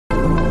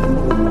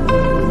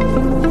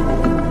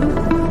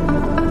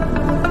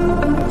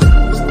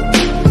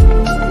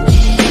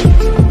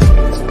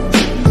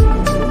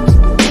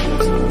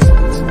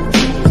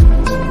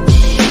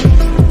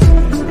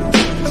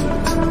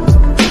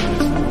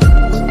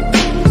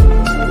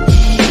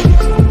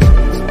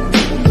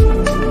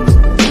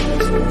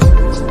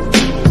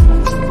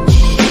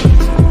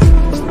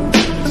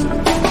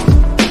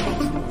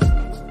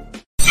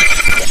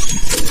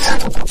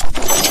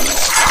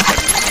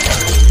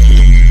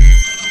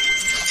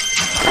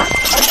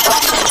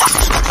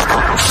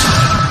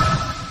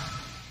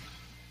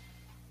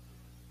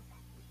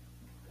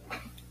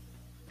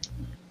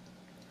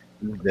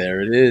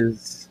There it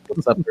is.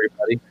 What's up,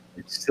 everybody?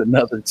 It's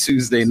another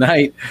Tuesday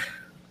night.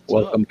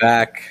 Welcome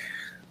back.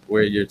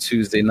 We're your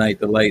Tuesday night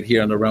delight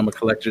here on the Realm of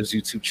Collectors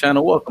YouTube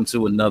channel. Welcome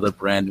to another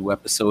brand new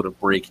episode of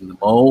Breaking the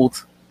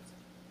Mold,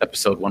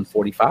 episode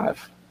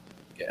 145.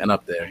 Getting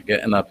up there.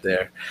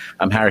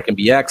 I'm Harrican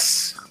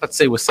BX. Let's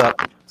say what's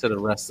up to the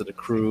rest of the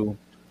crew.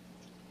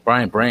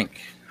 Brian Brink,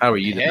 how are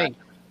you tonight?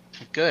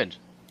 Hey, good.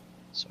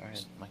 Sorry,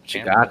 What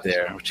you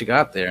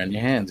got there in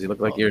your hands? You look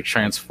like you're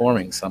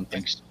transforming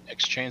something.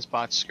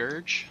 X-Transbot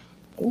Scourge.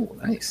 Oh,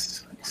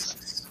 nice.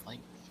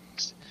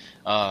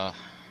 I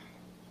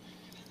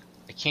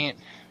can't.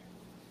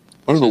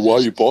 I don't know why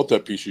you bought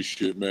that piece of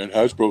shit, man.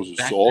 Hasbro's is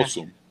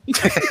awesome.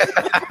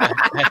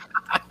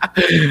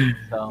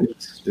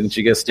 Didn't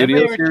you get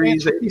Studio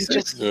Series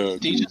 86? Do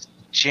you just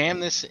jam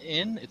this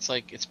in?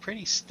 It's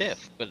pretty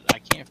stiff, but I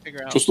can't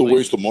figure out. Just a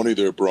waste of money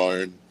there,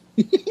 Brian.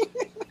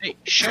 Hey,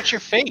 shut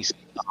your face.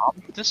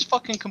 This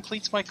fucking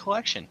completes my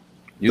collection.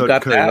 You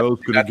got that? KO's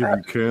gonna give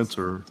you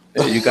cancer.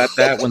 Yeah, you got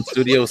that when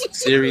Studio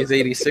Series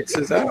 86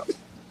 is out.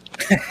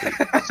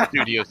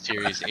 Studio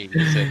Series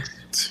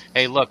 86.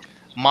 Hey, look,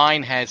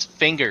 mine has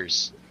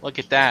fingers. Look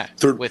at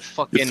that. With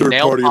fucking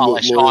nail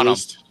polish on them.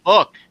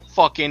 Look,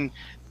 fucking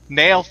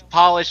nail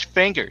polish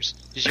fingers.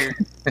 Does your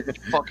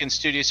fucking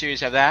Studio Series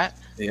have that?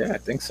 Yeah, I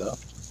think so.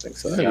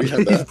 Yeah, we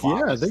have that.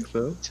 Yeah, I think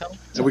so.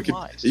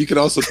 You can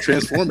also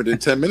transform it in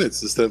 10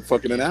 minutes instead of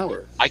fucking an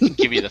hour. I can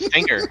give you the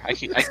finger. I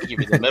can give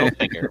you the middle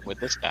finger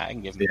with this guy. I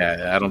can give.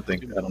 Yeah, I don't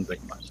think mine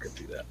could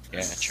do that. Yeah,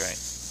 that's right.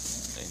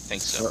 I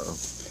think so.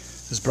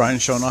 Is Brian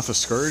showing off a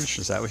Scourge?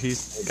 Is that what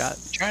he's got?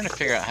 I'm trying to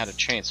figure out how to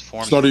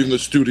transform. It's not even the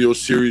Studio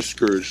Series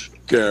Scourge,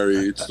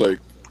 Gary. It's like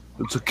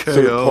it's a KO.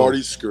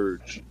 Third-party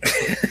Scourge.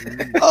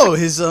 Oh,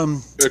 his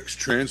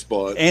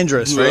X-Transbot.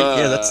 Andrus, right?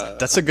 Yeah,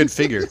 that's a good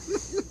figure.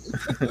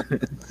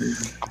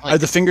 Are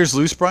the fingers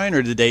loose, Brian,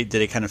 or did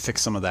they kind of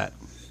fix some of that?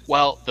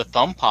 Well, the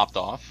thumb popped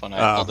off when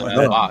I pulled it out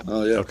of the box.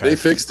 Oh yeah, okay. They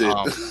fixed it.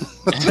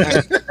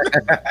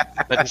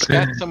 But it's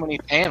got so many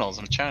panels.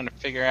 I'm trying to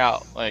figure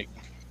out like.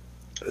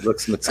 It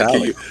looks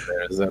metallic.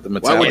 Is that the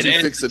metallic? Why would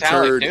you fix a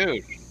turd?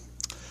 Dude.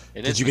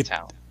 It is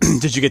metallic.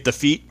 Did you get the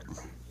feet?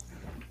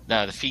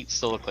 No, the feet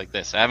still look like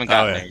this. I haven't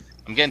gotten there.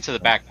 I'm getting to the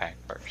backpack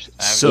first.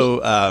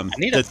 So I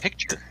need a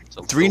picture.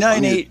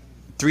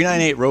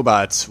 398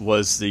 Robots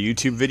was the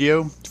YouTube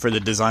video for the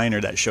designer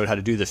that showed how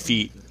to do the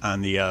feet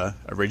on the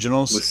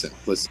originals.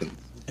 Listen.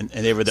 And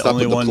they were the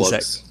only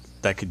ones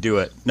that could do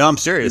it. No, I'm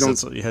serious.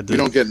 That's what you had to.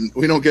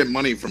 We don't get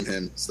money from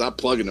him. Stop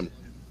plugging him.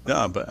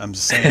 No, but I'm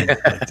just saying.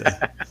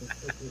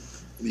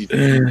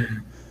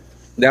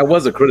 That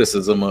was a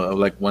criticism of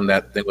like when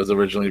that thing was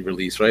originally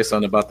released, right?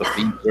 Something about the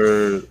feet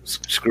were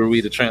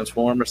screwy to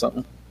transform or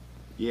something.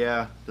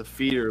 Yeah, the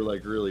feet are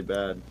like really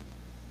bad.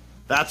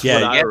 That's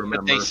what I remember.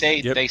 But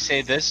they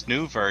say this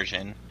new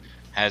version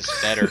has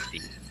better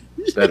feet.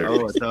 Better.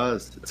 Oh, it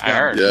does. It's I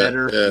heard.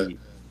 better feet.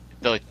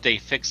 They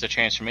fixed the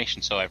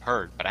transformation, so I've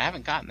heard, but I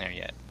haven't gotten there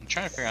yet. I'm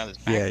trying to figure out this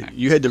backpack. Yeah,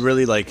 you had to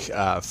really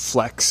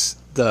flex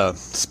the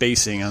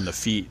spacing on the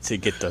feet to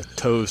get the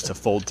toes to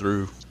fold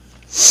through.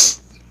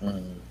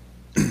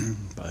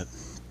 But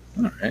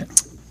all right.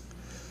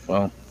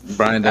 Well,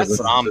 Brian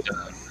doesn't.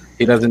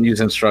 He doesn't use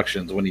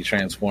instructions when he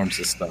transforms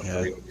his stuff.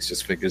 Yeah. He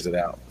just figures it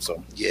out.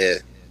 So yeah,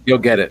 you'll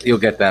get it. You'll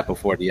get that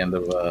before the end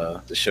of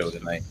the show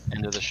tonight.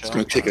 End of the show.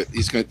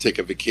 He's going to take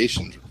a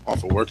vacation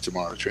off of work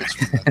tomorrow to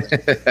transform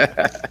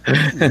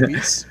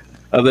that.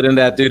 Other than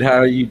that, dude, how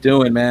are you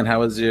doing, man? How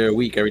was your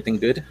week? Everything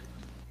good?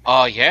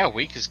 Yeah,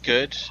 week is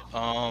good.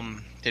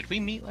 Did we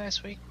meet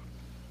last week?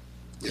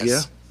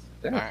 Yes.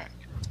 Yeah. All right.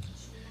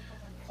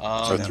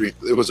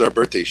 It was our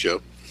birthday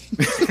show.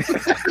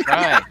 That's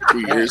right. 2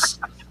 years.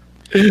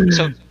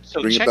 So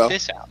check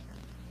this out.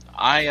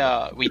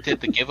 We did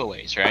the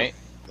giveaways, right?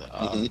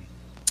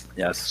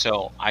 Yes.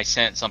 So I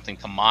sent something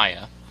to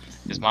Maya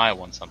because Maya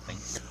won something,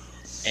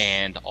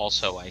 and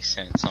also I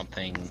sent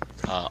something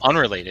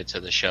unrelated to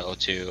the show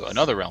to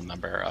another Realm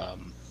member,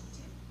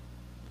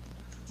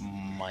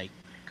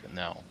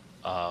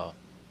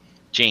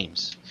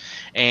 James,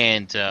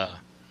 and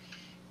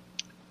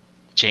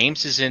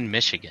James is in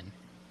Michigan.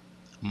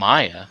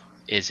 Maya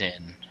is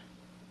in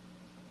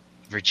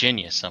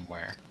Virginia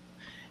somewhere,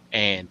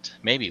 and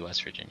maybe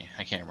West Virginia.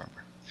 I can't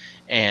remember.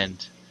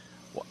 And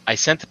I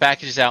sent the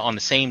packages out on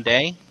the same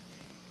day,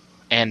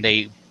 and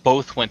they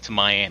both went to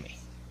Miami.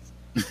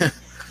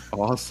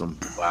 Awesome.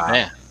 Wow.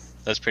 Yeah,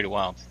 that's pretty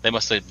wild. They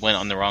must have went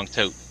on the wrong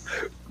tote.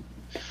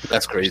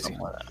 That's crazy.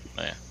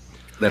 Yeah.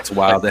 That's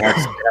wild. They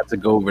had to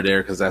go over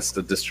there because that's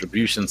the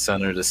distribution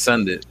center to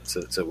send it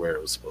to where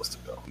it was supposed to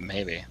go.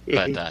 Maybe,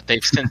 but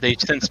they've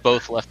since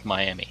both left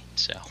Miami,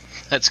 so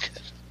that's good.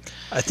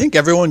 I think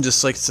everyone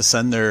just likes to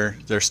send their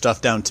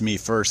stuff down to me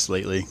first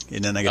lately,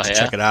 and then I get to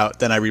check it out.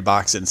 Then I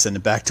rebox it and send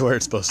it back to where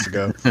it's supposed to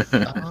go.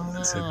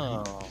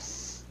 Oh.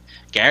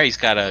 Gary's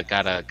got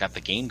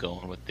the game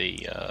going with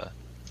the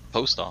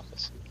post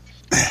office.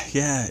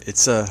 Yeah,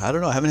 it's I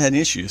don't know. I haven't had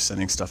any issues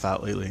sending stuff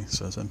out lately,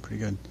 so it's been pretty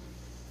good.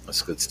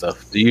 That's good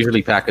stuff. Do you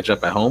usually package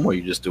up at home, or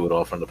you just do it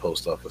all from the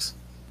post office?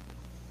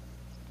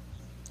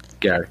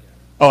 Gary.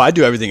 Oh, I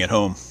do everything at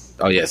home.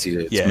 Oh yes,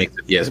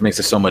 it makes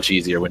it so much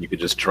easier when you could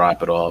just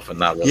drop it off and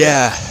not really.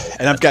 Yeah,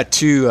 and I've got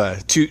two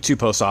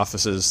post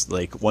offices,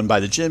 like one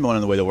by the gym, one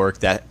on the way to work,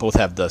 that both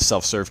have the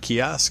self-serve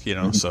kiosk.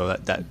 So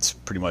that's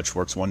pretty much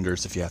works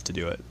wonders if you have to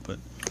do it. But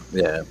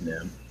yeah,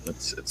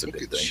 it's a Look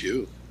big at thing.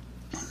 you.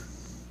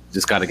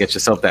 Just got to get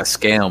yourself that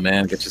scale,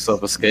 man. Get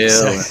yourself a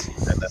scale, and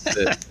that's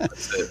it.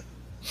 That's it.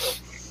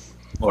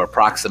 Or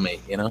approximate,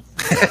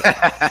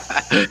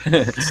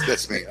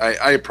 That's me.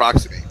 I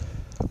approximate.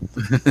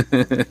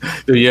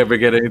 Do you ever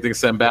get anything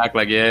sent back?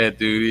 Like, yeah,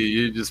 dude,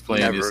 you're just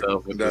playing Never,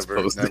 yourself with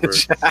never, this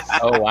postage.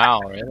 Oh wow,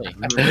 really?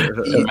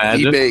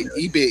 Imagine.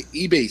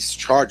 eBay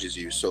charges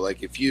you. So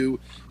like if you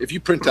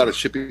print out a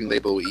shipping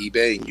label with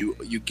eBay and you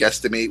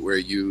guesstimate where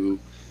you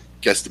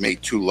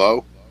guesstimate too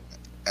low,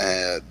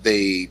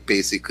 they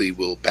basically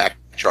will back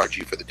charge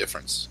you for the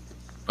difference.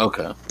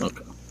 Okay.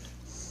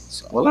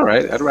 So, Well, all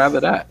right. I'd rather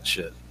that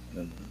shit.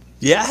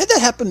 yeah, I had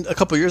that happen a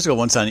couple years ago.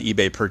 Once on an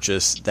eBay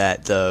purchase,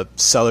 that the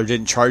seller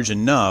didn't charge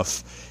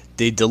enough.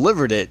 They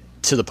delivered it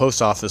to the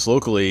post office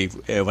locally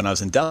when I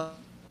was in Delaware.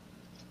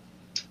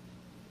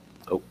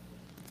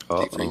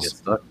 Defreeze. Get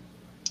stuck.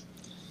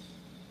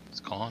 It's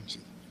gone.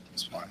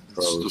 It's fine.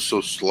 It's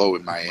so slow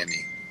in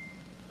Miami.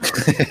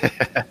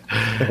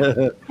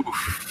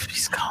 Oof,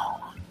 he's gone.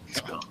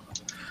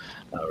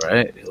 All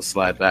right, he'll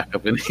slide back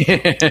up in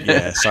here.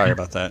 Yeah, sorry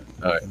about that.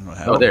 All right. I don't know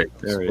Oh, there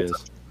There he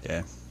is.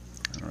 Yeah,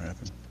 I don't know what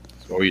happened.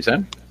 What were you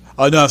saying?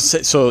 Oh no!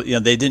 So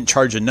they didn't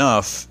charge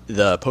enough.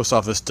 The post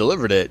office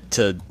delivered it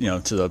to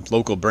to the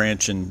local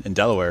branch in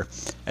Delaware,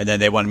 and then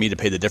they wanted me to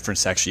pay the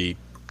difference to actually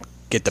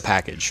get the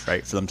package,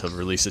 right, for them to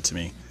release it to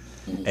me.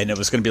 And it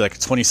was going to be like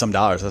 $20-some.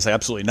 I was like,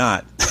 absolutely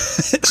not.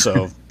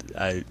 So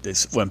I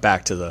just went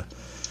back to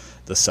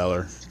the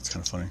seller. It's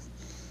kind of funny.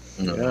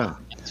 Yeah.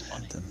 It's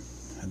funny.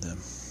 Had them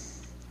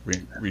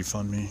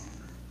refund me.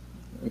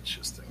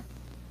 Interesting.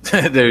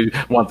 They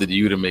wanted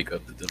you to make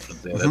up the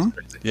difference. Yeah, that's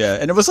crazy. Yeah,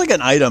 and it was like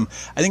an item.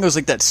 I think it was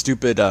like that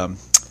stupid.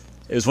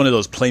 It was one of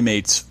those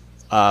Playmates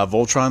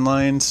Voltron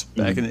lines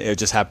back in. It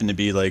just happened to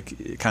be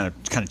like kind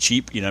of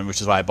cheap,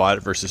 which is why I bought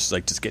it versus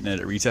like just getting it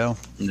at retail.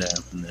 Yeah.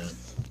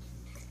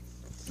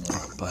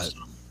 But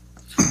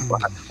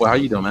Well, how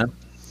you doing, man?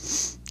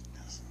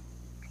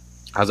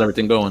 How's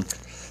everything going?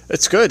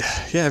 it's good.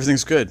 Yeah,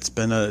 everything's good. It's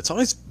been it's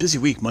always a busy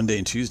week, Monday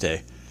and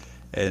Tuesday.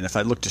 And if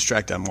I look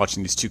distracted, I'm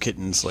watching these two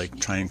kittens like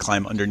try and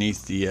climb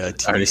underneath the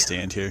TV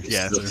stand here.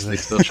 Yeah, They're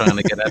still trying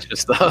to get at your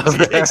stuff.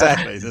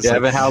 exactly. You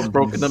haven't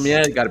housebroken them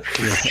yet. You got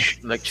to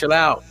like chill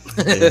out.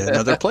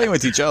 No, they're playing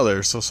with each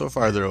other, so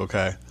far they're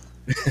okay.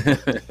 Yeah.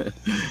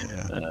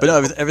 But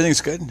no,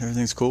 everything's good.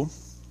 Everything's cool.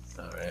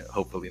 All right.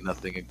 Hopefully,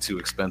 nothing too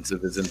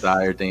expensive is in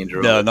dire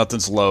danger. No,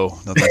 nothing's low.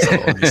 Nothing's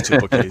low. These two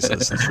bookcases,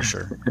 that's for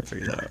sure.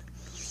 Figure that out.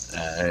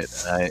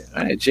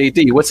 All right.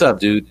 JD, what's up,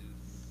 dude?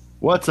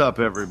 What's up,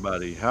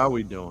 everybody? How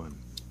we doing?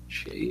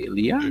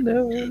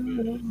 Leander.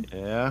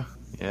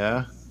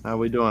 Yeah. How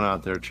we doing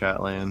out there,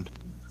 Chatland?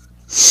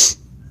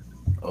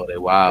 Oh, they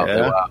wild.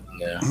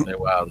 Yeah. They're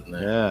wild in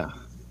there.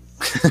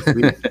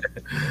 Yeah.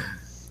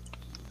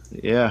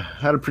 Yeah,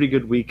 had a pretty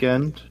good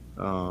weekend.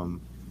 Got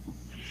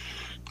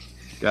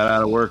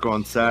out of work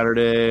on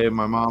Saturday.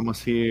 My mom was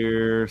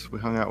here, so we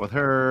hung out with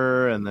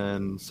her. And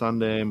then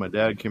Sunday, my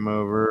dad came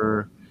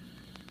over,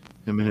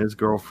 him and his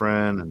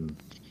girlfriend, and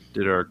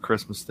did our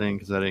Christmas thing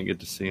because I didn't get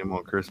to see him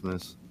on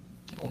Christmas.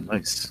 Oh,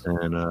 nice.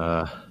 And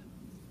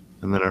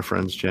then our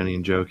friends Jenny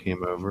and Joe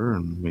came over,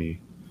 and we,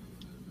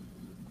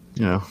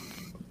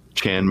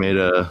 Chan made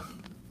a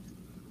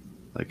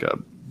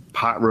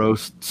pot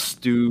roast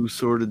stew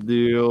sort of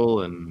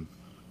deal, and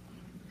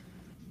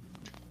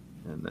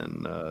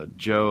then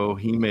Joe,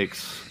 he's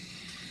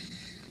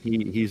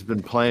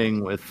been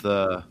playing with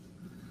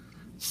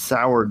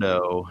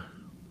sourdough.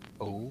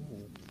 Oh.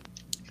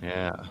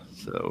 Yeah,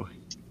 so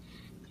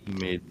he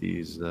made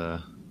these.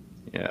 I'm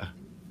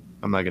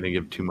not gonna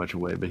give too much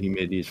away, but he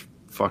made these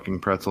fucking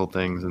pretzel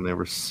things, and they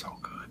were so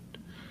good.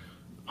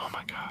 Oh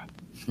my god,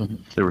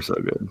 they were so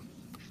good.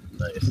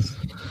 Nice.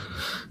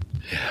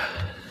 Yeah.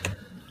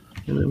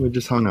 And then we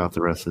just hung out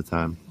the rest of the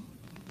time.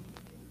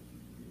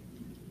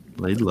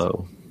 Laid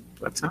low.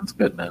 That sounds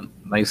good, man.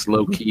 Nice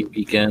low-key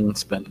weekend,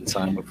 spending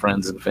time with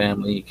friends and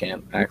family. You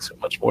can't ask for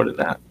much more than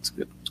that. It's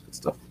good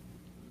stuff.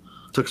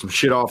 Took some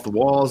shit off the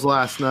walls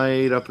last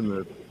night up in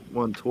the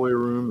one toy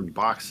room and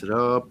boxed it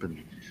up,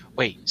 and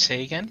Wait,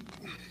 say again?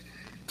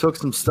 took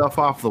some stuff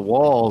off the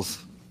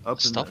walls.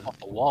 Stuff off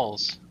the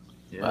walls.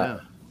 Yeah.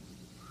 Wow.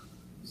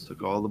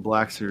 Took all the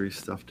Black Series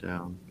stuff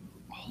down.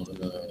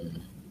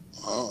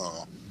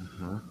 Oh,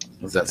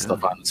 Is that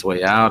stuff on its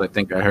way out? I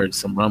think I heard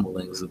some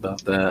rumblings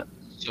about that.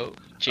 So,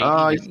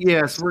 JD,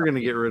 Yes, we're gonna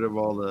get rid of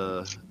all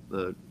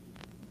the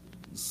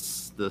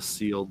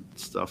sealed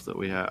stuff that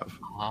we have.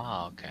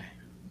 okay.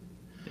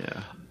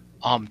 Yeah.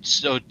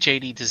 So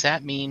JD, does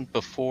that mean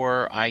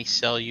before I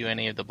sell you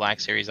any of the Black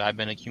Series I've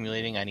been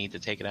accumulating, I need to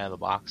take it out of the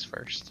box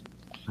first?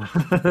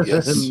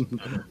 Yes.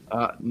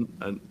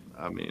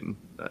 I mean,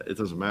 it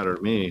doesn't matter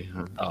to me.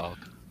 Oh,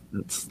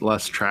 It's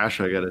less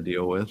trash I got to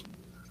deal with.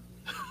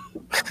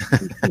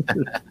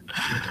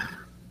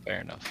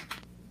 Fair enough.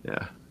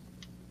 Yeah.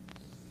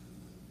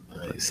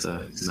 Nice,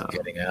 No,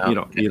 getting out.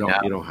 you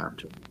don't have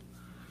to.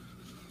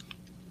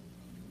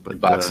 But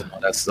Boxing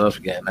all that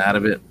stuff, getting out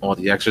of it, all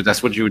the extra.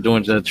 That's what you were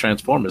doing to the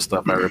Transformers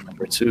stuff. I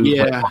remember too.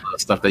 Yeah. Like, all the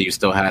stuff that you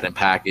still had in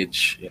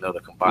package. You know, the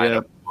combined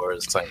Yep.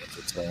 wars, Titans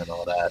Return,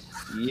 all that.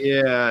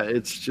 yeah,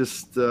 it's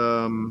just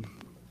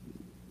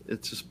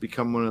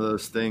become one of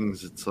those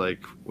things. It's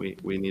like we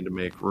need to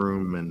make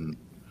room, and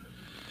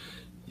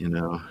you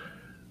know,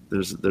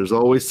 there's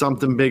always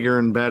something bigger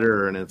and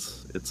better, and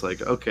it's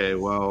like, okay,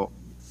 well,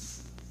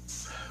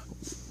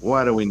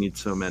 why do we need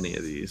so many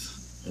of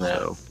these? Yeah.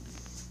 So,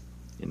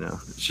 you know,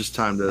 it's just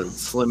time to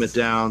slim it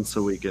down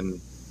so we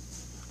can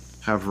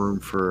have room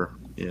for,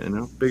 you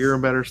know, bigger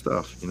and better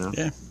stuff, you know?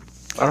 Yeah.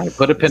 All right,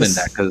 put a pin in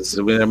that because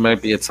there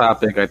might be a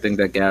topic I think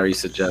that Gary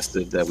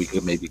suggested that we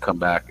could maybe come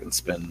back and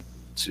spin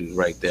to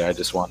right there. I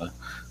just want to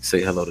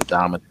say hello to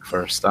Dominic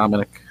first.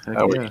 Dominic,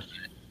 how are you?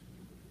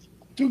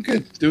 Doing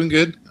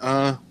good.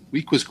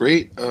 Week was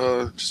great.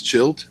 Just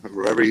chilled. A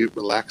very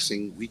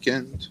relaxing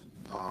weekend.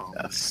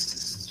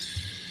 Yes.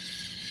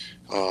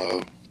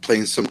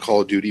 Playing some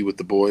Call of Duty with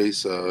the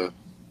boys.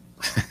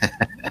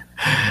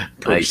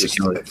 Nice.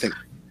 I think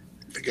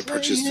I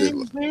purchased it.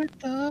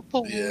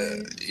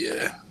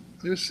 Yeah.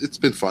 It's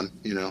been fun,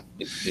 you know.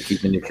 You're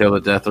keeping your kill to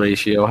death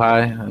ratio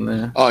high in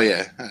there? Oh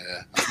yeah.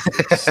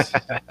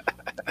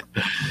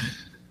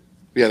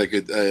 We had a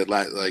good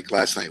like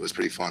last night was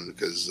pretty fun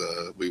because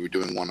we were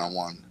doing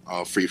one-on-one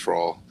free for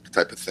all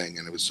type of thing,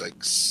 and it was like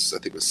I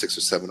think it was 6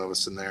 or 7 of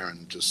us in there,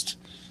 and just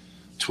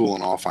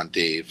tooling off on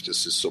Dave.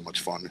 Just is so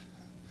much fun.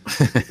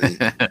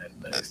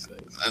 Nice.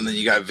 And then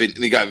you got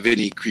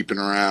Vinny creeping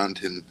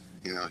around, and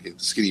you know,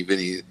 skinny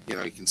Vinny. You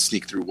know, he can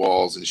sneak through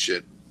walls and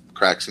shit,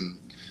 cracks in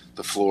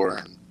the floor,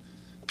 and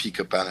peek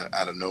up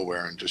out of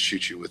nowhere and just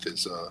shoot you with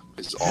his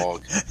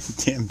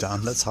AUG. Damn,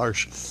 Don, that's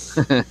harsh.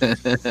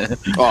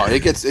 Oh,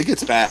 it gets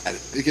bad.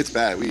 It gets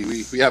bad.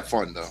 We have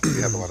fun though.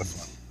 We have a lot of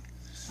fun.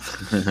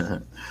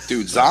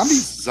 Dude,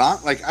 zombies.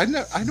 Like I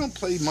don't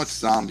play much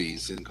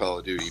zombies in Call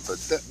of Duty, but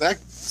that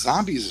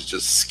zombies is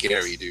just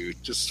scary,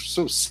 dude. Just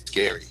so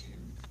scary.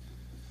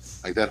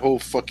 Like that whole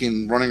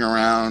fucking running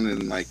around,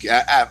 and like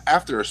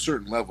after a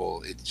certain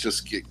level, it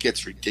just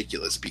gets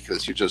ridiculous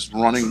because you're just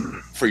running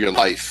for your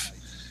life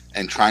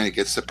and trying to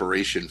get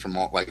separation from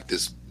all like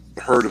this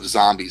herd of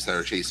zombies that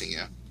are chasing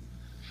you.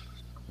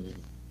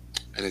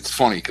 And it's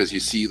funny because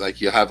you see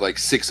like you have like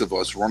 6 of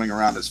us running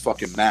around this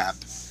fucking map,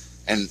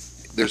 and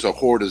there's a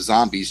horde of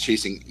zombies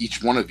chasing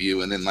each one of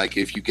you, and then like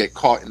if you get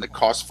caught in the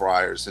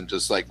crossfires and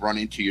just like run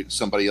into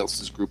somebody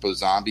else's group of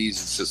zombies,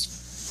 it's just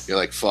you're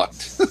like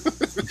fucked.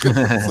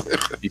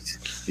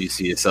 You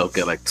see yourself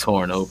get like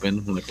torn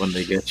open like when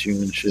they get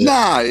you and shit.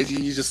 Nah,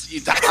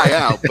 you die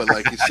out, but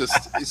like it's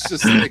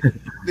just like,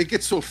 they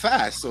get so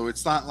fast, so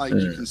it's not like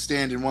you can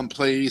stand in one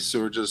place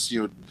or just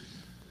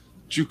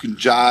juke and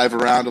jive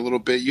around a little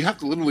bit. You have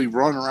to literally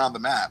run around the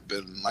map,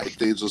 and like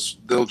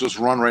they'll just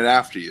run right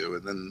after you,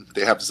 and then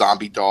they have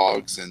zombie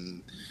dogs,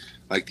 and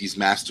like these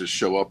masters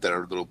show up that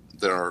are a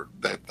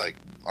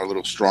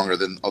little stronger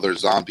than other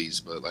zombies,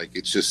 but like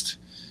it's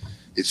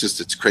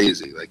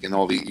crazy. Like,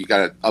 and you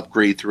got to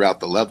upgrade throughout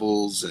the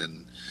levels,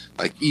 and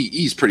like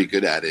he's pretty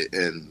good at it,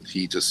 and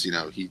he just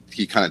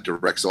he kind of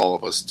directs all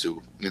of us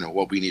to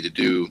what we need to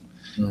do.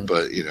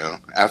 But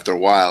after a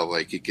while,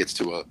 like it gets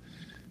to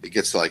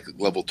like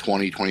level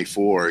 20,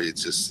 24. It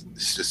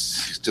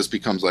just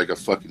becomes like a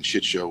fucking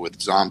shit show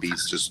with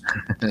zombies, just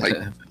like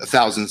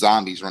 1,000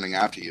 zombies running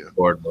after you.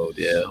 Horde mode.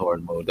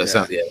 That's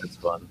fun.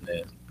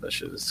 Yeah, that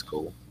shit is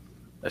cool.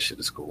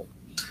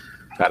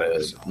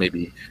 Gotta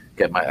maybe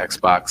get my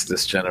Xbox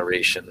this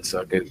generation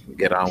so I could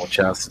get on with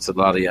y'all, since a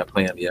lot of y'all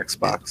play on the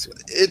Xbox.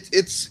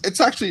 It's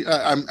actually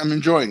I'm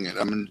enjoying it.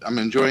 I'm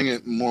enjoying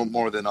it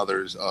more than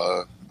others.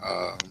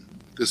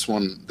 This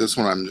one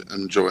I'm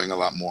enjoying a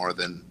lot more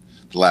than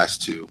the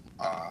last 2.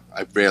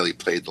 I barely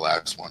played the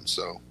last one,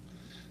 so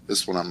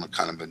this one I'm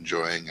kind of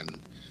enjoying, and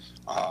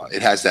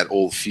it has that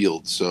old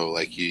feel. So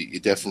like you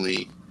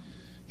definitely,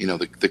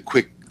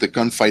 the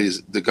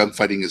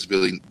gunfighting is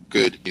really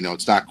good.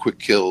 It's not quick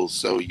kills,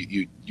 so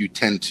you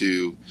tend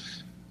to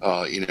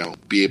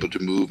be able to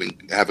move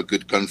and have a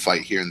good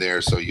gunfight here and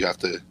there. So you have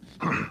to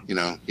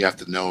know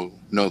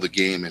the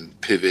game and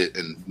pivot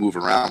and move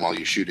around while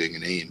you're shooting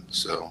and aim.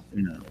 So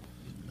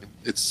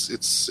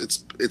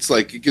it's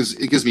like it gives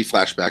me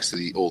flashbacks to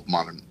the old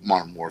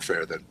modern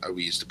warfare that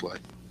we used to play.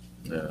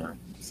 Yeah,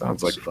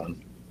 sounds like fun.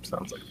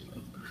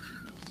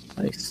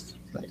 Nice.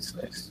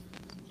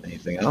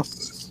 Anything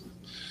else?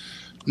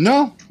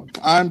 No,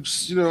 I'm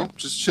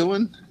just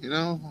chilling.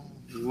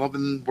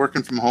 Loving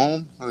working from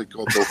home. Like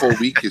the whole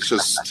week, it's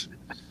just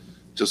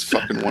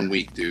fucking 1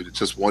 week, dude. It's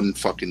just one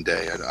fucking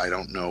day. I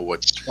don't know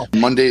what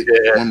Monday.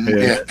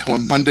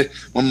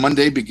 When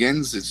Monday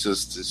begins, it's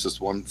just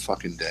one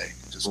fucking day.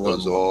 It just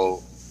goes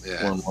all.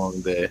 Yeah. One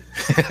long day.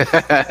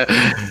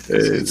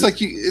 It's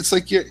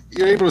like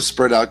you're able to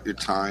spread out your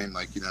time.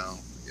 Like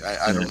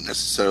I don't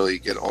necessarily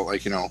get all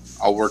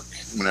I'll work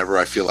whenever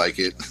I feel like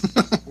it,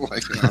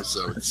 Like, you know,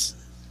 so it's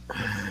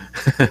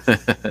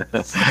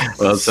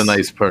Well, it's a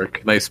nice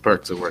perk. Nice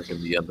perk to work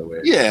in the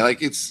underwear. yeah,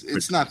 like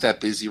it's not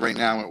that busy right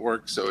now at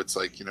work, so it's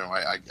like, you know,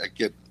 I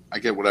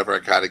get whatever I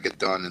gotta get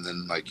done, and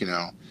then, like, you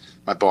know,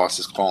 my boss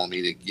is calling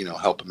me to, you know,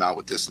 help him out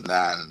with this and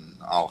that, and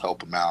I'll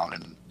help him out,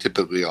 and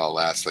typically I'll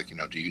ask, like, you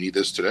know, do you need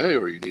this today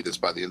or you need this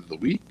by the end of the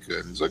week?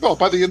 And he's like, oh,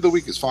 by the end of the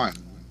week is fine.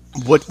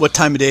 What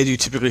time of day do you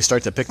typically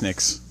start the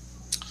picnics?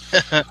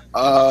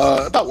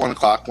 About 1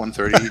 o'clock,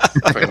 1:30.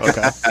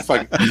 Okay.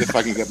 If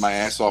I can get my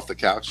ass off the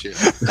couch, yeah.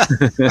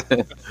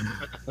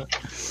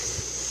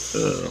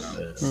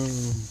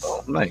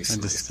 Oh,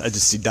 nice. I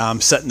just see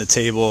Dom setting the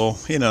table,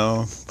 you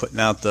know, putting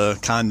out the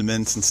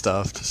condiments and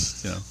stuff.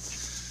 Just, you know.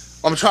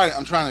 I'm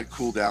trying to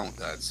cool down with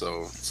that.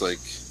 So it's like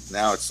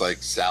now it's like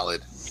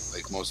salad,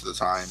 like most of the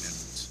time, and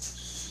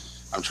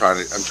I'm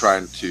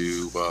trying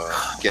to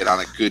get on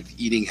a good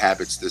eating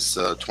habits this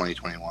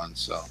 2021.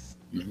 So.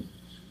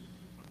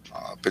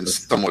 Been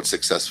somewhat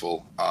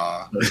successful.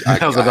 I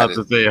was about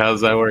to say,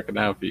 how's that working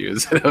out for you?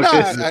 Is it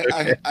okay? No,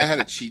 I had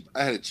a cheat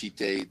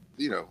day.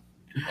 You know,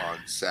 on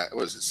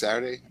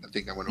Saturday? I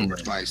think I went over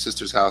to my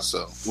sister's house.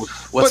 So,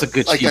 what's a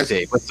good cheat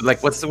day?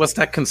 What's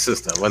that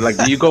consist of? Like,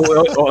 do you go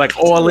like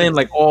all in,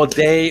 like all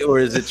day, or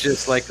is it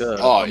just like a?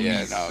 Oh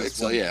yeah, no,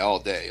 it's all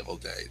day.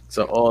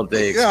 So all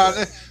day.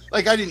 Yeah,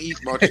 like I didn't eat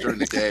much during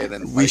the day, and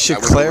then we should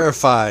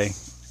clarify.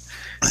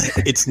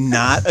 It's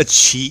not a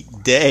cheat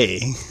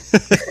day.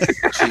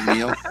 Cheat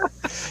meal?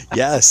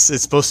 Yes,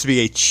 it's supposed to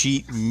be a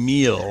cheat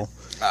meal,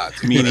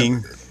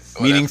 meaning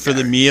for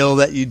the meal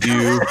that you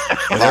do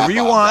whatever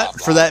you want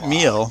for that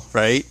meal,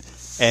 right?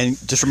 And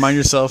just remind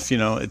yourself, you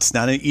know, it's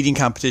not an eating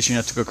competition. You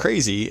have to go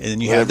crazy, and then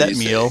you have that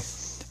meal,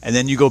 and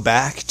then you go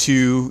back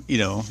to, you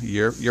know,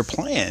 your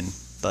plan,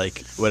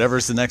 like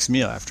whatever's the next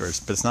meal afterwards.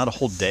 But it's not a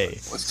whole day.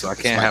 So I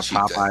can't have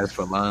Popeyes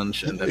for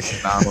lunch and then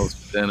McDonald's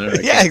for dinner.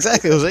 Yeah,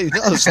 exactly. No,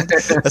 that's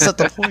not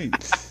the point.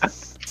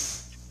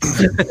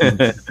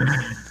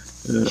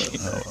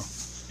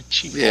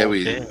 Yeah,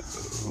 we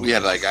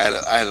had like I had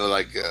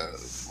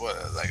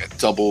a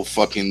double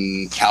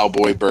fucking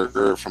cowboy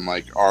burger from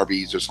like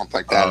Arby's or something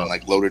like that, and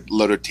like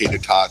loaded tater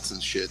tots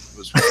and shit. It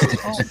was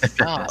Oh my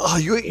god! Oh,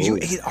 you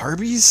ate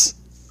Arby's?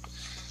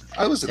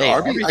 I was at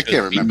Arby's. I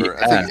can't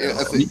remember. I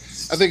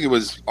think it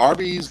was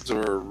Arby's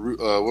or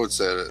what's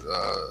that?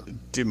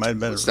 Dude, might have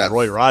been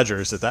Roy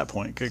Rogers at that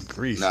point. Good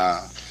grief!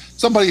 Nah,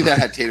 somebody that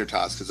had tater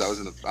tots, because I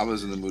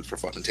was in the mood for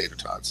fucking tater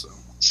tots. So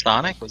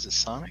Sonic, was it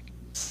Sonic?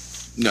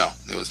 No,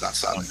 it was not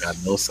Sonic. Oh, God,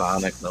 no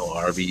Sonic, no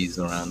Arby's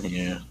around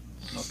here.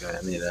 No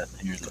got any of that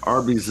here.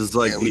 Arby's is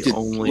like the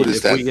only.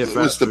 If we get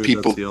fast food,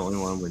 that's the only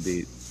one we'd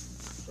eat.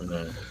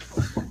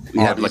 We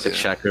have like a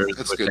Checkers,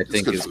 which I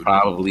think is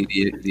probably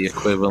the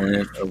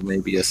equivalent of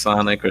maybe a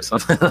Sonic or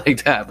something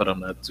like that, but I'm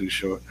not too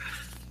sure.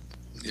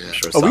 Yeah.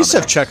 Sure we used to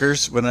have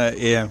Checkers when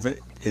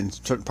in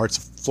certain parts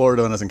of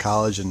Florida when I was in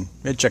college, and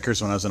we had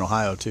Checkers when I was in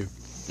Ohio too.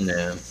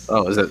 Yeah.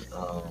 Oh, is it?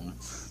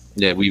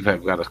 Yeah, we've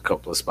got a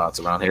couple of spots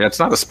around here. That's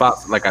not a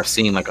spot like I've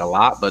seen like a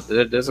lot, but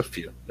there's a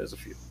few. There's a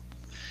few.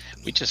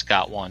 We just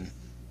got one.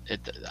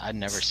 I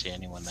never see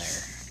anyone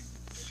there.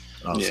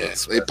 Oh, yeah,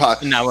 so we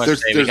got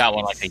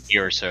one like a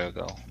year or so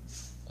ago.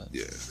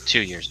 Yeah,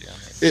 2 years ago.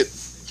 Maybe.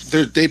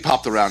 They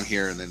popped around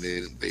here and then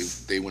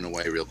they went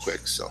away real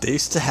quick. So they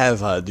used to have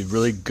the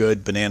really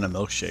good banana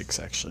milkshakes,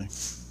 actually.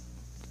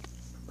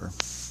 Remember?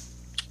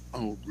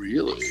 Oh,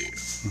 really?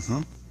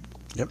 Mm-hmm.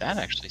 Yep. That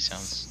actually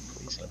sounds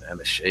pleasing.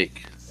 Banana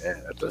shake.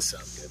 Yeah, that does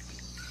sound good.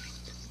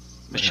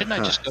 But shouldn't I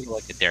just go to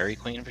like a Dairy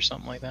Queen for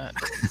something like that?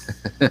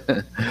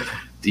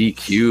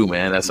 DQ,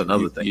 man, that's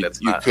another thing. You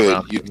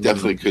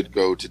definitely could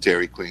go to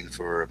Dairy Queen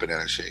for a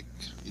banana shake.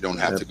 You don't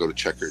have to go to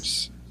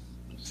Checkers.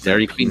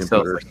 Dairy Queen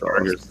sells like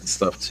burgers and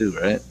stuff too,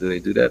 right? Do they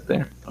do that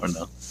there or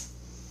no?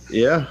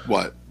 Yeah.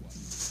 What?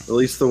 At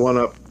least the one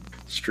up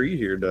street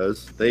here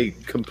does. They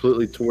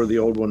completely tore the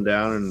old one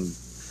down and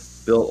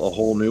built a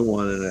whole new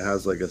one, and it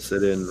has like a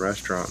sit-in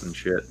restaurant and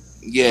shit.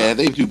 Yeah,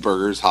 they do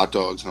burgers, hot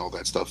dogs, and all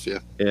that stuff. Yeah.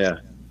 Yeah.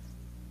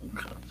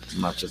 Okay. It's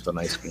not just an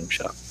ice cream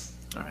shop.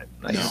 All right,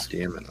 nice. No.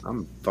 Damn it,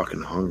 I'm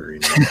fucking hungry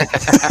now.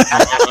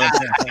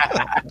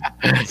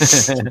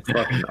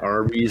 Fucking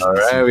Arby's. All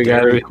right, we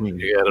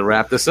gotta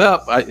wrap this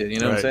up. You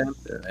know what I'm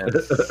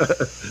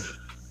saying?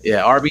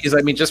 Yeah, Arby's.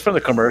 I mean, just from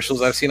the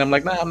commercials I've seen, I'm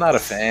like, nah, I'm not a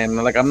fan.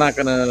 Like, I'm not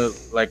gonna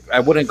I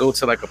wouldn't go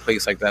to like a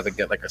place like that to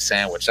get like a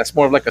sandwich. That's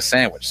more of like a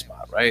sandwich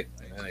spot, right?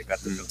 And they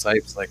got different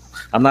types. Like,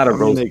 I'm not a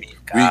roast beef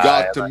guy. We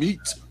got the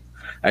meat.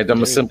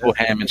 I'm a simple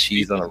ham and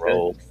cheese on a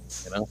roll.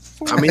 You know.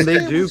 I mean,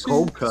 they do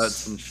cold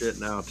cuts and shit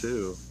now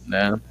too.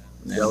 Yeah.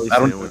 Deli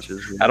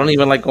sandwiches. I don't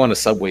even like going to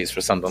Subways for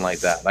something like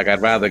that. Like,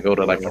 I'd rather go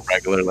to like a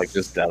regular, like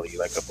just deli,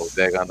 like a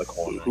bodega on the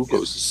corner. Who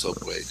goes to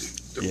Subway, dude?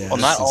 Yeah, well,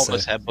 not all of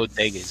us have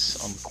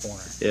bodegas on the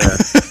corner. Yeah.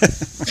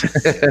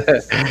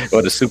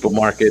 Or the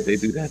supermarket, they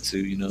do that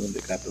too. You know,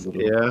 they got the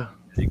little. Yeah.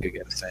 You could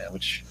get a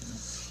sandwich.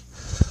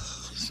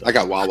 I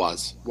got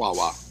Wawa's.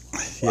 Wawa.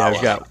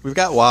 Yeah, we've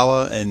got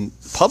Wawa, and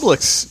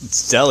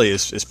Publix deli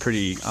is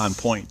pretty on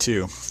point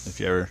too. If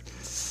you ever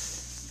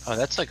Oh,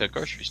 that's like a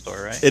grocery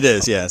store, right? It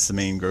is, yeah. It's the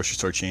main grocery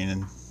store chain,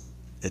 and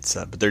it's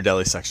but their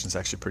deli section is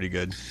actually pretty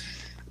good.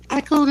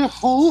 I go to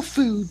Whole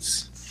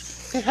Foods.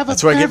 They have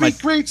That's a where I get very my-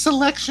 great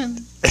selection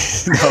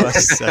No,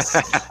 that's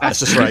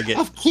just where I get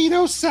of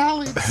keto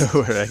salads.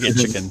 where I get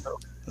chicken.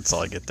 That's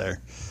all I get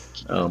there.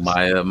 Oh,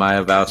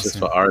 Maya vouches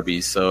for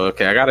Arby's. So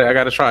okay, I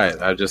gotta try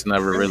it. I just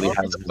never really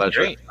had the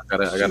pleasure. Great. I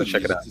gotta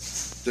check it out.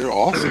 They're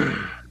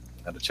awesome.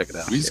 Gotta check it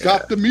out. He's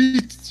got the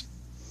meat.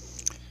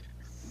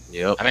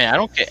 Yep. I mean, I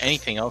don't get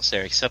anything else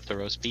there except the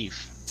roast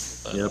beef.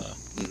 But, Yep.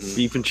 Mhm.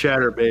 Beef and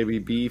cheddar, baby.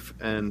 Beef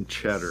and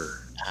cheddar.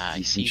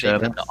 I see they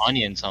cheddar? put the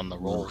onions on the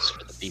rolls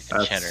for the beef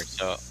and That's- cheddar,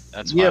 so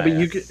that's why. Yeah, but I-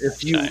 you can,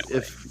 if you shy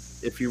away.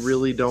 if you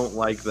really don't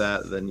like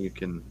that, then you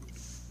can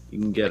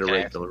get a Okay.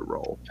 regular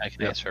roll. I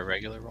can Yep. ask for a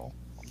regular roll.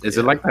 Is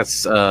it like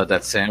that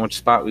sandwich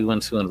spot we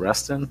went to in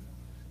Reston?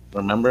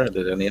 Remember?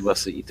 Did any of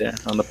us eat there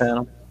on the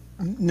panel?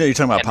 No, you're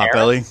talking about Panera?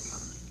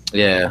 Potbelly?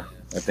 Yeah,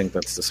 I think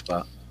that's the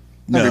spot.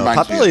 That No,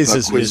 reminds me Potbelly's of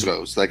is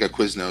Quiznos, like a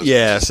Quiznos.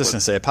 yeah. I was just gonna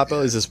say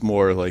Potbelly's is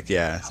more like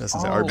I was gonna say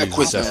Oh, Arby's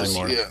A is definitely Quiznos,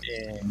 more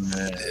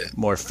yeah.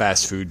 more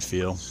fast food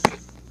feel.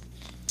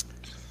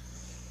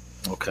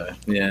 Okay.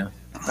 Yeah.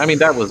 I mean,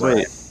 that was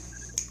Wait,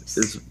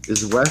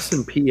 is Wes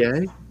in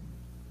PA?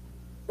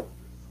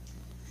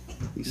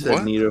 He said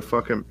What? Nito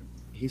fucking.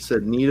 He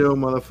said Nito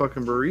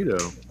motherfucking burrito.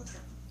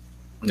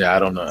 Yeah, I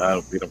don't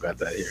know. We don't got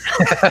that here.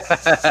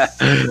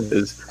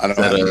 Is I don't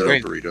that have a a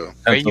Great. burrito.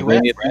 Where you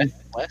Pennsylvania at, thing?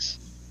 Wes?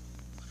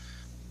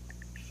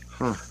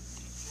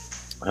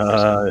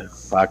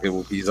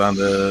 Pocket, he's on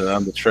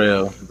the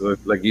trail.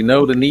 Like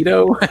the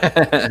Nito?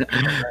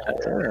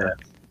 Yeah.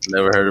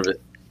 Never heard of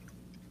it.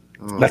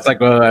 Oh, That's like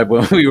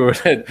when we were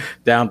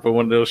down for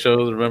one of those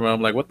shows. Remember,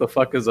 I'm like, "What the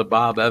fuck is a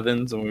Bob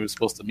Evans?" And we were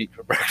supposed to meet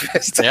for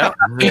breakfast. Yeah.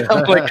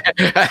 I'm like,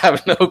 I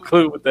have no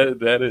clue what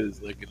that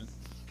is. Like,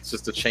 it's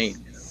just a chain,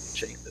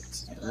 chain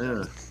that's.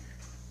 yeah.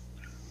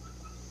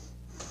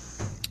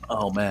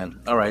 Oh man!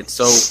 All right,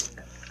 so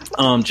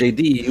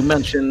JD, you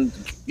mentioned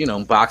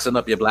boxing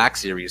up your Black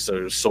Series,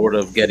 so sort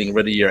of getting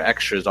rid of your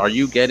extras. Are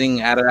you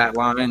getting out of that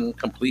line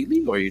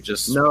completely, or are you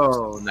just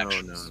No.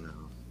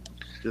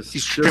 Just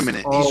He's just trimming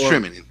it. all He's of-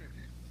 trimming it.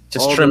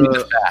 just all trimming the-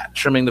 the fat?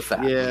 Trimming the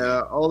fat.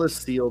 Yeah, all the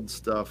sealed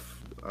stuff.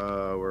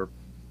 We're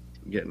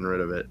getting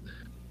rid of it.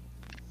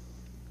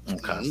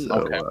 Okay. So,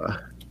 Okay.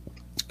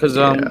 Because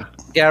yeah.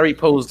 Gary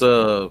posed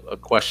a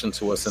question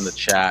to us in the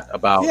chat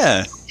about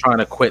Yeah, trying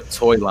to quit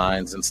toy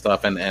lines and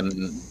stuff, and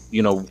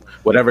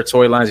whatever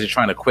toy lines you're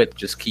trying to quit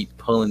just keep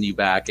pulling you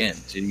back in.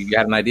 Do you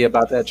got an idea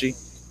about that, G?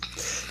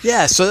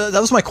 yeah. So that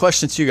was my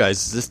question to you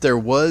guys. If there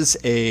was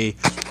a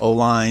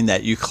line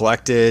that you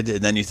collected,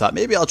 and then you thought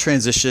maybe I'll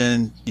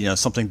transition,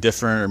 something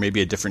different, or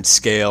maybe a different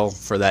scale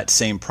for that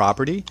same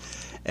property,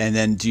 and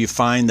then do you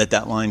find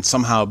that line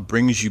somehow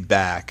brings you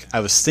back? I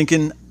was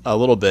thinking a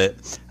little bit.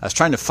 I was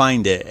trying to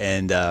find it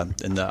and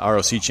in the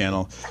ROC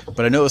channel,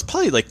 but I know it was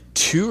probably like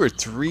 2 or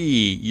 3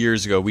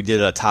 years ago we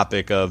did a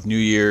topic of New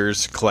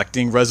Year's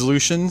collecting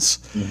resolutions,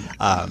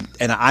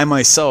 and I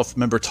myself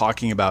remember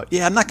talking about,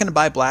 I'm not going to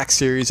buy Black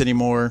Series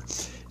anymore.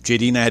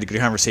 JD and I had a good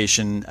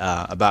conversation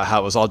about how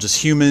it was all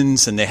just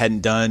humans and they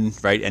hadn't done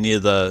any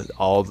of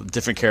all the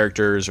different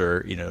characters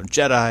or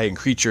Jedi and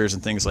creatures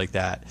and things like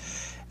that.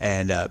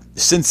 And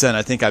since then,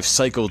 I think I've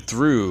cycled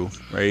through,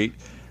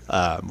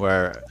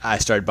 where I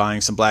started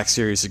buying some Black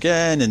Series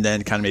again and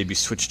then kind of maybe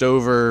switched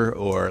over,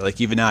 or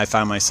like even now I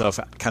find myself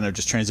kind of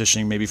just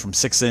transitioning maybe from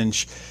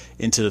 6-inch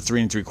into the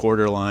 3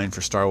 3/4 line for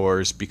Star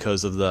Wars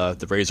because of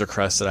the Razor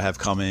Crest that I have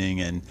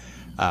coming and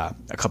a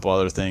couple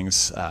other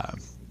things,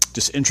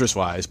 just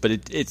interest-wise. But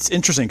it's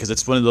interesting because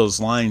it's one of those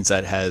lines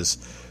that has,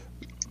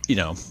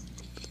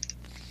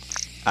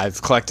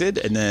 I've collected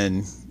and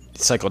then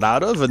cycled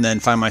out of, and then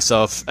find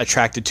myself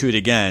attracted to it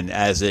again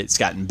as it's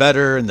gotten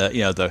better and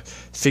the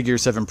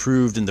figures have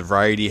improved and the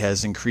variety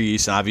has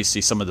increased, and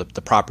obviously some of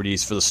the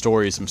properties for the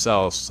stories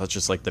themselves, such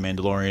as like the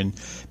Mandalorian,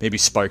 maybe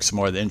spark some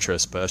more of the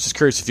interest. But I was just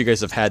curious if you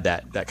guys have had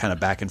that kind of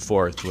back and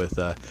forth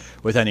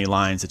with any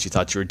lines that you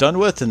thought you were done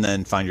with and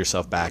then find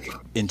yourself back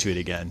into it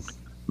again.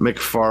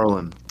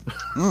 McFarlane.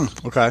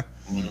 Okay.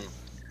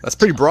 That's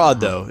pretty broad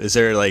though. Is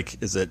there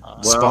is it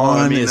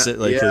Spawn? Is it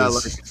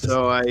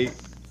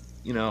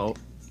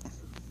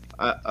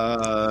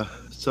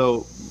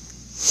so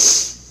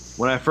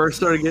when I first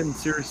started getting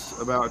serious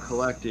about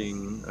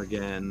collecting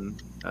again,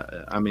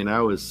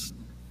 I was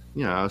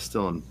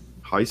still in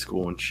high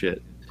school and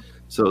shit.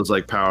 So it was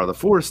like Power of the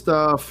Force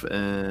stuff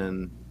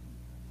and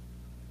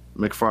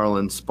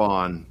McFarlane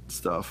Spawn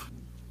stuff.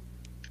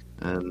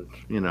 And,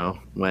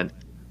 went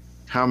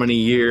how many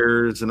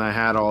years and I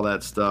had all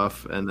that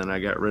stuff, and then I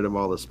got rid of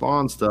all the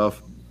Spawn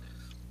stuff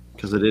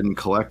because I didn't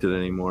collect it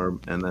anymore.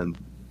 And then,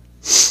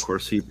 of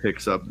course, he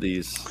picks up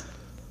the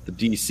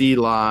DC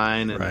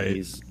line, and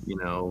he's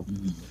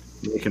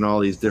making all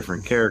these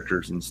different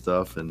characters and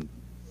stuff. And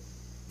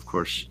of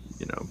course,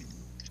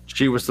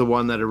 she was the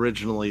one that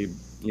originally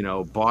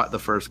bought the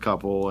first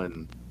couple,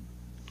 and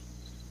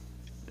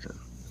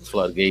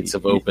Floodgates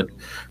have opened.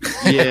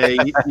 yeah,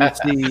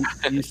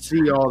 you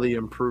see all the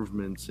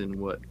improvements in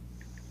what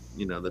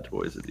the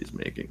toys that he's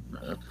making.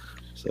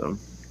 So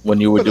when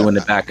you were doing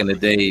it back in the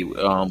day,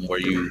 were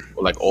you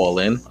like all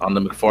in on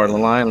the McFarlane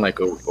line, like,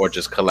 or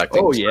just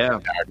collecting? Oh yeah,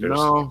 characters?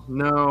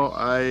 no,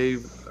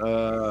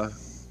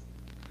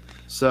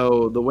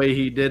 so the way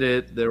he did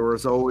it, there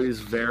was always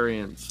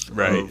variants.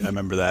 Right, I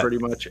remember that. Pretty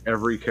much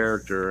every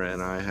character,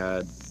 and I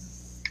had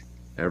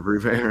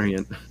every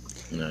variant.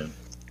 Yeah.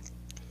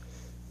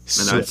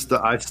 And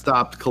I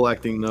stopped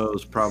collecting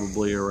those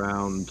probably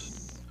around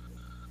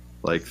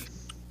like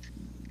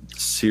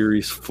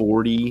series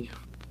 40.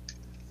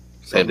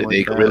 And did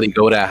they really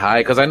go that high?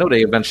 Because I know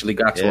they eventually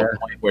got to a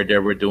point where they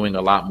were doing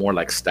a lot more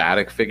like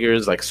static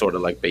figures, like sort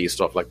of like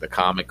based off like the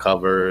comic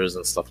covers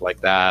and stuff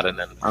like that. And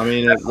then I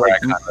mean,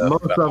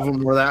 most of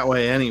them were that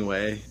way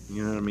anyway.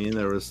 You know what I mean?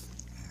 There was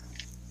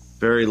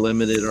very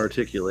limited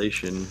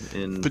articulation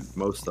in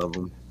most of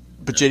them.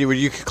 But JD, were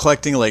you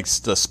collecting like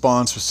the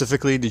Spawn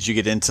specifically? Did you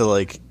get into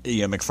like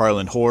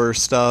McFarlane horror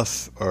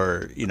stuff,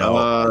 or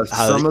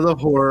some of the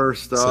horror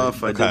stuff?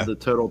 So, I did the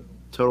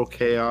Total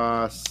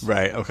Chaos.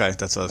 Right. Okay,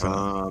 that's what I was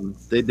gonna.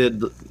 They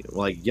did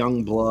like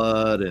Young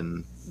Blood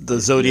and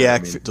the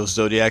Zodiac. Those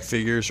Zodiac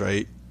figures,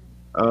 right?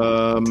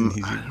 Did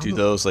he do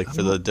those like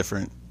for the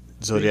different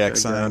Zodiac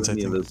signs? I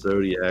think the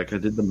Zodiac. I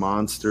did the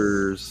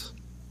monsters.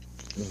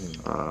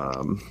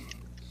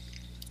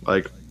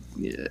 Like.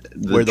 Yeah,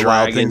 where the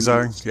wild things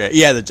are.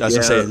 Yeah. I was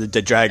gonna say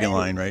the dragon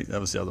line, right? That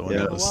was the other one.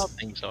 Where the wild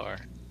things are.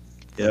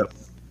 Yep.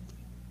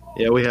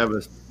 Yeah, we have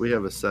a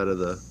set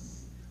of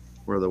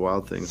where the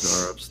wild things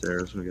are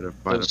upstairs. We gotta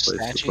find a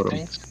place to put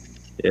them.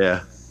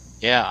 Yeah.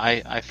 Yeah,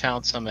 I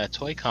found some at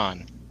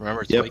ToyCon.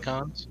 Remember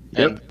ToyCons?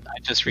 Yep. And I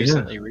just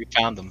recently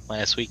refound them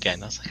last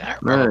weekend. I was like, I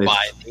remember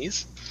buying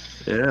these.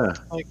 Yeah.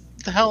 Like,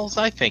 what the hell was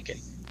I thinking?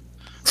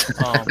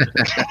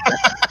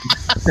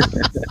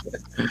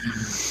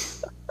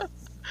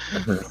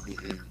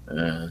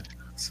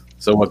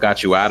 So what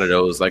got you out of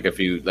those? Like, if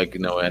you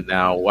and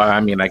now, well,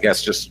 I mean, I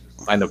guess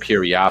I know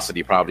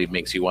curiosity probably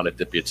makes you want to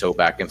dip your toe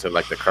back into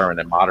like the current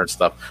and modern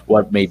stuff.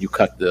 What made you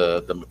cut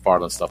the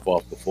McFarlane stuff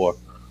off before?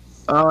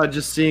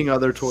 Just seeing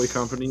other toy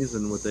companies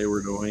and what they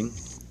were doing,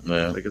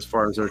 like as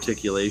far as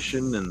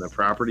articulation and the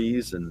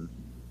properties, and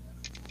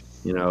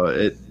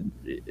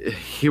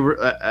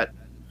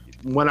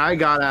when I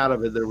got out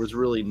of it, there was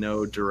really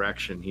no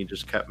direction. He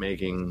just kept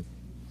making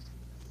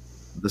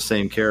the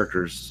same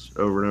characters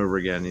over and over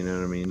again. You know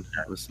what I mean?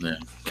 It was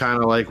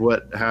kind of like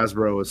what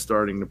Hasbro was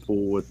starting to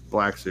pull with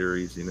Black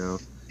Series.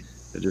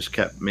 They just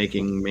kept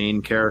making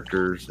main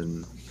characters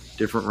and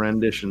different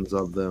renditions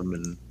of them,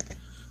 and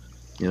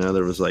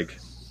there was like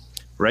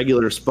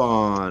regular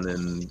Spawn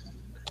and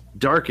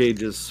Dark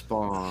Ages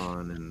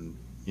Spawn and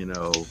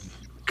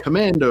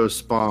Commando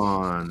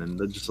Spawn, and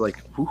they're just like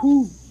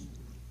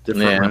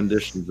different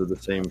renditions of the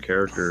same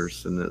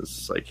characters, and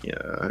it's like,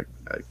 I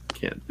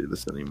can't do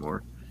this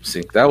anymore.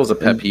 See, that was a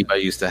pet peeve I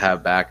used to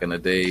have back in the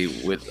day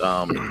with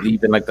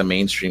even like the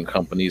mainstream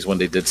companies when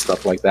they did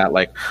stuff like that.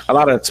 Like a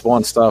lot of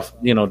Spawn stuff,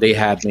 they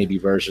had maybe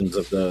versions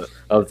of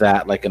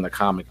that like in the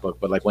comic book.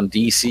 But like when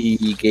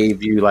DC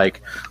gave you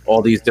like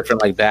all these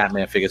different like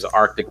Batman figures,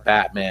 Arctic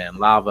Batman,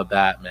 Lava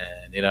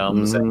Batman,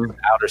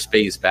 Outer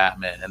Space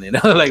Batman,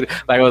 like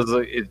it was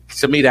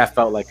to me that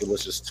felt like it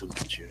was just too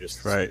much. You're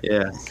just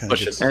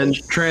and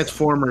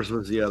Transformers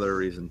was the other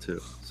reason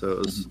too.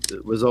 So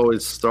it was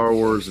always Star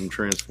Wars and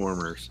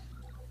Transformers,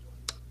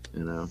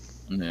 Yeah.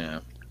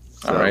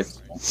 All right.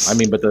 I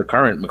mean, but the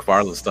current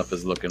McFarlane stuff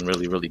is looking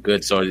really, really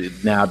good. So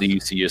now do you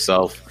see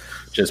yourself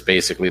just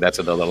basically that's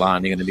another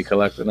line you're going to be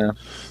collecting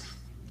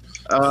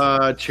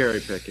now? Cherry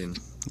picking.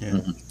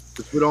 Yeah.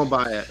 Because we don't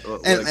buy it. We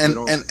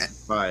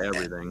don't buy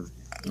everything.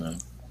 No.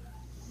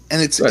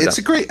 And it's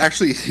a great,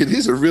 actually, it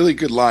is a really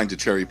good line to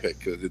cherry pick,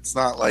 because it's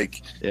not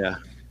like,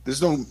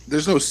 there's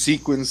no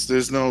sequence,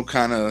 there's no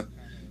kind of,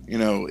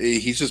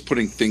 he's just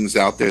putting things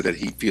out there that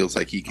he feels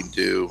like he can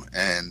do,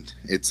 and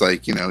it's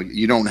like,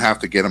 you don't have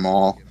to get them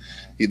all.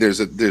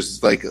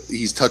 There's like,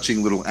 he's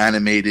touching little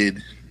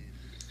animated,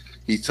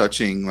 he's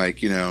touching like,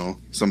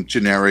 some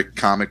generic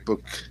comic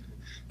book,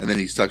 and then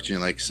he's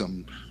touching like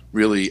some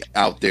really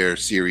out there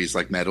series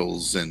like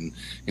Metals, and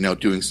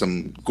doing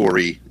some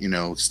gory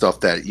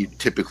stuff that you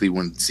typically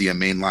wouldn't see a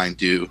mainline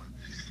do,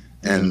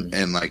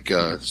 and like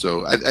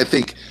so I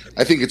think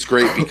it's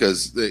great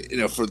because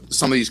for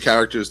some of these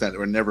characters that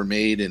were never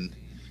made, and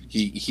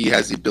he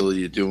has the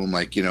ability to do them,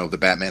 like the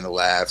Batman that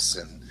laughs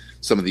and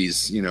some of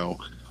these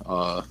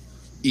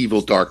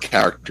evil dark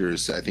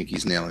characters. I think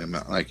he's nailing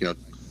them, like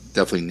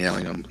definitely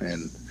nailing them,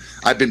 and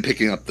I've been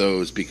picking up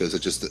those because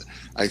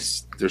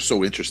they're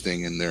so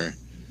interesting, and they're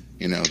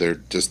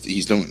just,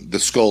 he's doing the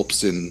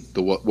sculpts, and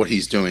what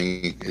he's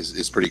doing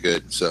is pretty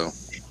good. So,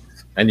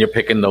 and you're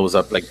picking those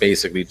up like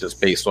basically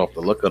just based off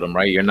the look of them,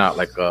 right? You're not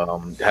like,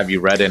 have you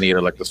read any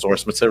of like the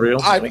source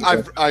material? I've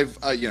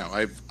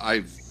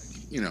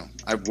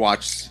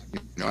watched,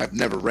 I've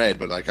never read,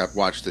 but like I've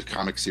watched the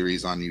comic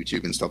series on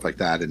YouTube and stuff like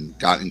that, and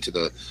got into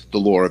the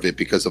lore of it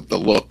because of the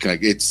look.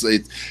 Like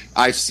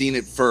I've seen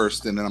it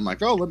first, and then I'm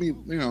like, oh, let me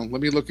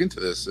look into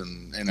this,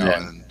 and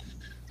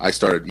I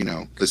started,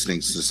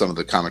 listening to some of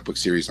the comic book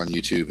series on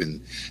YouTube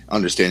and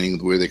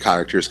understanding where the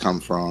characters come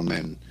from,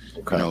 and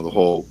the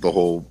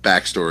whole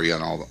backstory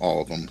on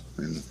all of them.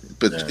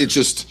 But it's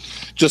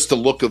just the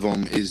look of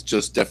them is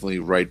just definitely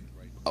right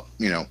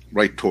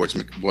towards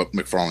what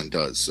McFarlane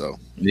does. So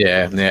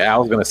yeah, I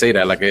was gonna say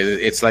that, like,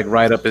 it's like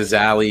right up his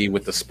alley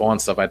with the Spawn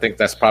stuff. I think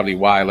that's probably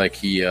why, like,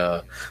 he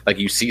like,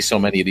 you see so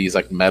many of these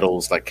like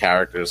Metals like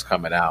characters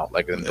coming out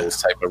like in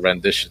those type of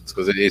renditions,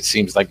 because it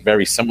seems like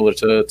very similar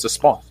to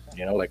Spawn,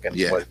 like, and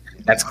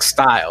that's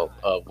style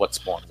of what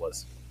Spawn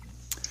was.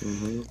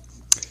 Mm-hmm.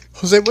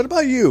 Jose, what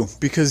about you?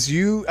 Because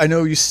I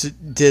know you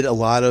did a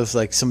lot of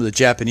like some of the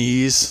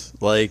Japanese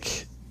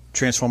like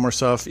Transformer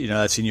stuff.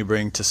 I've seen you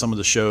bring to some of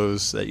the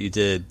shows that you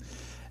did,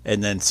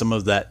 and then some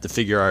of the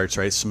figure arts,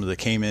 right? Some of the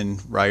Kamen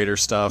Rider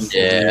stuff,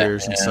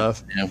 and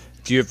stuff. Yeah.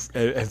 Do you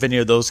have any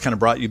of those kind of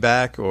brought you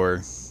back,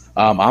 or?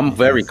 I'm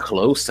very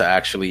close to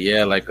actually,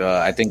 like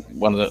I think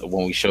when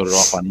we showed it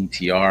off on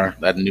ETR,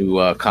 that new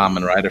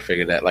Kamen Rider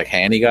figure that like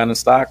Hanny got in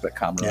stock, that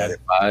Kamen Rider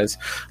buys.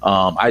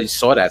 I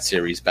saw that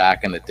series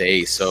back in the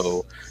day,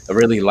 so I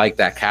really like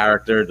that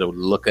character, the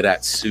look of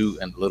that suit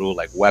and little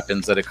like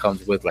weapons that it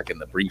comes with, like in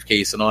the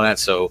briefcase and all that.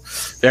 So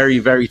very,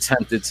 very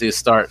tempted to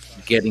start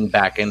getting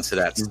back into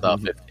that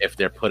stuff if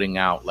they're putting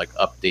out like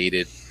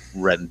updated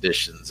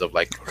renditions of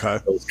like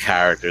those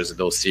characters and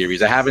those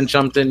series. I haven't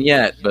jumped in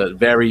yet, but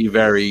very,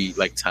 very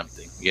like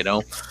tempting,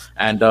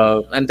 and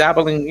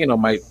dabbling,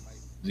 my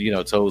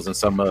toes in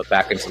some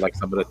back into like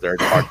some of the third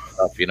party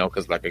stuff,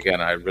 because like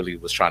again, I really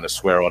was trying to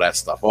swear all that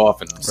stuff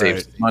off and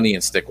save some money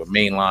and stick with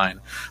mainline.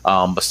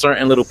 But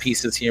certain little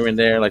pieces here and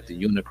there, like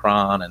the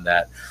Unicron and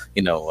that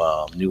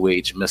New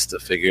Age Mista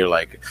figure,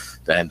 like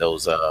then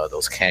those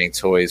Kang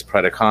toys,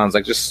 Predacons,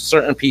 like just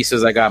certain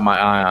pieces I got my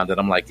eye on that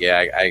I'm like,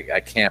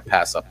 I can't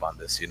pass up on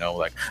this.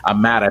 Like I'm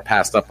mad I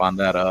passed up on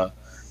that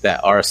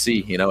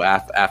RC,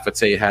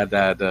 Afate had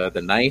that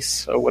the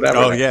Nice or whatever.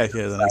 Oh yeah,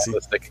 the Nice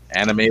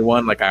anime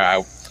one. Like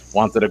I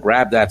wanted to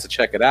grab that to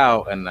check it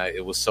out, and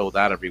it was sold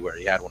out everywhere.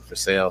 He had one for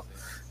sale,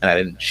 and I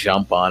didn't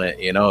jump on it,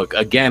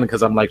 again,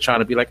 because I'm like trying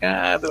to be like, do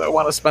I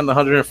want to spend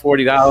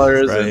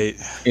 $140? Right.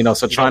 And,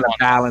 so trying to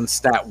balance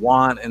that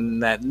want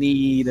and that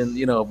need, and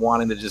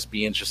wanting to just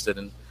be interested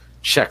and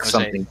check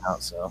something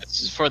out. So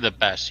it's for the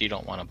best. You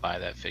don't want to buy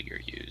that figure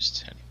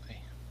used anyway.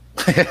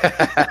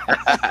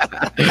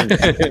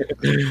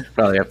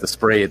 Probably have to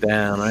spray it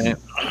down, right?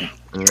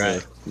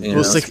 Right.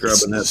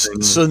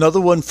 So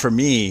another one for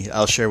me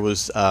I'll share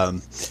was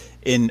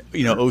in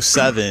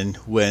 07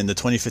 when the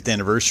 25th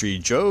anniversary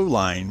Joe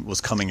line was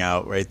coming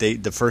out, right?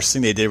 The first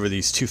thing they did were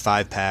these 2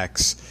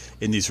 5-packs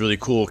in these really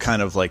cool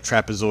kind of like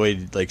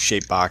trapezoid like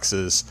shaped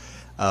boxes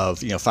of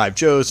 5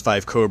 Joes,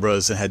 5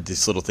 Cobras, and had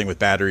this little thing with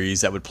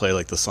batteries that would play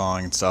like the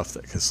song and stuff.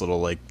 This little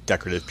like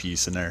decorative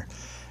piece in there.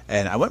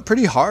 And I went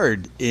pretty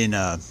hard in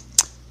the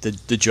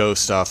Joe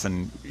stuff,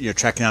 and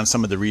tracking down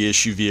some of the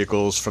reissue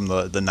vehicles from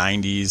the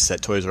 90s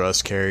that Toys R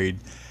Us carried,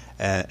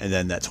 and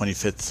then that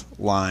 25th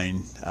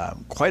line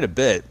quite a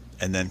bit,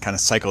 and then kind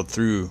of cycled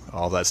through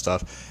all that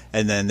stuff.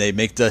 And then they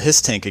make the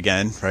Hiss tank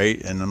again, right?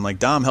 And I'm like,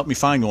 Dom, help me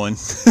find one, at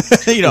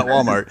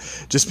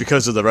Walmart, just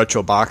because of the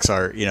retro box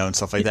art, and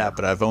stuff like that.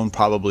 But I've owned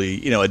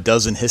probably a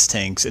dozen Hiss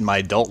tanks in my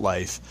adult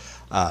life.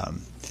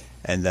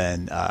 And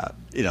then,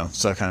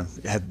 so I kind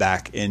of head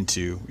back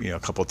into, a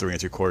couple 3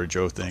 3/4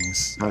 Joe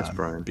things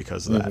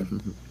because of that.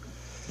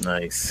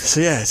 Nice. So,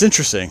 yeah, it's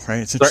interesting,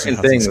 right? It's interesting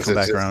certain things come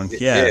back around.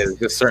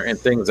 There's certain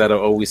things that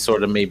always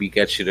sort of maybe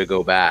get you to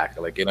go back.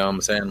 Like, what I'm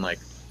saying? Like,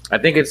 I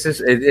think it's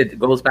just, it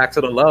goes back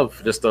to the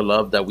love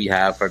that we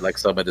have for like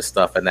some of the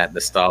stuff and that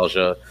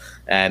nostalgia.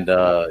 And,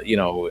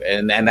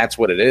 and that's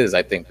what it is,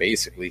 I think,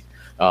 basically.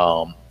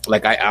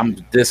 Like I'm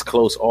this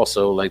close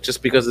also, like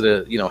just because of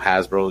the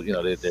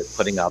Hasbro, they're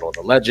putting out all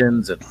the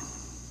Legends, and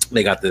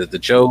they got the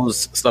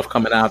Joes stuff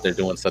coming out. They're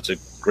doing such a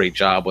great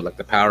job with like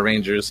the Power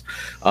Rangers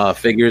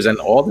figures, and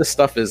all this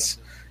stuff is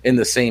in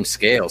the same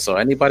scale. So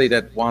anybody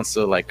that wants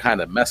to like kind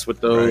of mess with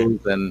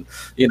those, and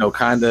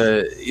kind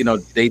of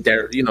they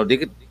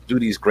could do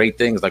these great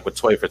things like with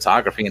toy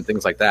photography and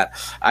things like that.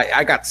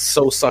 I got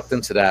so sucked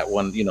into that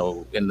when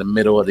in the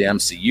middle of the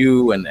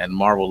MCU and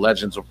Marvel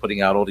Legends were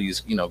putting out all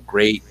these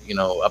great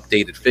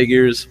updated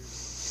figures,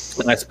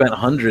 and I spent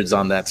hundreds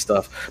on that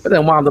stuff, but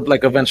then wound up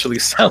like eventually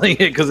selling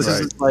it because it's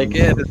just like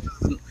this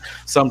isn't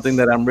something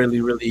that I'm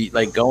really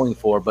like going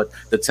for. But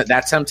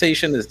that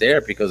temptation is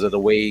there because of the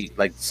way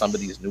like some of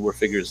these newer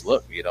figures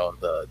look,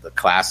 the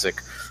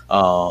classic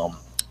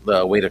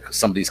the way that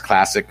some of these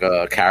classic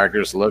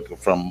characters look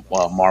from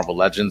Marvel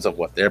Legends of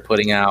what they're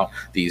putting out,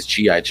 these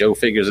G.I. Joe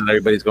figures that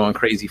everybody's going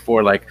crazy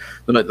for, like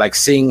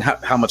seeing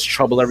how much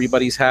trouble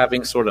everybody's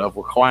having sort of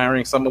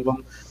acquiring some of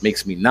them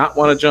makes me not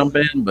want to jump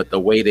in, but the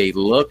way they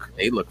look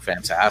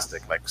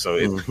fantastic. Like, so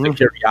the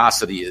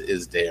curiosity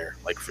is there,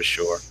 like for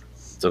sure,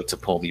 to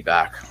pull me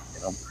back.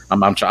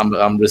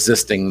 I'm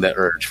resisting the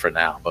urge for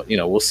now, but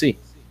we'll see.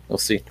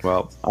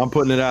 Well, I'm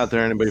putting it out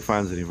there. Anybody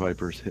finds any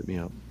Vipers, hit me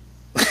up.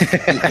 I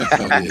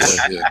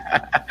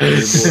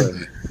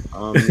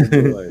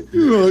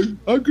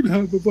could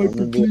have a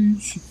Viper,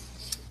 please.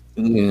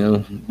 You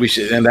know, we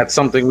should, and that's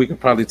something we could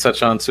probably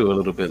touch on too a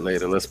little bit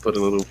later. Let's put a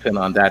little pin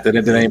on that.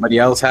 Did anybody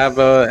else have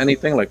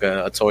anything like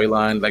a toy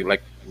line,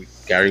 like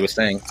Gary was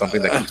saying,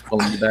 something that keeps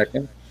pulling you back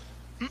in?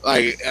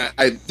 Like,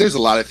 there's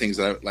a lot of things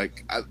that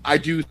I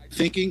do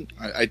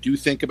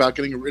think about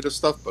getting rid of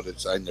stuff, but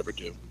I never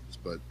do.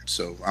 But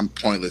so I'm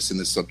pointless in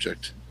this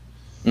subject.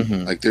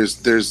 Mm-hmm. Like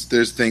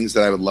there's things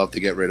that I would love to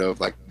get rid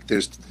of. Like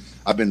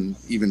I've been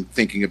even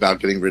thinking about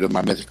getting rid of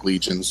my Mythic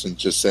Legions and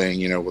just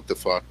saying, what the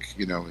fuck,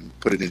 and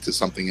put it into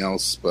something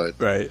else. But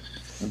right.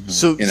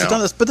 So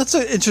that's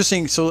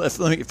interesting. So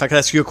if I could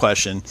ask you a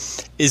question,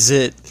 is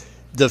it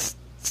the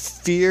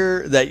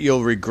fear that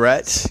you'll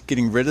regret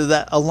getting rid of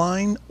that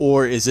line,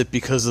 or is it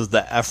because of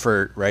the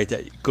effort, right,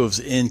 that goes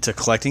into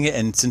collecting it?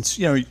 And since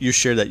you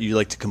share that you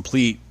like to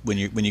complete when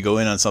you go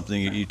in on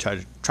something, you try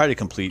to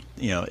complete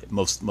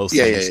most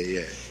things.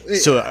 Yeah.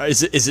 So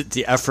is it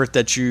the effort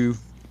that you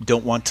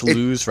don't want to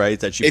lose, right,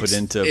 that you put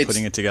into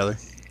putting it together?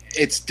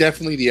 It's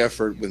definitely the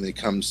effort when it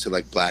comes to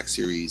like Black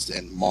Series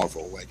and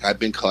Marvel. Like I've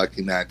been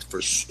collecting that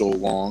for so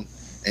long,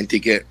 and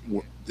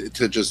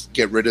to just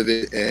get rid of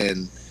it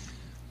and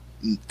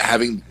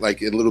having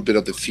like a little bit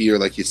of the fear,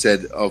 like you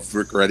said, of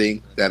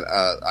regretting that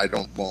I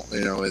don't want,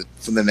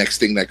 from the next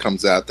thing that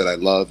comes out that I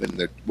love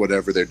and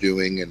whatever they're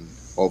doing, and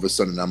all of a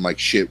sudden I'm like,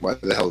 shit, why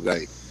the hell did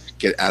I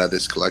get out of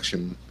this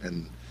collection?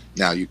 And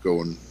now you're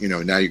going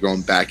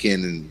back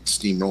in and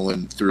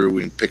steamrolling through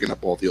and picking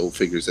up all the old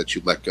figures that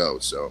you let go.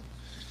 So,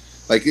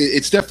 like,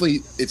 it's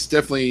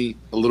definitely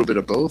a little bit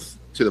of both,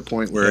 to the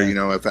point where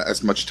if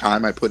as much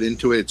time I put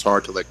into it, it's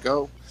hard to let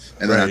go.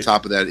 And then on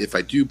top of that, if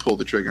I do pull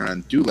the trigger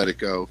and do let it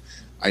go,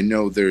 I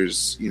know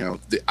there's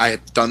I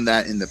have done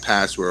that in the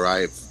past where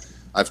I've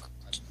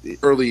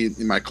early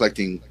in my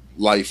collecting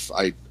life,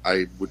 I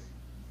would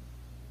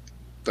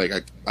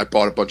I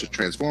bought a bunch of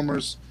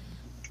Transformers,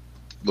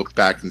 looked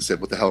back and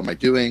said, what the hell am I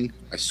doing?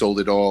 I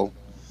sold it all,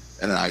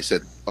 and then I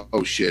said,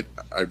 oh shit,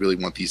 I really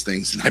want these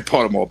things, and I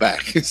bought them all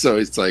back. So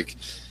it's like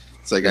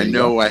I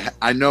know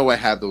I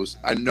have those.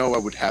 I know I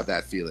would have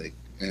that feeling,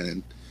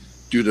 and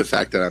due to the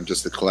fact that I'm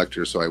just a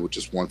collector, so I would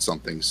just want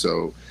something.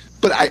 So,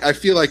 but I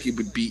feel like it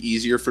would be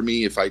easier for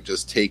me if I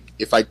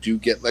do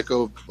get let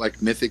go of like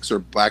Mythics or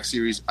Black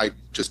Series, I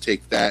just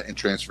take that and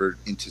transfer it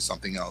into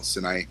something else,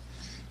 and I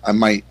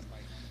might.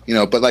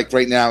 But like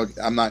right now,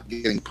 I'm not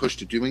getting pushed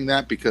to doing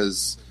that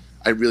because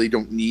I really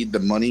don't need the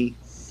money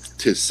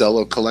to sell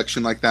a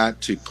collection like that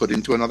to put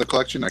into another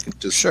collection. I can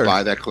just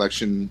buy that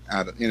collection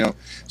out of,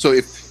 So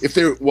if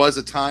there was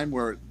a time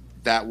where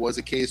that was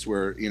a case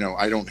where,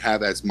 I don't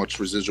have as much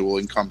residual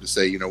income to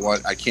say,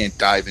 what, I can't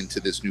dive into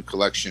this new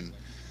collection,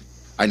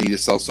 I need to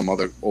sell some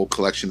other old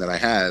collection that I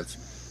have,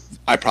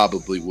 I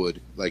probably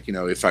would. Like,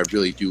 if I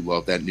really do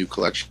love that new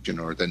collection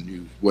or the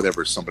new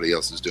whatever somebody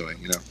else is doing,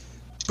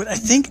 But I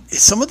think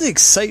some of the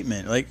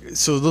excitement,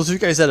 so those of you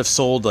guys that have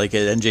sold like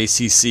at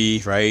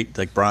NJCC, right?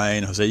 Like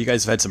Brian, Jose, you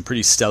guys have had some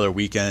pretty stellar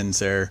weekends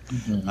there.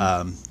 Mm-hmm.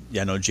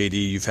 I know JD,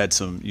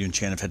 you and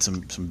Chan have had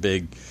some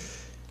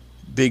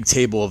big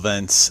table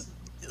events.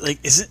 Like,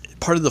 is it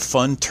part of the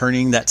fun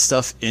turning that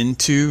stuff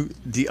into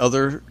the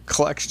other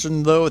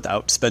collection though,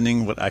 without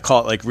spending what I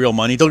call it like real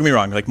money? Don't get me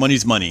wrong, like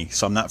money's money,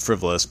 so I'm not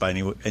frivolous by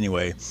any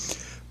way,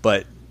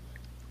 but.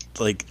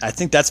 Like, I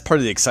think that's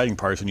part of the exciting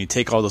part when you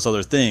take all those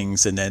other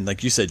things and then,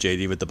 like you said,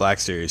 JD, with the Black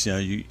Series,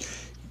 you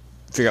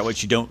figure out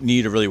what you don't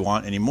need or really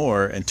want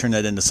anymore and turn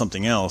that into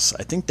something else.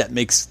 I think that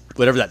makes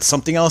whatever that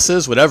something else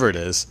is, whatever it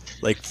is,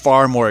 like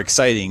far more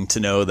exciting to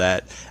know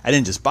that I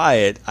didn't just buy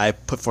it, I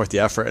put forth the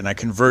effort and I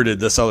converted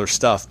this other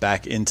stuff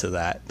back into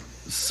that.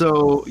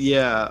 So,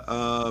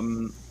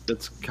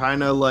 that's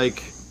kind of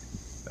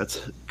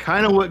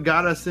what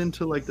got us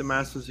into like the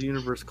Masters of the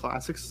Universe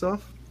Classic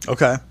stuff.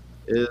 Okay.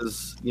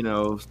 Is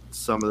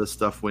some of the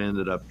stuff we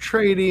ended up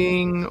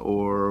trading,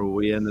 or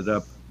we ended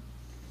up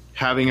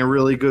having a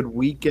really good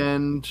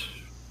weekend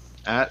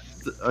at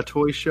a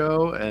toy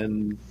show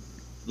and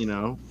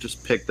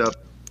just picked up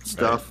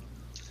stuff,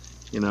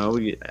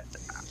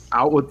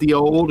 out with the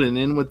old and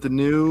in with the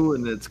new,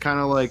 and it's kind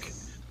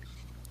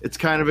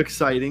of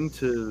exciting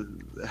to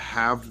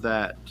have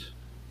that,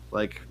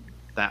 like,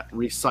 that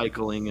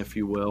recycling, if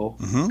you will.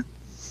 Mm-hmm.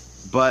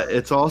 But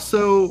it's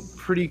also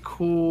pretty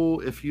cool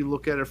if you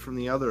look at it from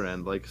the other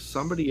end. Like,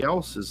 somebody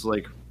else is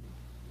like,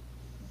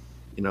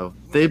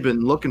 they've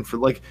been looking for,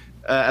 like,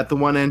 at the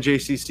one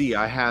NJCC,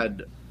 I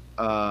had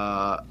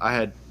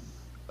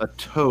a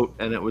tote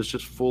and it was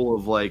just full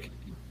of like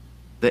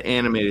the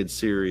animated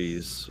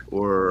series,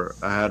 or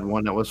I had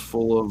one that was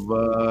full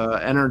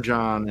of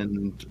Energon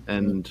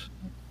and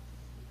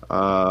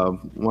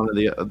one of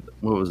the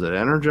what was it,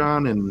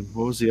 Energon, and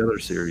what was the other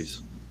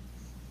series?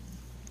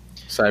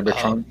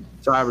 Cybertron,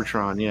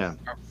 yeah.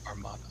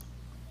 Armada.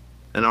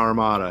 An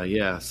Armada,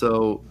 yeah.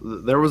 So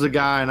there was a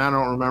guy, and I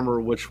don't remember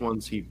which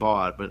ones he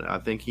bought, but I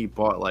think he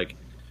bought like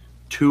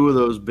 2 of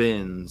those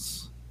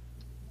bins,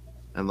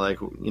 and like,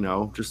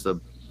 just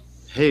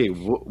hey,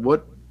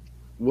 what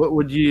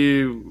would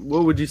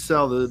you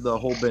sell the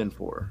whole bin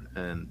for?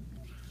 And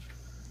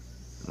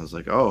I was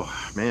like, oh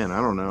man,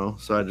 I don't know.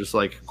 So I just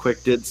like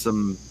quick did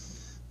some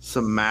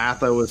some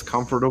math I was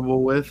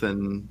comfortable with,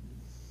 and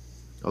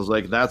I was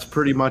like, that's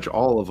pretty much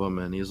all of them.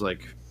 And he's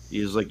like,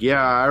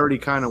 yeah, I already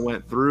kind of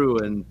went through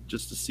and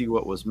just to see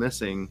what was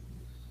missing.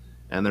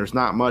 And there's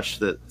not much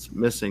that's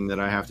missing that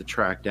I have to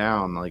track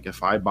down. Like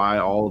if I buy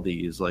all of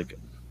these, like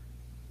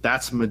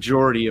that's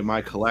majority of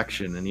my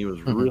collection. And he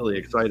was really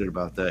excited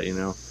about that, you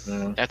know.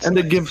 That's and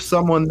nice. to give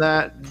someone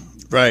that,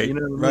 Right. you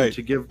know what I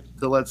mean? Right.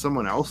 To let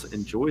someone else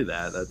enjoy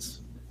that.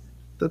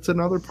 That's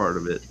another part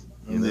of it,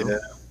 you know. Yeah.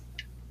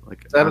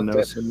 Like That- I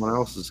know someone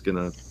else is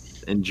gonna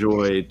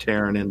enjoy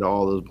tearing into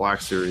all those Black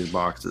Series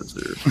boxes,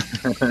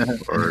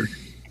 or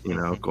you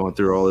know, going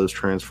through all those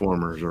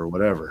Transformers or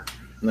whatever.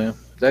 Yeah,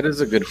 that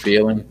is a good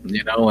feeling,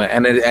 you know.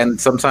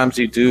 And sometimes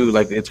you do,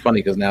 like, it's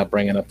funny because now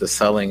bringing up the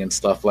selling and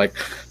stuff, like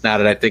now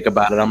that I think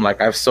about it, I'm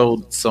like, I've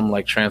sold some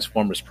like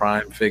Transformers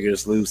Prime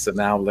figures loose, and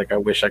now like I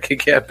wish I could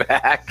get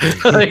back.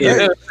 Like, you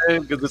know what I'm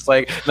saying? Because it's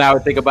like now I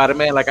think about it,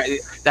 man, like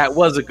that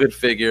was a good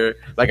figure.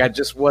 Like I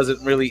just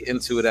wasn't really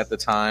into it at the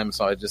time,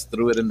 so I just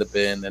threw it in the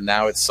bin, and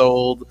now it's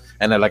sold.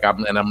 And then like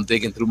I'm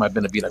digging through my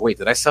bin to be like, wait,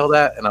 did I sell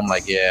that? And I'm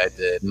like, yeah, I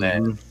did. And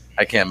then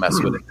I can't mess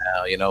with it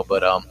now, you know.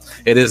 But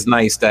it is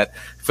nice that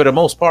for the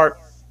most part,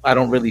 I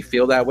don't really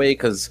feel that way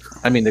because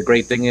I mean the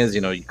great thing is,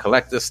 you know, you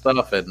collect this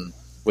stuff, and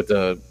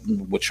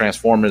with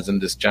Transformers and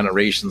this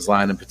Generations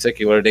line in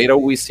particular, they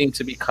always seem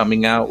to be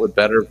coming out with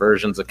better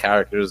versions of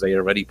characters they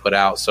already put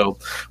out. So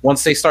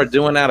once they start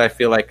doing that, I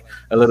feel like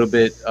a little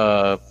bit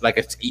like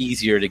it's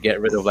easier to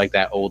get rid of like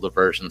that older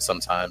version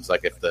sometimes.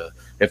 Like if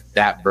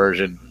that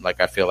version,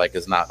 like I feel like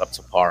is not up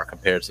to par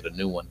compared to the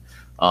new one.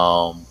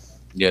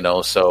 You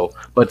know, so,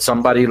 but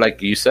somebody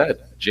like you said,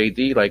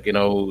 JD, like, you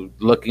know,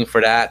 looking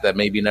for that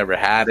maybe never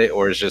had it,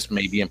 or is just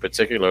maybe in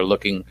particular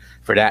looking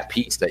for that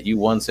piece that you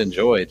once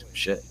enjoyed.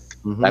 Shit,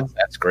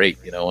 that's great,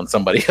 you know. And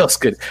somebody else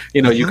could,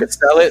 you know, you could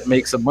sell it,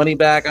 make some money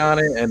back on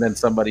it, and then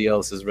somebody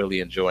else is really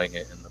enjoying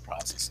it in the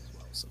process as well.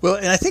 So. Well,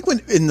 and I think when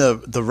in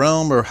the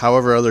realm or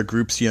however other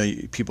groups, you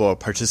know, people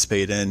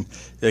participate in,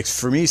 like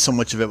for me, so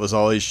much of it was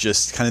always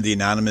just kind of the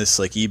anonymous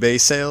like eBay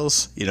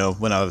sales. You know,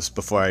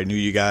 before I knew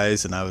you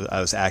guys, and I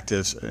was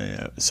active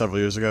several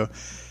years ago.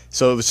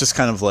 So it was just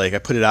kind of like I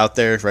put it out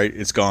there, right?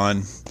 It's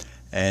gone,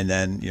 and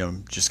then you know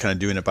just kind of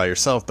doing it by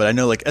yourself. But I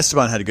know like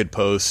Esteban had a good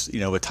post, you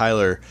know, with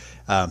Tyler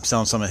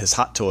selling some of his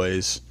hot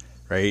toys,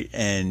 right?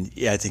 And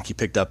yeah, I think he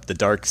picked up the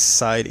Dark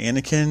Side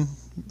Anakin.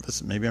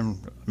 Maybe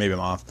I'm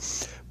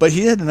off. But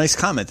he had a nice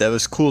comment that it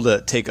was cool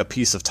to take a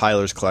piece of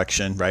Tyler's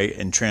collection, right,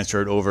 and transfer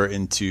it over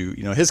into,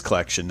 you know, his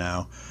collection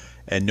now,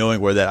 and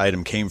knowing where that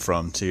item came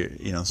from to,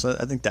 you know, so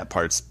I think that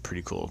part's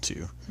pretty cool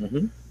too,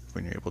 when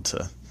you're able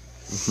to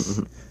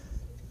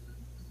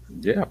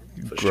Yeah,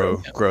 for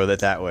grow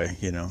that way,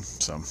 you know.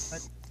 So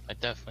I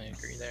definitely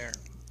agree there.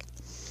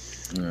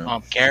 Yeah.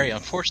 Gary,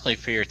 unfortunately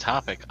for your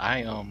topic,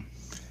 I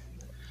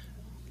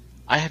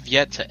have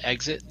yet to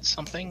exit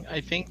something,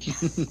 I think,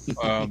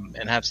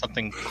 and have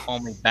something call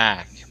me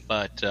back.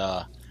 But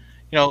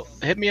you know,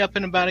 hit me up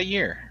in about a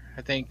year.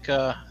 I think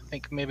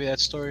maybe that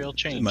story will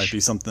change. it might be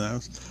something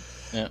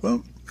else. Yeah.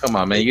 Well, Come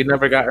on, man. You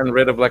never gotten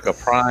rid of like a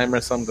Prime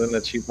or something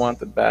that you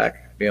wanted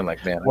back? Being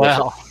like, man, I wish I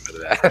Well, got rid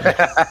of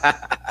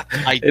that.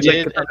 I It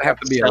did doesn't have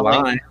to be a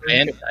selling- line.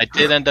 and I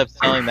did end up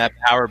selling that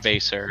Power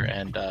Baser,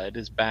 and it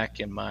is back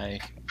in my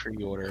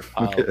pre-order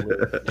pile.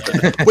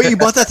 wait, you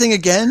bought that thing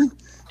again?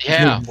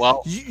 Yeah,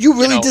 well, You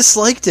really know-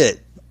 disliked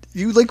it.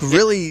 You like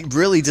really,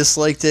 really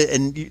disliked it.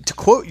 And to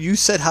quote, you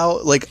said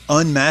how like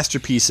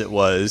unmasterpiece it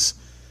was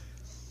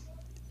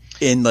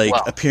in like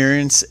Well-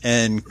 appearance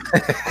and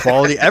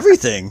quality,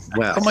 everything.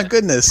 Well. Oh my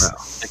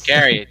goodness!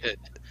 Gary,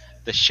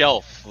 the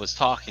shelf was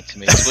talking to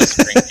me, it was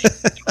whispering in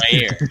my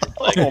ear.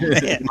 Like, Oh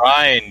man!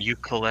 Brian, you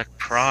collect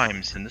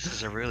primes, and this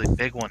is a really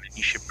big one, and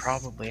you should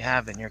probably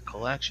have in your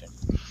collection.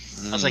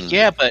 I was like,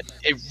 yeah, but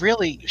it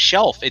really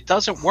it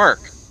doesn't work.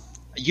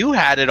 You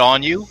had it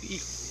on you.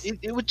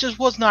 It just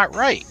was not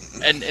right.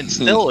 And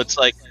still, it's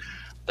like,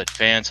 but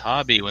Fans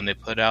Hobby, when they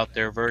put out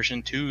their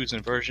version 2s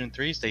and version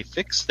 3s, they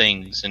fix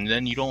things, and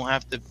then you don't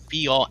have to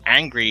be all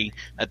angry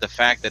at the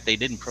fact that they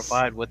didn't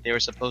provide what they were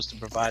supposed to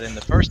provide in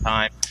the first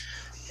time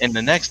and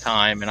the next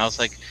time. And I was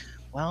like,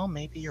 well,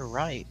 maybe you're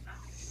right.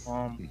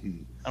 I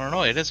don't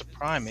know. It is a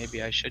Prime.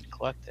 Maybe I should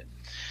collect it.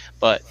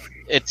 But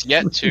it's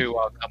yet to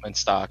come in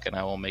stock, and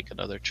I will make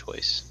another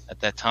choice at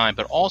that time.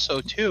 But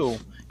also, too,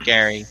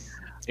 Gary,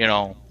 you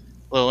know,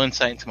 a little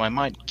insight into my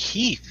mind.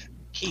 Keith,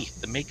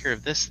 the maker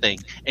of this thing,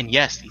 and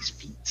yes, these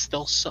feet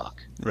still suck.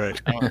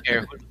 Right? I don't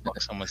care who the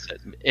fuck someone said.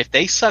 If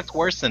they sucked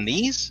worse than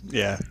these,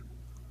 Yeah.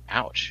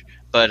 ouch.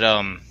 But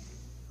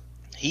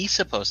he's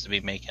supposed to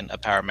be making a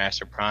Power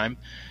Master Prime,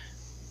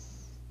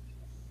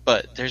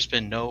 but there's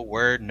been no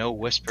word, no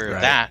whisper of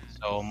Right. that.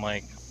 So I'm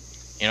like,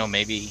 you know,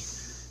 maybe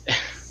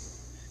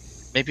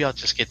I'll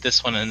just get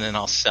this one and then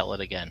I'll sell it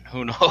again.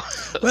 Who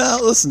knows?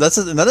 Well, listen,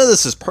 none of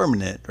this is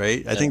permanent,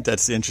 right? I think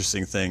that's the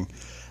interesting thing.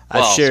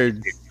 Well, I've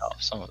shared.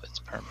 some of it's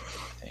permanent,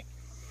 I think.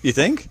 You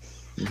think?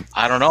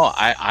 I don't know.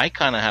 I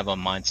kind of have a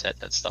mindset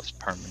that stuff's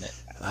permanent,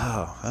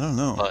 Oh, I don't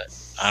know. but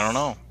I don't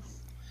know.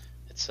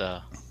 It's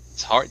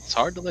It's hard. It's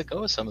hard to let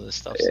go of some of this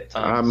stuff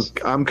sometimes.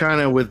 I'm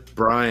kind of with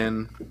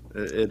Brian.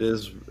 It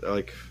is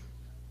like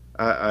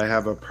I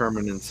have a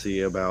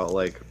permanency about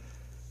like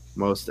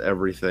most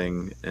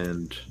everything,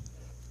 and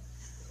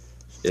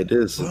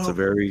it's a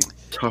very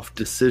tough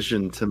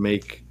decision to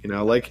make.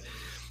 Like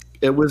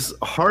it was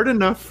hard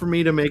enough for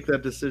me to make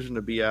that decision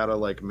to be out of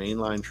like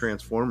mainline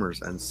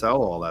Transformers and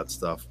sell all that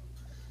stuff.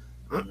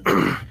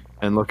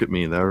 And look at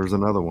me, there's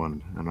another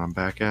one, and I'm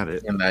back at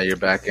it. And now you're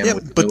back in. Yeah,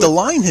 but the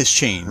line has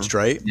changed,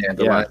 right? Yeah,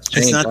 the line's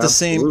changed. It's not the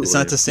same. Absolutely. It's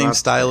not the same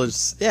It's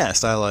not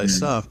stylized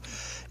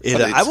stuff.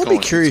 I will be going-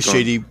 curious, it's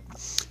going- JD.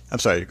 I'm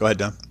sorry. Go ahead,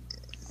 Don.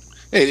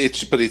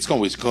 But it's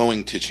always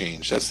going to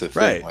change. That's the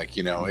thing. Right. Like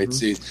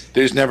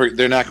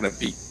they're not going to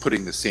be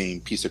putting the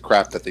same piece of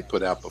crap that they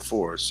put out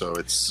before. So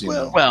it's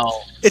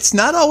Well, It's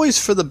not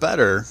always for the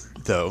better,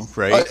 though,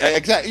 right?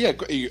 exactly. Yeah,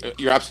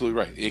 you're absolutely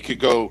right. It could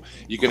go.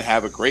 You can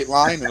have a great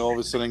line, and all of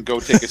a sudden go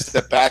take a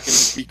step back and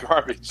just be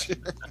garbage.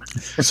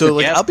 So,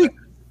 like, Yeah. I'll be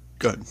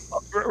good.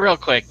 real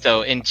quick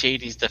though, in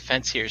JD's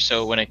defense here,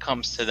 so when it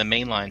comes to the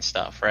mainline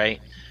stuff, right?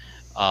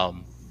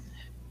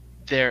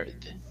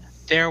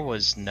 There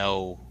was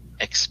no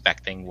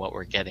expecting what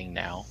we're getting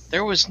now.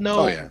 There was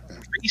no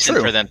reason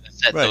True. for them to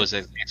set Right. those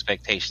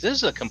expectations. This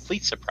is a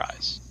complete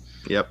surprise.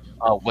 Yep.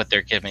 What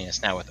they're giving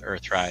us now with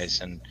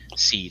Earthrise and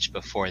Siege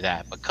before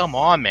that. But come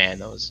on,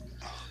 man,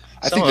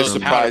 I think the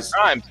surprise.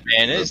 Primes,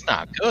 man, it's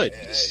not good.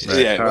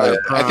 Yeah,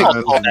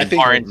 I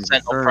think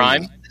Sentinel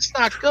Prime, it's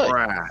not good.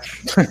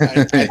 Trash.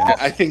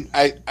 I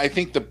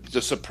think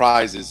the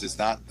surprise is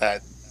not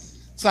that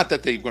it's not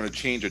that they're going to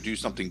change or do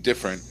something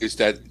different. It's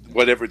that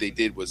whatever they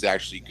did was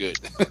actually good.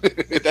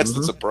 That's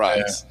the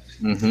surprise.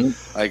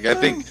 Mm-hmm. Like I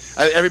think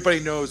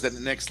everybody knows that the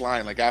next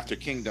line, like after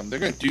Kingdom, they're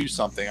going to do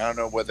something. I don't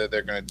know whether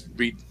they're going to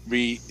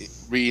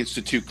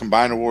reinstitute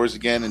Combiner Wars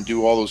again and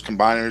do all those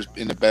combiners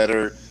in a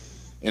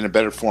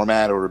better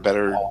format or a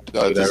better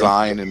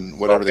design and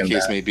whatever the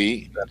case may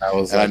be.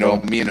 And I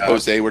know me and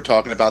Jose were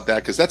talking about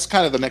that because that's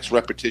kind of the next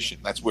repetition.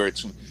 That's where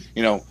it's,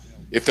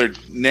 if they're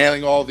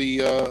nailing all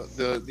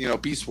the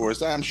Beast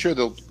Wars, I'm sure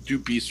they'll do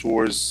Beast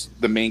Wars,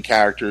 the main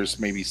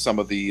characters, maybe some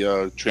of the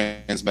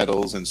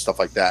Transmetals and stuff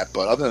like that.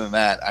 But other than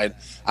that, I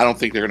don't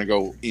think they're going to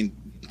go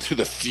into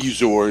the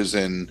Fusors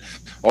and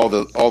all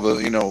the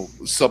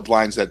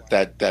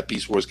sublines that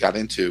Beast Wars got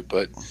into.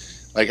 But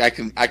like I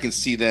can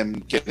see them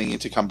getting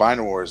into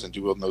Combiner Wars and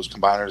doing those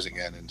combiners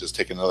again and just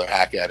taking another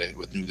hack at it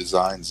with new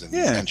designs and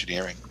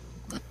engineering.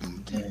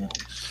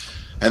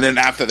 And then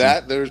after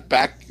that, there's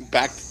back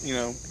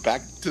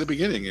to the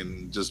beginning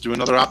and just do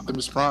another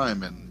Optimus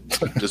Prime and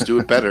just do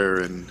it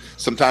better. And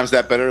sometimes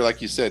that better,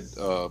 like you said,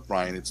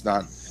 Brian, it's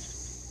not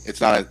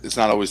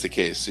always the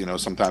case.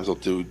 Sometimes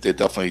they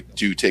definitely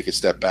do take a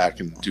step back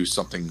and do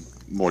something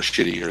more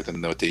shittier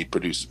than what they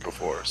produced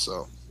before.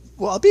 So.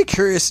 Well, I'll be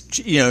curious,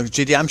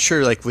 JD, I'm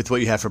sure like with what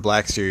you have for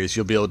Black Series,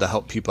 you'll be able to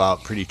help people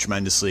out pretty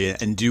tremendously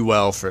and do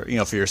well for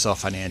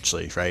yourself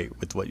financially, right?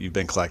 With what you've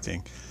been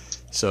collecting.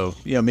 So,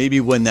 maybe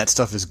when that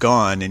stuff is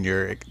gone and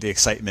the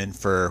excitement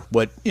for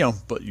what you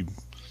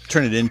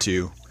turn it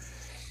into,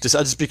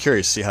 I'll just be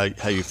curious to see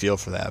how you feel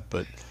for that.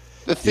 But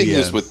the thing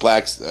is with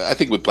I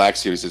think with Black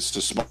Series, it's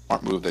a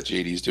smart move that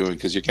JD's doing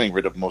because you're getting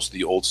rid of most of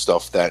the old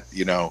stuff that,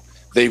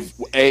 they've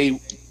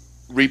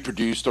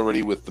reproduced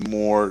already with the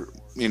more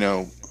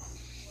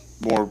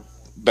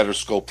better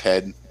sculpt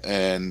head.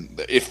 And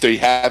if they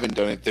haven't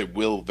done it, they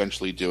will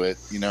eventually do it,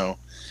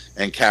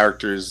 and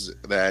characters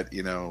that,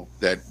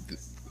 that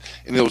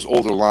in those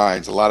older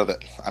lines, a lot of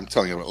that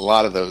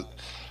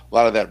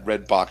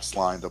red box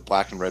line, the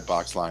black and red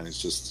box line is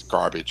just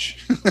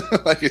garbage.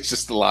 Like it's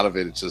just a lot of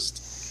it. It's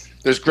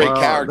just, there's great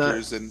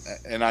characters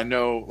and I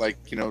know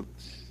like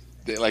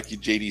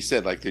JD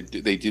said, like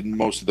they did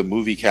most of the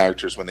movie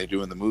characters when they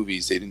do in the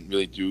movies. They didn't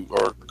really do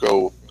or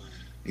go,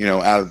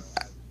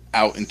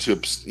 out into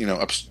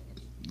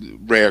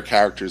rare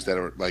characters that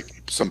are like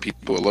some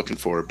people are looking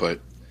for. But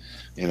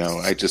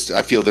I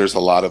feel there's a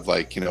lot of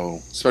like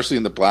especially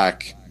in the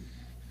black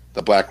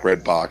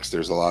red box.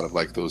 There's a lot of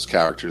like those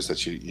characters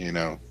that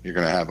you're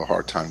gonna have a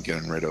hard time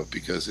getting rid of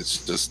because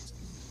it's just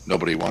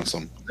nobody wants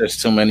them. There's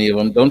too many of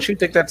them. Don't you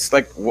think that's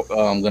like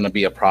going to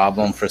be a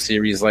problem for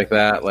series like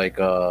that? Like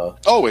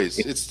always,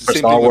 it's the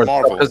same thing with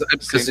Marvel.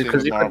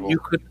 Because you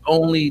could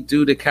only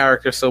do the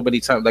character so many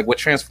times. Like with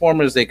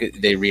Transformers, they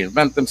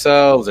reinvent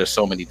themselves. There's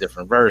so many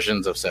different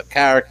versions of said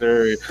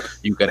character.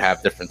 You could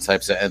have different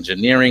types of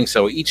engineering.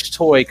 So each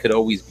toy could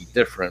always be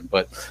different.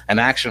 But an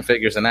action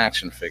figure is an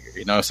action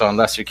figure, So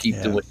unless you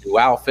keep doing new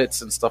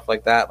outfits and stuff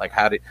like that, like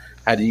how do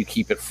you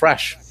keep it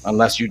fresh?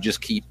 Unless you just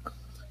keep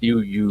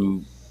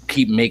you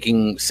keep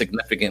making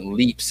significant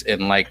leaps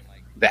in like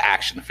the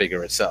action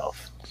figure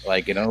itself,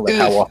 like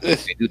how often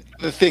they do.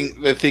 The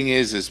thing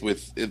is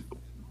with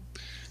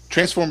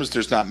Transformers,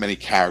 there's not many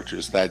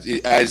characters that,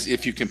 as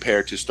if you compare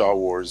it to Star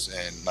Wars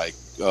and like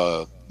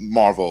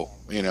Marvel,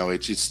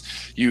 it's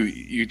just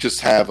you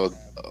just have a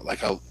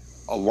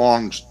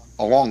long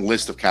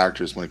list of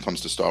characters when it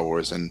comes to Star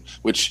Wars, and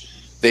which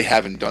they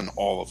haven't done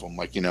all of them.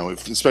 Like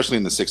especially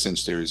in the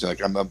 6-inch series, like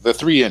the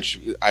 3-inch,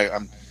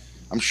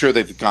 I'm sure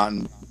they've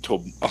gotten to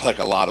like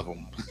a lot of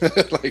them,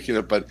 like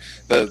but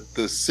the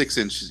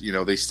 6-inch,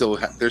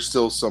 there's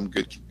still some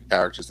good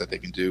characters that they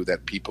can do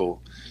that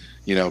people,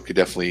 could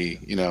definitely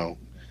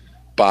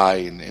buy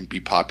and be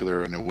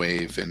popular in a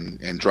wave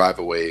and drive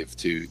a wave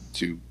to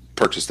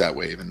purchase that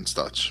wave and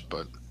such,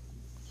 but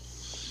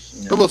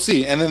we'll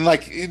see. And then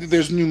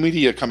there's new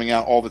media coming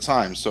out all the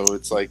time, so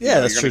it's like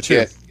that's true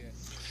too.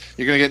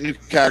 You're gonna get new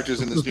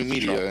characters in this new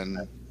media,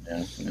 and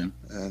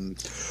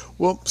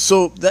well,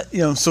 so that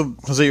so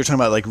Jose, you're talking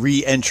about like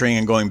re-entering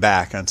and going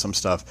back on some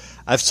stuff.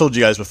 I've told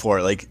you guys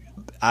before, like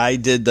I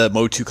did the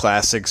Motu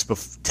Classics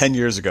 10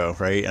 years ago,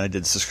 right? And I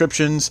did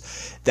subscriptions.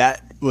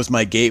 That was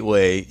my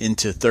gateway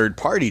into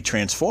third-party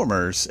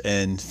Transformers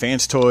and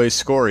Fans Toys,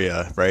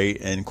 Scoria, right,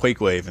 and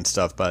Quakewave and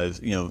stuff by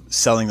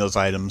selling those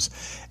items.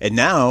 And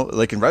now,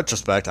 like in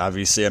retrospect,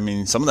 obviously, I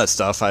mean, some of that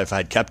stuff, if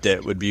I'd kept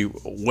it, would be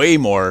way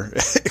more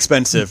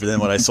expensive than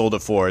what I sold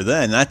it for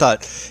then. And I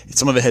thought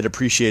some of it had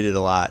appreciated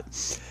a lot.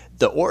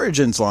 The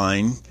Origins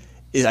line,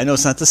 I know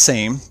it's not the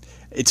same.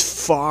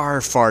 It's far,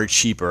 far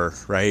cheaper,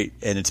 right?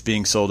 And it's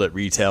being sold at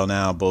retail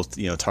now, both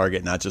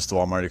Target, not just the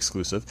Walmart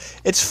exclusive.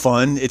 It's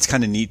fun. It's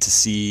kind of neat to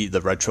see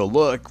the retro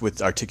look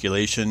with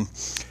articulation,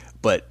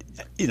 but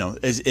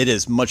it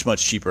is much,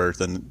 much cheaper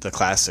than the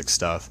classic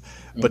stuff.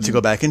 But to go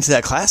back into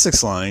that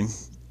classics line,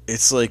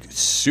 it's like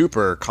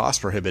super cost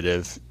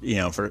prohibitive,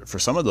 for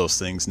some of those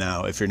things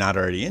now if you're not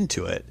already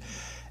into it.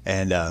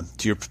 And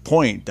to your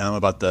point, Dom,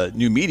 about the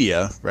new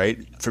media, right?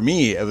 For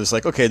me, it was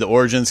like, okay, the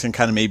Origins can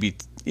kind of maybe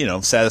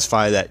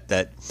satisfy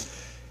that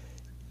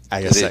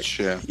I guess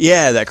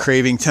that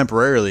craving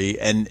temporarily,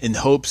 and in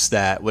hopes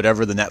that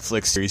whatever the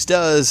Netflix series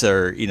does,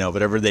 or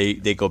whatever they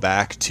go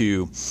back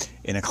to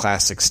in a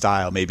classic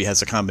style, maybe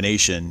has a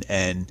combination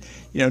and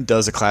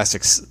does a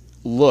classics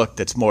look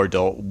that's more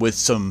adult with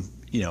some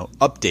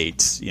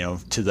updates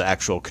to the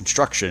actual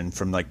construction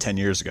from like 10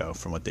 years ago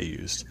from what they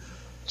used.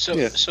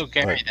 So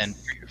Gary, then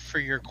for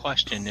your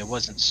question, it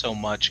wasn't so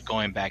much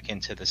going back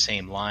into the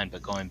same line,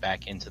 but going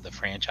back into the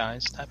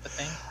franchise type of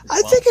thing.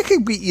 I think it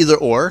could be either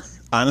or,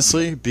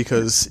 honestly,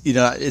 because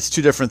it's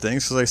two different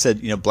things. Because like I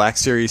said, Black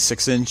Series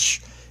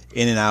 6-inch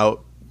in and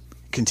out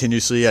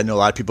continuously. I know a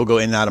lot of people go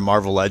in and out of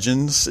Marvel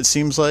Legends. It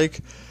seems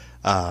like,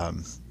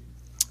 because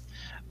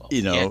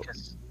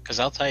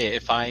I'll tell you,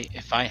 if I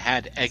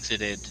had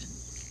exited,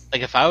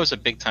 like if I was a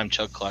big time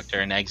Chug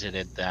collector and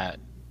exited that,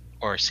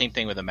 or same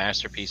thing with a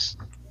Masterpiece.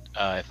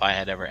 If I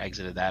had ever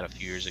exited that a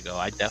few years ago,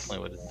 I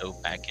definitely would have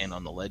dove back in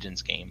on the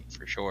Legends game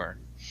for sure.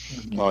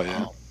 Oh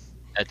yeah,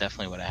 that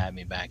definitely would have had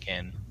me back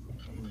in.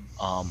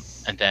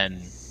 And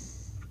then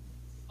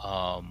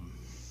I'm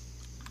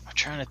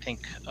trying to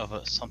think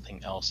of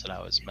something else that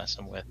I was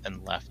messing with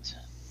and left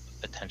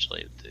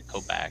potentially to go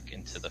back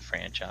into the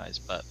franchise.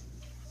 But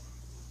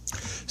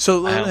so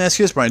let me ask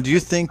you this, Brian: do you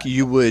think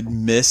you would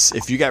miss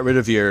if you got rid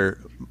of your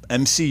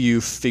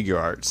MCU figure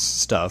arts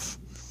stuff?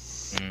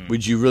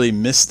 Would you really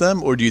miss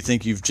them, or do you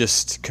think you've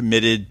just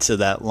committed to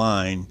that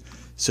line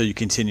so you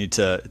continue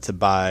to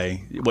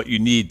buy what you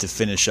need to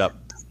finish up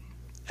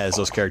as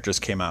those characters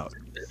came out?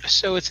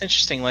 So it's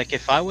interesting. Like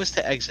if I was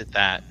to exit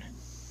that,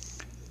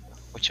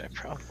 which I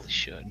probably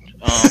should,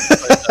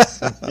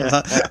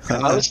 if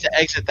I was to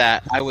exit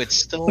that, I would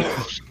still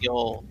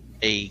feel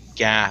a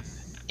gap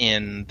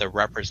in the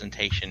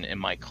representation in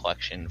my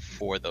collection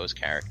for those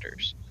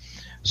characters.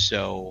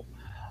 So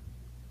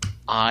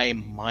I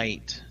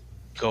might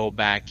go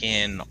back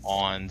in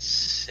on,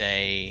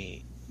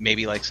 say,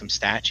 maybe like some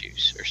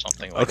statues or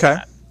something like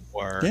that,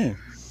 or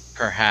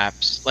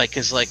perhaps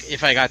because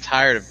if I got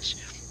tired of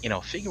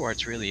figure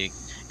arts, really,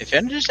 if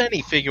there's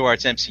any figure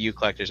arts MCU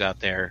collectors out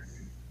there,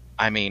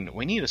 I mean,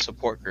 we need a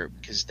support group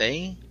because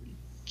they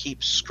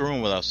keep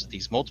screwing with us with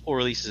these multiple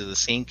releases of the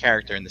same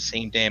character in the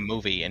same damn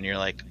movie, and you're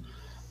like,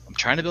 I'm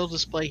trying to build a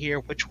display here,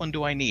 which one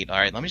do I need? All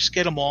right, let me just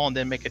get them all and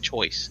then make a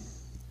choice.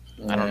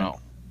 I don't know.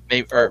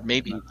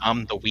 Maybe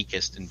I'm the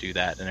weakest and do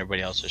that, and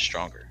everybody else is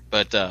stronger.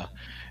 But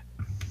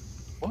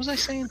what was I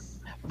saying?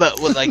 But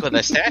with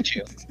a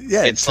statue,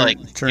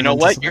 it's you know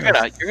what? You're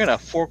gonna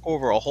fork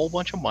over a whole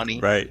bunch of money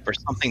for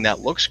something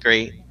that looks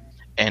great,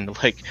 and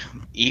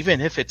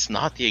even if it's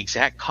not the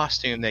exact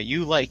costume that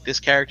you like this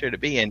character to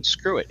be in,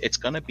 screw it. It's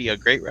gonna be a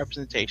great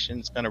representation.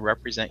 It's gonna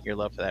represent your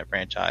love for that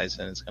franchise,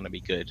 and it's gonna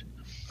be good.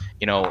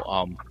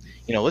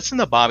 Listen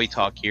to Bobby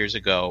talk years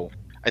ago.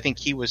 I think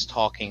he was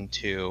talking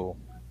to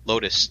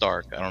Lotus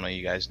Stark. I don't know if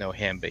you guys know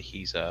him, but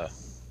he's a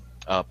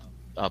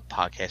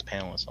podcast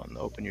panelist on the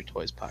Open Your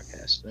Toys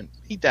podcast, and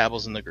he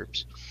dabbles in the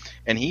groups.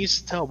 And he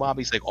used to tell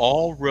Bobby, he's like,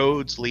 all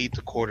roads lead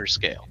to quarter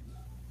scale.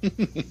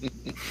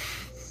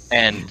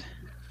 And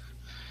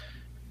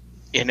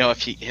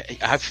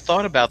I've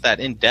thought about that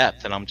in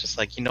depth, and I'm just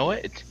like, you know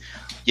what?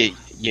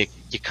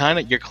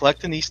 You're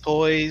collecting these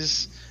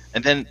toys,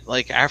 and then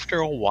after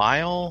a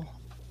while,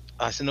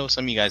 I know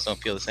some of you guys don't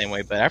feel the same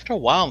way, but after a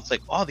while, it's like,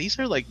 oh, these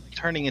are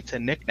turning into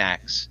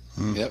knickknacks.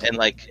 Yep. And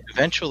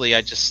eventually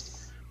I just,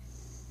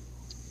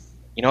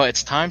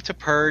 it's time to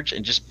purge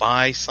and just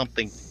buy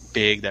something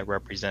big that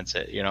represents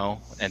it,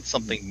 and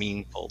something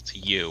meaningful to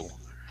you.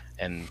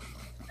 And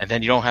and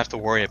then you don't have to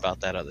worry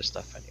about that other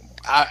stuff anymore.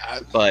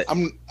 But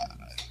I'm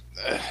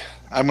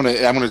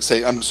gonna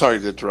say, I'm sorry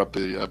to interrupt,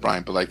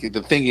 Brian, but like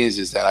the thing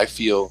is that I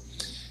feel,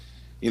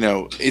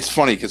 it's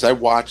funny because I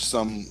watch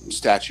some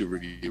statue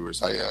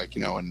reviewers,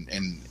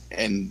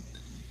 and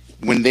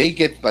when they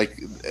get like,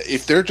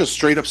 if they're just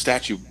straight up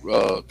statue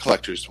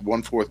collectors,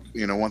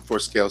 1/4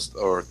 scale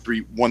or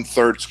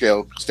 1/3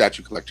 scale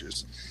statue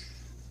collectors,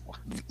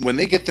 when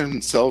they get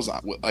themselves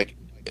like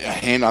a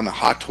hand on the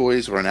Hot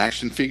Toys or an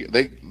action figure,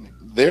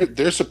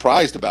 they're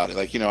surprised about it.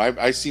 Like,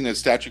 I've seen a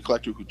statue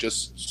collector who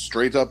just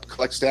straight up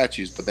collects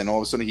statues, but then all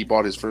of a sudden he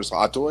bought his first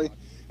Hot Toy,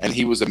 and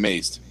he was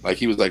amazed. Like,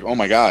 he was like, "Oh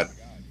my god,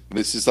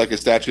 this is like a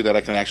statue that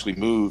I can actually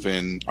move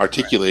and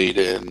articulate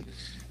and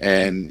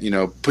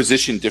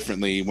position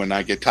differently when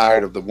I get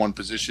tired of the one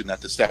position that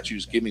the statue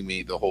is giving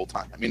me the whole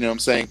time." You know what I'm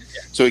saying?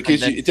 So it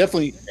gives it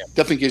definitely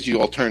gives you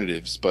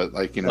alternatives, but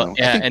like,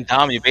 and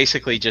Dom, you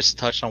basically just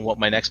touched on what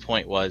my next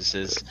point was.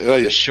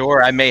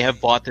 Sure, I may have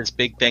bought this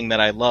big thing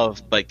that I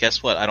love, but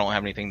guess what? I don't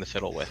have anything to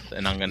fiddle with,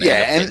 and I'm gonna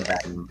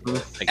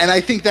and I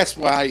think that's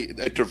why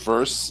a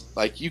diverse,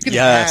 like, you can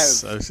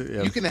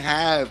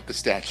have the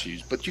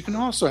statues, but you can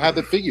also have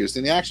the figures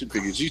and the action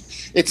figures.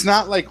 It's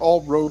not like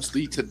all roads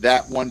lead to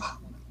that one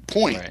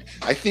point. Right.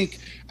 I think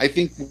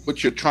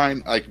what you're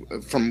trying, like,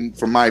 from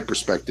my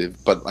perspective,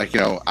 but like,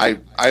 I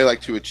like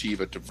to achieve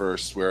a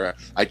diverse where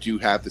I do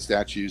have the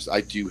statues,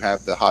 I do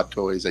have the Hot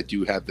Toys, I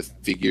do have the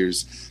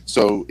figures,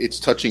 so it's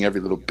touching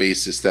every little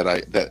basis that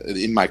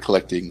in my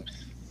collecting,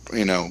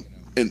 in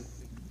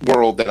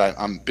world that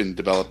I've been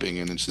developing,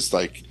 and it's just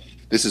like,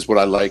 this is what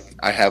I like.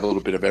 I have a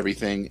little bit of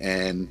everything,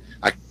 and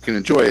I can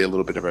enjoy a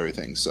little bit of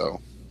everything. So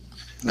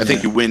I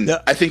think you win.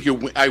 Yeah. I think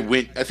I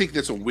win. I think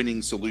that's a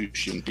winning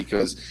solution,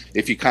 because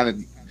if you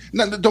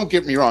don't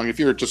get me wrong, if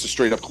you're just a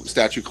straight up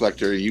statue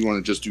collector and you want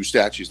to just do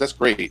statues, that's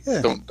great.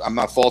 Yeah. I'm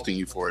not faulting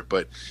you for it,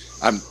 but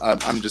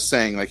I'm just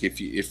saying, like, if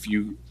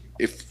you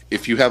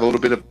have a little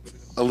bit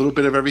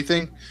of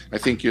everything, I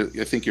think you're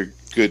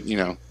good.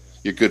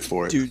 You're good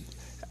for it. Dude,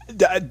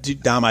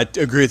 Dom, I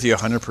agree with you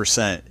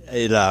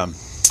 100%.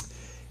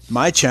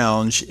 My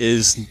challenge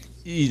is,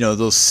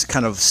 those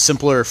kind of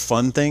simpler,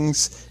 fun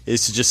things,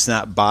 is to just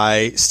not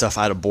buy stuff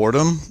out of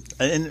boredom.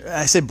 And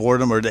I say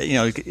boredom, or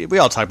we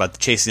all talk about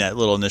chasing that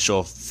little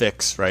initial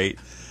fix, right?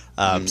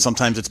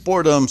 Sometimes it's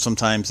boredom,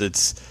 sometimes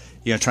it's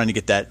trying to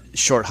get that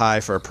short high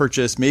for a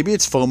purchase. Maybe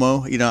it's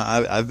FOMO.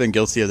 I've been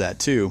guilty of that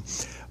too.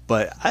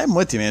 But I'm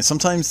with you, man.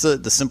 Sometimes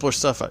the simpler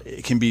stuff,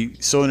 it can be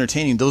so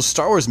entertaining. Those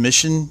Star Wars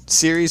Mission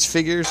series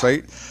figures,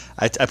 right?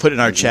 I put it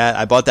in our chat.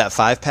 I bought that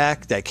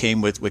 5-pack that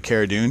came with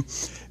Cara Dune,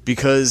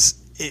 because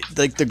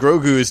like the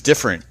Grogu is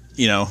different,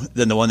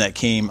 than the one that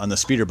came on the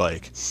speeder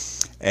bike.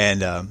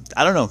 And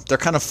I don't know, they're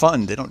kind of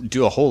fun. They don't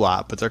do a whole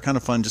lot, but they're kind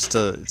of fun just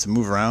to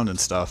move around and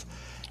stuff.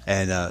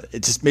 And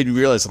it just made me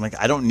realize, I'm like,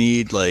 I don't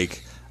need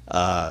like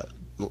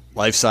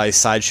life-size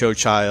Sideshow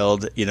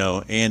child,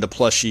 and a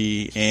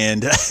plushie,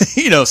 and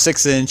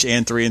 6-inch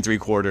and 3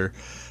 3/4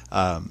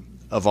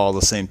 of all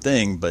the same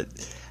thing. But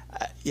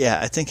yeah,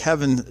 I think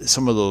having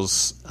some of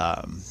those,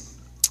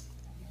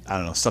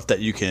 stuff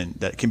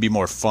that can be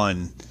more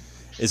fun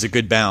is a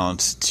good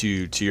balance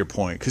to your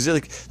point. Because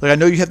like I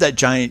know you have that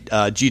giant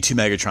G2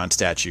 Megatron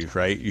statue,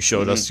 right? You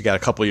showed us, you got a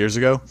couple years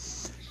ago.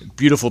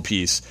 Beautiful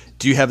piece.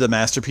 Do you have the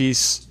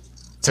masterpiece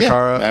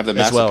Takara I have the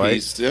as well,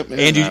 right? Yep,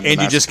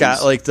 and you just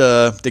got like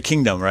the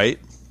Kingdom, right?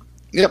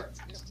 Yep.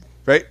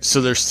 Right.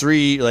 So there's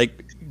 3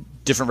 like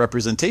different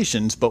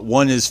representations, but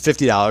one is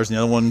 $50, and the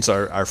other ones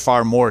are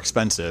far more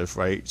expensive,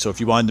 right? So if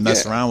you wanted to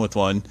mess around with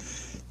one,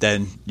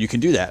 then you can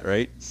do that,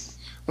 right?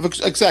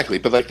 Exactly,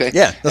 but like that.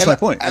 Yeah, that's my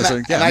point. And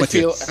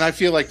I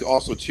feel like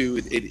also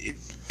too, it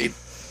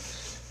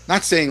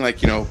not saying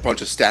like a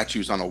bunch of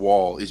statues on a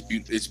wall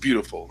it's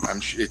beautiful. I'm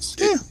sure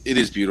it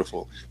is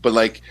beautiful, but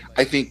like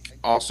I think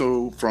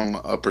also from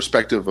a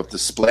perspective of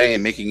display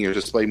and making your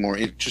display more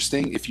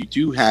interesting, if you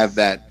do have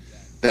that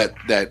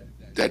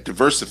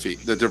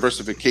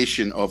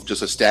diversification of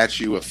just a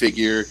statue, a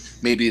figure,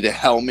 maybe the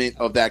helmet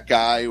of that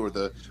guy or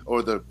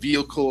the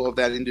vehicle of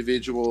that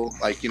individual,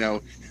 like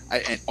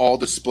and all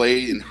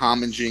displayed and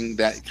homaging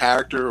that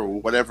character or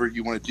whatever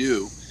you want to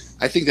do,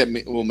 I think that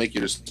will make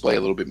your display a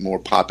little bit more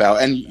pop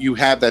out. And you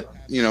have that,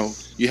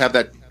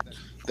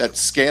 that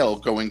scale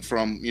going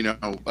from,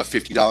 a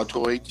 $50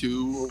 toy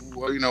to,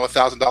 a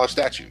 $1,000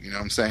 statue. You know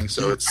what I'm saying?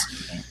 So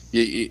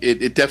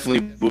it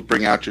definitely will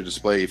bring out your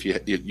display if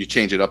you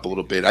change it up a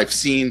little bit. I've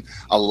seen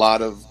a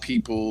lot of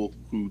people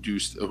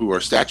who are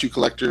statue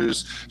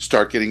collectors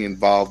start getting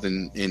involved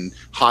in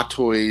Hot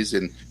Toys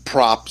and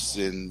props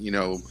and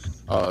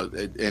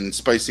and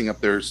spicing up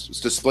their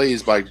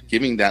displays by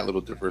giving that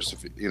little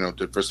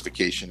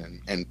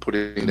diversification and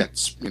putting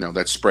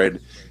that spread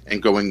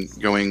and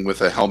going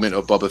with a helmet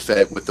of Boba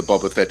Fett with the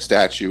Boba Fett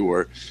statue,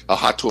 or a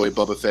Hot Toy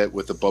Boba Fett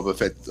with the Boba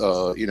Fett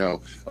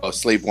a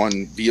Slave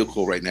One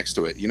vehicle right next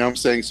to it. You know what I'm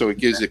saying? So it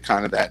gives it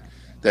kind of that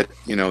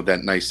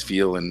nice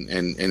feel and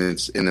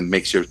it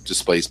makes your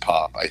displays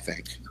pop. I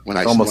think when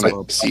I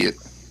see it.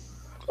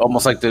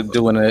 almost like they're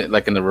doing it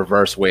like in the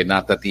reverse way.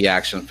 Not that the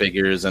action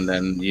figures and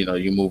then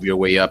you move your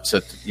way up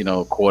to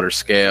quarter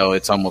scale.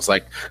 It's almost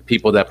like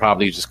people that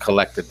probably just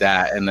collected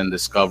that and then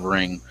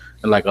discovering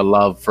like a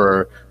love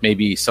for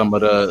maybe some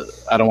of the,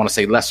 I don't want to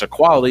say lesser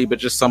quality, but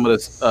just some of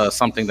the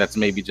something that's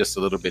maybe just a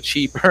little bit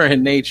cheaper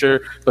in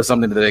nature, but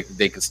something that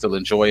they could still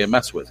enjoy and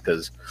mess with.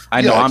 Because I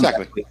know I'm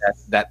exactly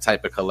that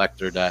type of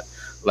collector that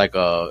like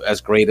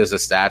as great as a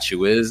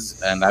statue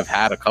is, and I've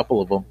had a couple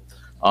of them.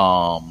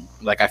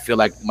 Like I feel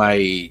like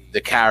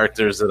the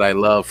characters that I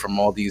love from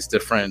all these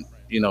different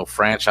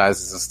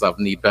franchises and stuff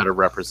need better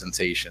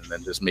representation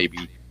than just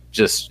maybe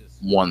just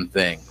one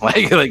thing.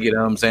 Like you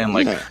know what I'm saying?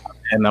 Like. Yeah.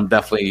 And I'm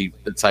definitely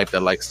the type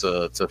that likes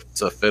to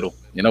fiddle,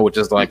 which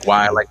is like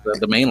why I like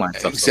the mainline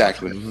stuff.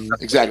 Exactly,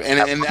 exactly.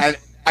 And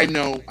I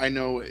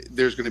know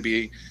there's going to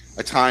be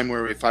a time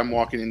where if I'm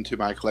walking into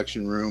my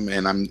collection room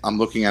and I'm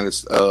looking at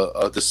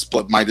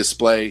my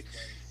display,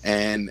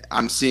 and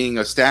I'm seeing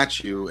a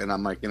statue, and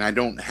I'm like, and I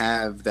don't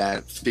have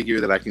that figure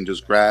that I can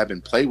just grab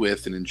and play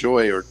with and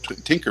enjoy or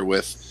tinker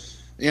with.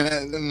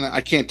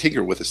 I can't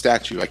tinker with a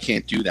statue. I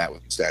can't do that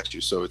with a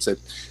statue. So to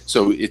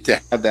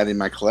have that in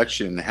my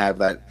collection and have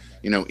that.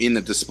 In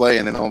the display,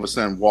 and then all of a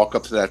sudden walk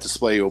up to that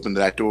display, open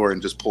that door,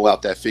 and just pull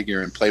out that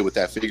figure and play with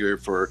that figure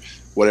for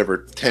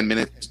whatever 10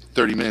 minutes,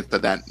 30 minutes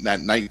that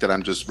night that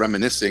I'm just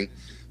reminiscing,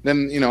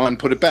 then and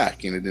put it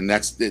back, and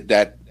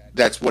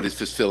that's what is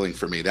fulfilling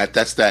for me.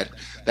 That's that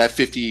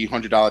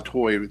 $50-$100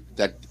 toy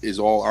that is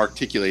all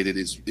articulated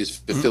is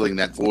fulfilling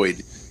that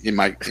void in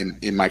my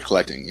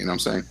collecting. You know what I'm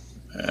saying?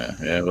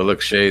 Yeah. Well, look,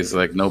 Shay's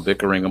like no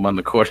bickering among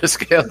the quarter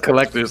scale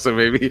collectors, so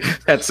maybe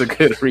that's a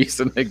good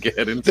reason to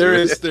get into. There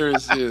is,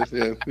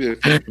 yeah.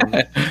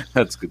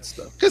 That's good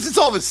stuff. Because it's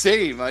all the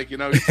same. Like you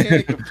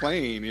can't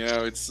complain.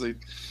 It's like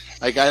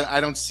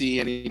I don't see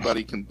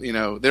anybody.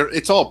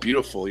 It's all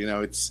beautiful.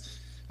 It's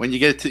when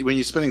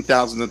you're spending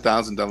thousands and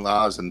thousands of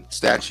dollars on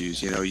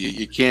statues.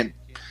 You can't.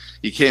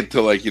 You can't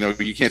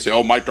you can't say,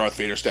 "Oh, my Darth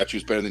Vader statue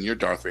is better than your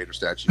Darth Vader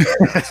statue."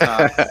 It's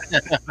not.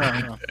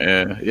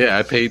 Yeah,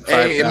 I paid $5.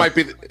 Hey, it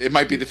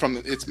might be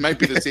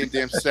the same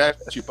damn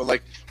statue, but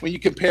like when you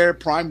compare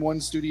Prime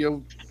One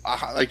Studio,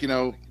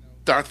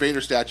 Darth Vader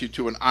statue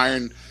to an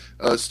Iron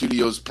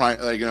Studios Prime,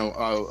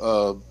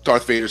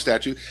 Darth Vader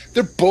statue,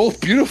 they're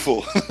both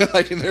beautiful.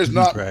 And there's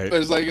not, right.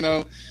 There's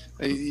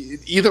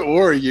either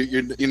or,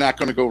 you're not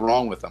going to go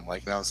wrong with them.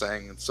 Like, you know what I'm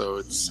saying? And so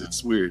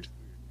it's weird.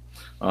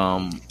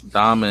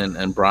 Dom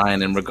and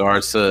Brian, in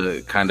regards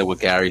to kind of what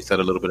Gary said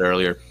a little bit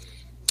earlier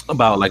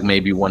about like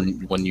maybe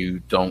when you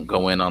don't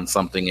go in on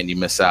something and you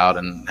miss out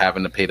and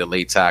having to pay the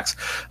late tax,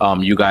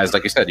 you guys,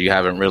 like you said, you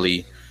haven't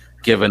really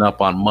given up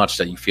on much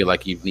that you feel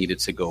like you've needed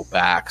to go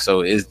back.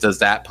 So does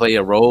that play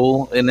a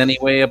role in any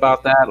way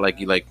about that? Like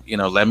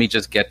let me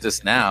just get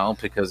this now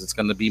because it's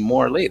going to be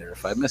more later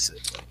if I miss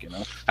it.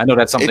 I know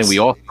that's something we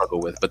all struggle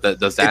with, but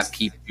does that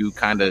keep you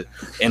kind of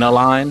in a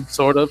line,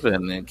 sort of,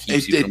 and it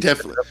keeps you? It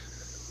definitely.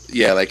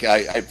 Yeah, like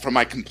I from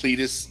my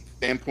completist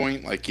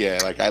standpoint,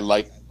 I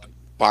like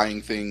buying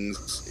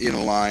things in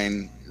a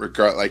line,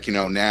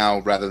 now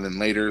rather than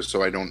later.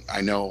 So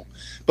I know,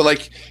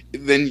 but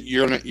then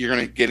you're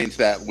gonna get into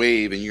that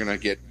wave, and you're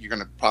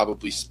gonna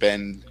probably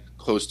spend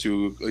close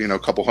to a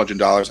couple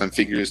 $100 on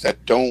figures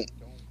that don't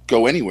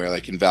go anywhere,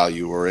 like in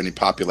value or any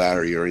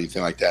popularity or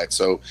anything like that.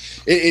 So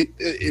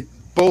it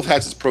both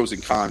has its pros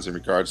and cons in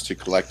regards to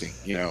collecting.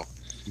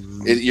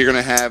 You're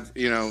gonna have,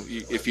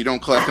 if you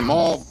don't collect them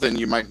all, then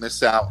you might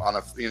miss out on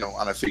a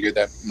figure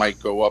that might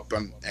go up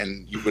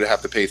and you would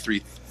have to pay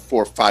 3,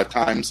 4, 5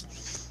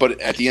 times. But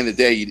at the end of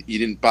the day, you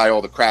didn't buy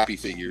all the crappy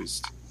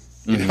figures,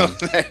 and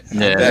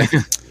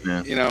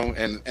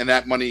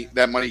that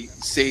money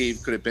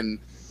saved could have been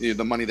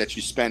the money that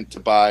you spent to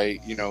buy,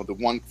 the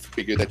one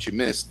figure that you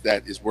missed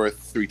that is worth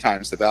 3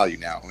 times the value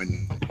now.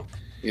 And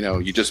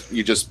you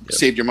just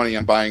saved your money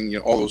on buying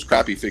all those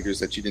crappy figures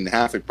that you didn't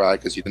have to buy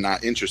because you're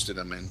not interested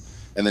in them,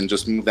 and then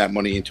just move that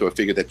money into a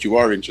figure that you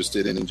are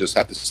interested in and just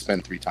have to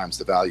spend 3 times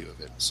the value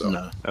of it.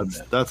 So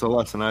that's a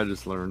lesson I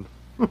just learned.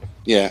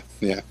 Yeah.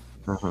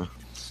 Uh-huh.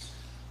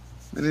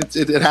 And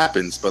it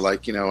happens, but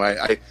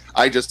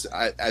I just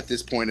at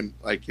this point in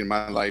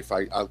my life,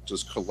 I'll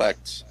just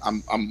collect.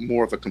 I'm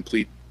more of a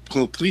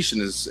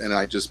completionist, and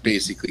I just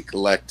basically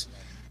collect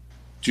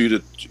due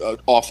to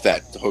off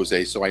that,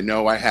 Jose. So I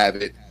know I have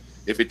it.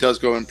 If it does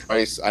go in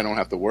price, I don't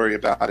have to worry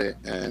about it.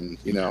 And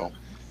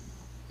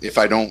if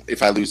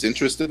I lose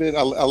interest in it,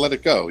 I'll let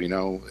it go. It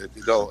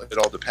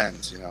all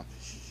depends.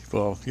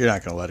 Well, you're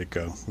not going to let it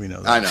go. We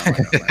know that. I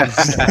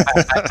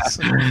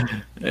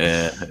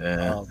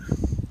know.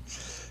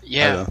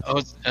 Yeah.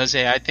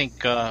 Jose, I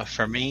think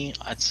for me,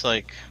 it's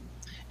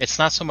it's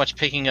not so much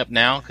picking up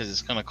now because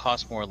it's going to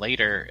cost more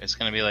later. It's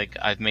going to be like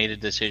I've made a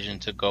decision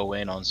to go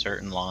in on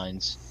certain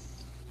lines,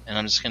 and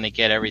I'm just going to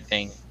get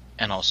everything,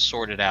 and I'll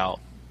sort it out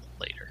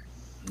later.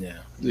 Yeah.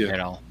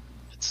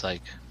 It's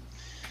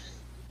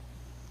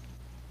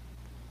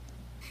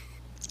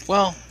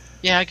well,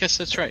 yeah, I guess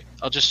that's right.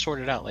 I'll just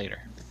sort it out later.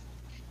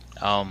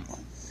 I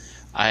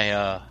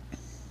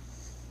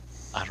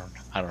don't know.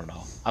 I don't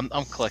know. I'm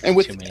collecting And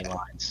with- too many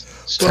lines.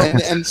 So,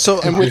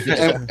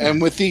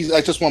 and with these,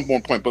 I just want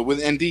one point. But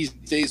and these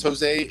days,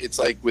 Jose, it's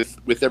like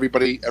with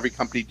everybody, every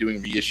company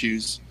doing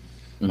reissues.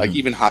 Like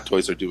even Hot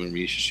Toys are doing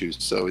reissues.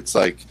 So it's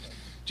like,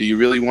 do you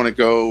really want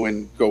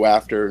to go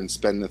after and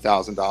spend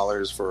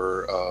 $1,000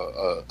 for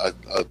a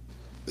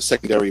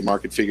secondary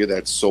market figure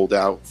that's sold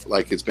out?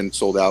 Like it's been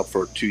sold out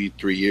for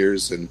 2-3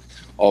 years, and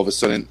all of a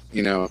sudden,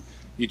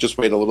 you just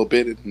wait a little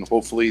bit, and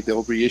hopefully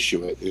they'll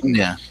reissue it. And,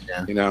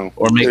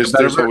 Or make a better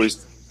there's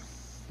always.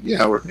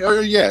 Yeah, or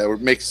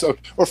make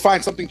or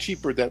find something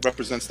cheaper that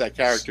represents that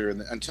character,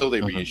 and until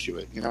they reissue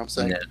it. You know what I'm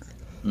saying?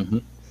 Yeah. Mm-hmm.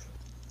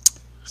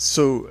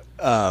 So,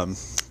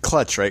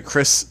 Clutch, right?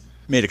 Chris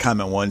made a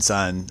comment once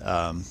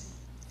on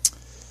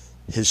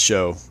his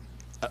show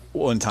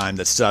one time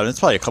that stood out. It's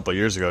probably a couple of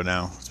years ago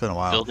now. It's been a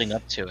while. Building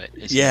up to it.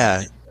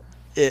 Yeah,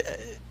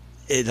 that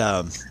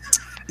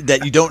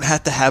you don't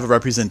have to have a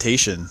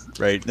representation,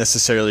 right?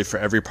 Necessarily for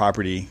every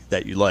property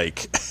that you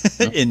like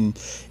in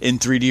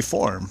 3D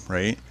form,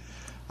 right?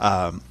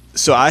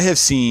 So I have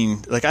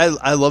seen, like,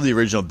 I love the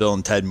original Bill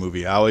and Ted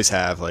movie. I always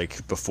have,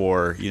 like,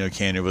 before,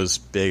 Keanu was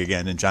big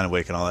again, and John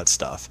Wick and all that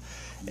stuff.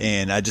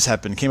 And I just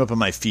came up on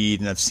my feed,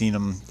 and I've seen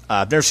them.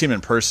 I've never seen them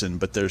in person,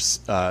 but there's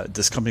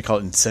this company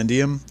called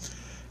Incendium,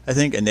 I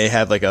think, and they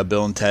have, like, a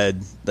Bill and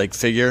Ted, like,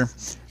 figure,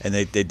 and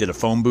they did a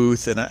phone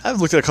booth. And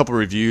I've looked at a couple of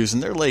reviews,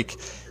 and they're, like,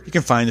 you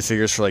can find the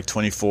figures for, like,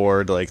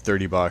 $24 to, like,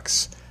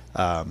 $30.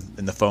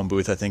 And the phone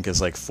booth, I think,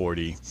 is like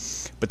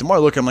 $40. But the more I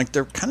look, I'm like,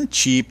 they're kind of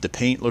cheap. The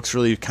paint looks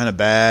really kind of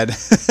bad,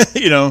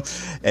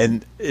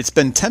 and it's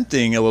been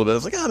tempting a little bit. I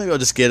was like, maybe I'll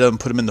just get them,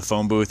 put them in the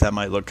phone booth. That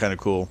might look kind of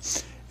cool.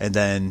 And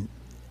then,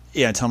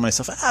 I tell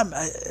myself,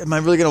 am I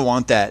really going to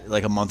want that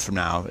like a month from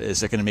now?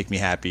 Is it going to make me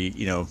happy?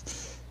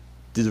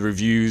 Do the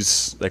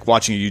reviews, like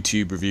watching a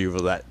YouTube review,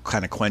 will that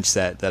kind of quench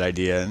that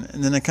idea?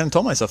 And then I kind of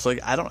told myself,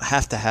 like, I don't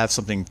have to have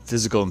something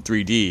physical in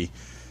 3D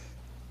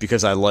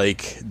because I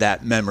like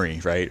that memory,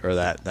 right, or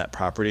that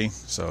property.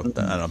 So I don't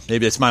know.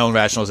 Maybe it's my own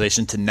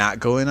rationalization to not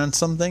go in on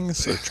some things,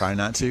 so try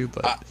not to.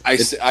 But I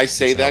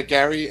say that,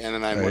 Gary,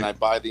 and then when I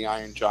buy the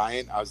Iron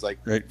Giant, I was like,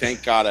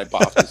 thank God I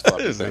bought this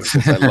fucking thing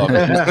because I love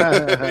it.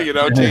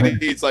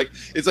 JD, it's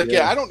like,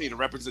 yeah, I don't need a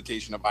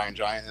representation of Iron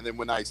Giant. And then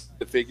when I see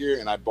the figure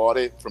and I bought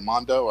it from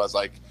Mondo, I was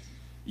like,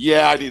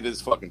 yeah, I need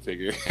this fucking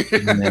figure.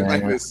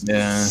 Like this.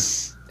 Yeah.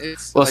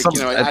 It's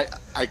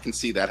I can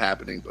see that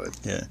happening, but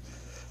yeah.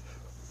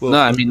 Well, no,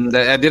 I mean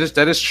that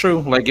is true.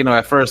 Like,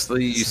 at first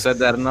you said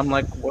that, and I'm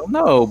like, well,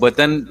 no, but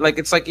then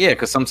it's like, yeah,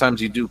 because sometimes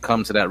you do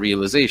come to that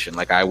realization.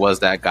 Like, I was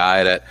that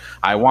guy that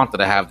I wanted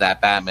to have that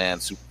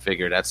Batman super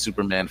figure, that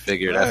Superman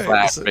figure, that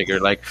Flash figure,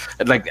 like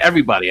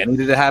everybody. I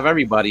needed to have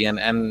everybody, and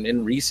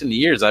in recent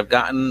years, I've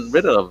gotten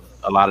rid of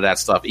a lot of that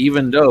stuff.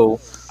 Even though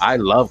I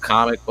love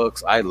comic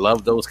books, I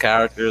love those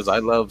characters, I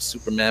love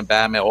Superman,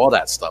 Batman, all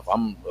that stuff.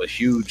 I'm a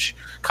huge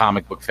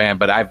comic book fan,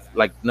 but I've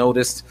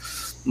noticed.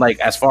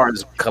 Like, as far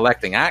as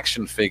collecting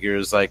action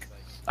figures, like,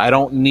 I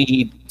don't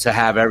need to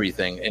have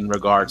everything in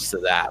regards to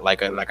that.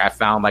 Like I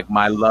found, like,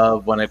 my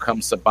love when it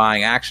comes to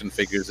buying action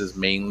figures is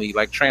mainly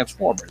like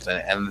Transformers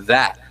and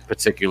that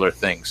particular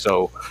thing.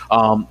 So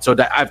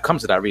that I've come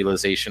to that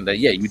realization that,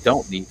 yeah, you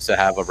don't need to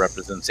have a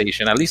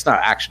representation, at least not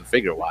action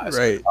figure wise,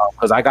 right?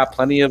 Because I got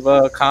plenty of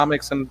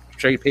comics and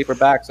trade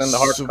paperbacks and the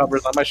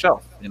hardcovers on my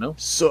shelf,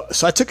 So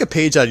I took a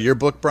page out of your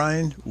book,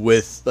 Brian,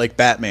 with like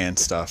Batman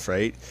stuff,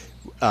 right?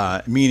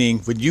 Meaning,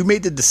 when you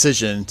made the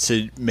decision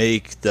to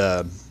make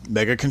the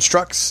Mega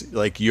Constructs,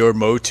 like your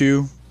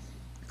Motu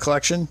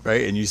collection,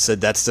 right? And you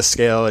said that's the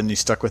scale, and you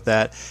stuck with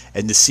that.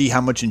 And to see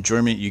how much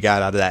enjoyment you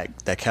got out of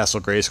that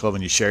Castle Grayskull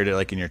when you shared it,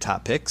 like in your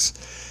top picks.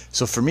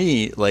 So for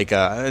me, like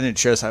I didn't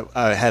share this.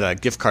 I had a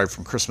gift card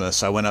from Christmas,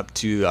 so I went up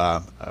to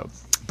a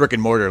brick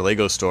and mortar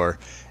Lego store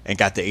and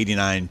got the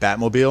 '89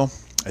 Batmobile.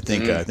 I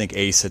think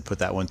Ace had put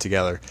that one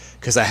together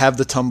because I have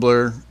the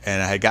Tumbler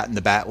and I had gotten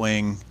the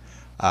Batwing.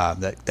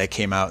 That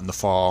came out in the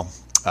fall.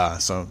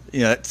 So,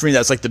 for me,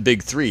 that's like the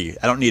big three.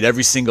 I don't need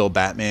every single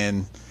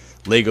Batman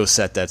Lego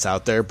set that's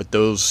out there, but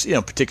those,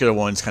 particular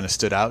ones kind of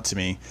stood out to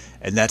me.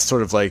 And that's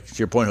sort of like, to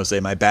your point, Jose,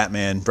 my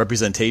Batman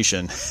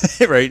representation,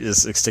 right,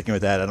 is sticking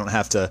with that. I don't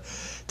have to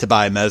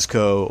buy a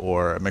Mezco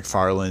or a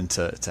McFarlane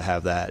to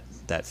have that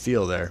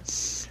feel there.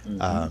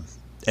 Mm-hmm. And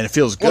it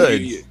feels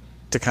good.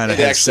 To kind of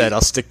have said, I'll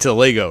stick to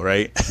Lego,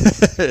 right?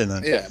 And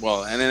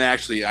then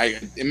actually,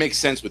 it makes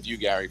sense with you,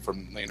 Gary.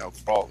 From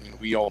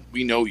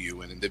we know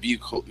you, and the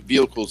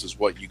vehicles is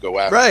what you go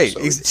after, right?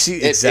 So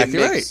exactly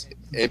right.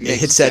 It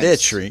hits that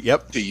itch, right?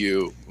 Yep. To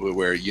you,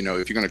 where if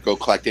you're going to go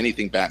collect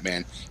anything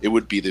Batman, it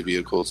would be the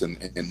vehicles and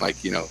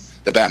like the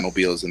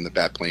Batmobiles and the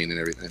Batplane and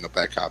everything, and the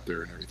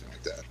Batcopter and everything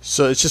like that.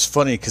 So it's just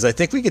funny because I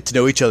think we get to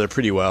know each other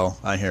pretty well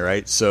on here,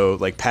 right? So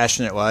like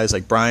passionate wise,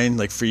 like Brian,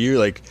 like for you,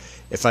 like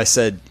if I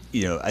said,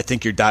 I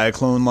think your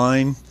Diaclone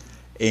line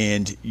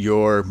and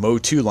your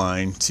Motu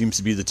line seems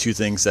to be the two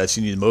things that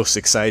you need the most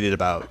excited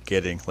about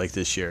getting like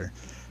this year.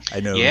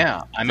 I know.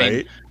 Yeah, I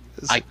mean,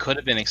 I could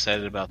have been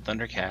excited about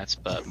Thundercats,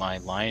 but my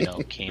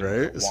Lion-O came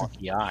with a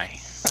wonky eye.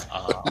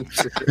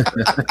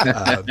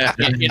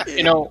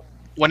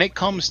 when it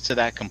comes to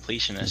that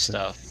completionist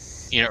stuff,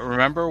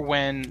 remember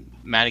when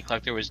Matty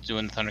Collector was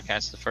doing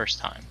Thundercats the first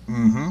time,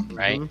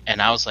 right? Mm-hmm.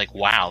 And I was like,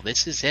 wow,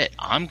 this is it.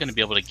 I'm going to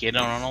be able to get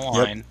on a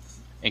line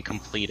and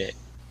complete it.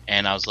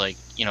 And I was like,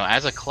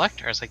 as a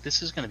collector, I was like,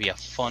 this is going to be a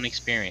fun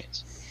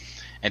experience.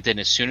 And then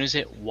as soon as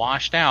it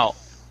washed out,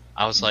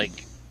 I was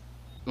like,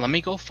 let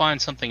me go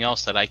find something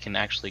else that I can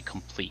actually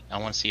complete. I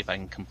want to see if I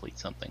can complete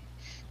something.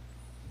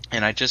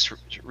 And I just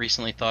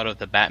recently thought of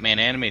the Batman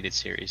animated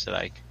series that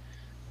I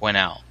went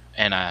out.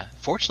 And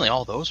fortunately,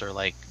 all those are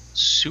like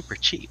super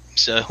cheap,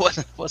 so it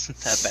wasn't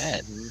that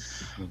bad.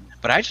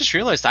 But I just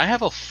realized I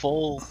have a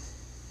full.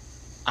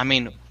 I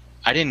mean,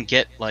 I didn't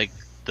get like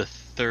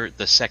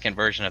the second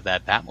version of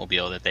that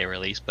Batmobile that they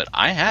released, but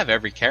I have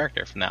every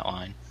character from that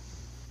line.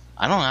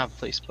 I don't have a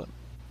place to put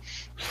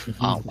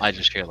them. I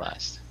just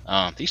realized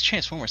these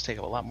Transformers take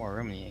up a lot more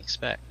room than you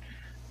expect.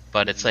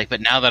 But it's like,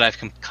 but now that I've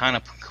kind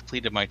of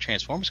completed my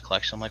Transformers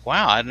collection, I'm like,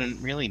 wow, I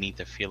didn't really need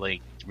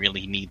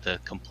to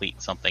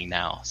complete something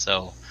now.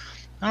 So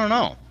I don't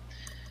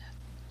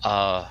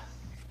know.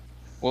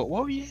 What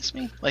were you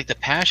asking me? Like the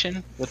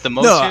passion with the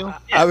Motu? No,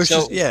 I was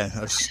just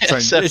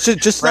trying. So, it's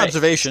just an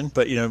observation,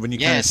 but when you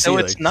kind of see, so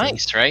it's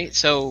nice, right?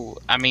 So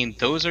I mean,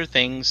 those are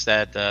things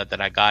that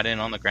I got in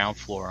on the ground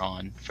floor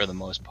on for the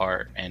most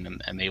part,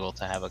 and I'm able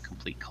to have a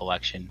complete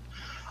collection.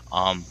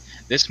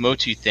 This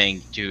Motu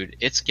thing, dude,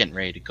 it's getting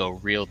ready to go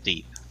real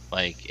deep.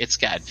 Like it's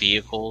got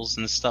vehicles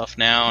and stuff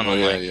now, and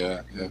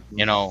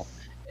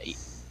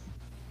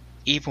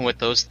even with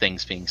those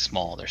things being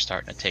small, they're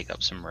starting to take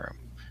up some room.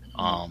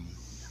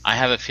 I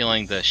have a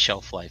feeling the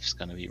shelf life is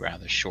going to be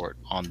rather short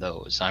on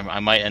those. I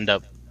might end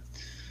up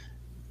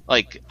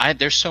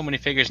there's so many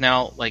figures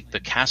now. Like the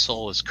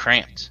castle is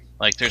cramped.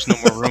 Like there's no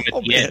more room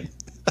at the end.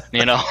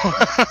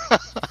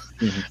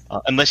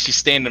 Unless you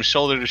stand them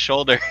shoulder to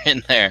shoulder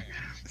in there,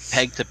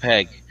 peg to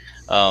peg.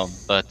 So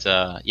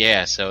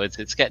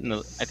it's getting.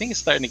 I think it's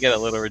starting to get a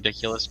little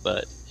ridiculous,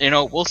 but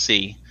we'll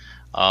see.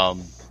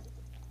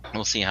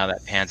 We'll see how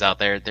that pans out.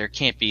 There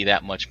can't be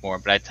that much more.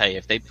 But I tell you,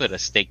 if they put a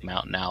Stake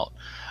Mountain out,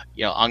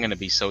 I'm going to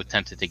be so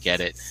tempted to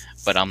get it,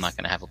 but I'm not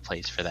going to have a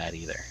place for that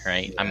either,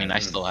 right? Yeah. I mean, I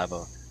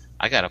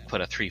got to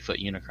put a 3-foot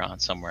Unicron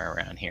somewhere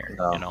around here.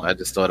 I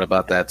just thought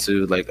about that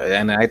too.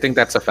 And I think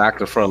that's a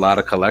factor for a lot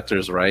of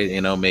collectors, right?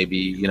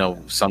 Maybe,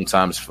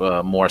 sometimes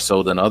more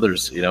so than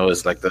others,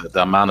 is like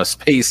the amount of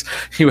space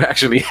you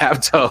actually have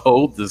to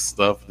hold this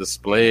stuff,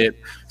 display it,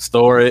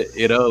 store it,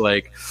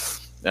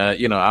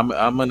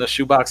 I'm in a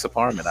shoebox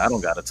apartment. I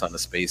don't got a ton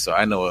of space, so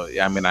I know.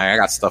 I mean, I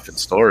got stuff in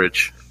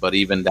storage, but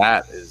even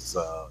that is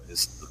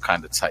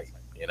kind of tight,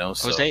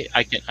 So. Jose,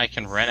 I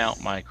can rent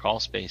out my crawl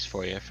space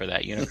for you for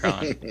that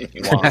Unicron if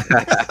you want.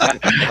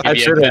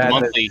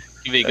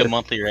 Give you a good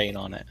monthly rate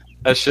on it.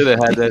 I should have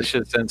had that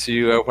shit sent to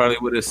you. I probably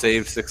would have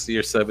saved $60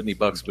 or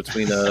 $70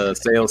 between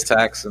sales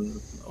tax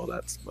and all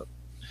that stuff.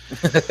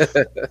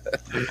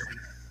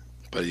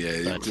 But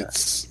yeah,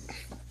 it's.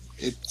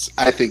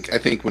 I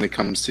think when it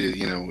comes to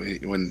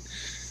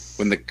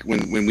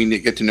when we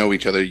get to know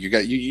each other,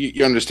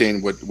 you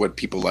understand what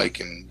people like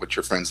and what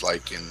your friends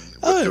like and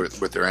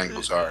what their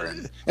angles are,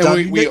 and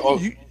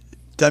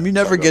Dom, you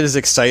never get as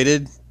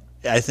excited.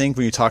 I think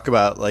when you talk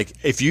about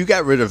if you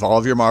got rid of all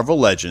of your Marvel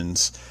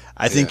Legends,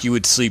 I think you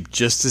would sleep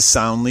just as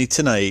soundly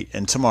tonight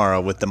and tomorrow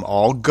with them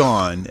all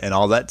gone and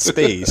all that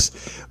space.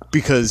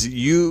 Because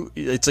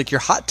it's like your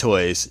Hot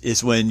Toys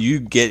is when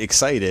you get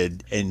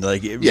excited and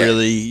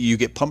really you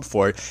get pumped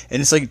for it, and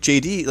it's like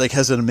JD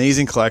has an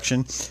amazing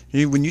collection.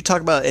 When you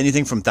talk about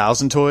anything from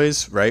 1,000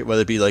 toys, right?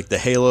 Whether it be like the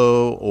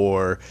Halo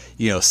or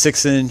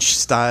 6-inch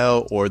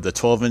style or the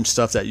 12-inch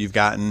stuff that you've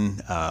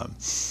gotten,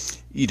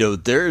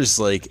 there's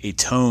a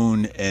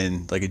tone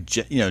and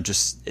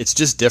it's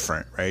just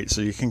different, right?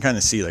 So you can kind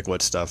of see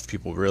what stuff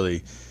people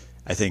really,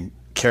 I think,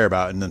 care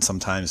about, and then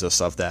sometimes the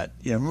stuff that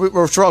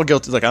we're all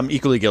guilty. I'm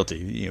equally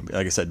guilty.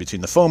 Like I said, between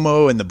the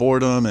FOMO and the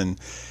boredom, and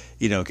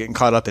getting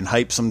caught up in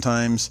hype.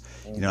 Sometimes,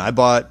 I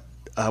bought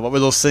what were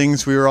those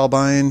things we were all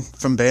buying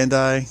from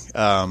Bandai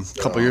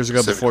a couple years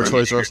ago before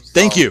Toys R Us.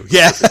 Thank you.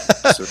 Yeah,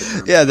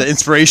 yeah. The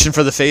inspiration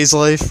for the Phase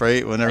Life,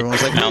 right? When everyone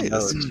was like, hey,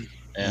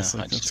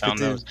 I just found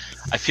those.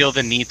 I feel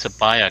the need to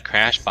buy a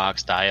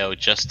Crashbox Dio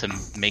just to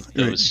make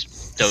those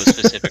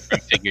specific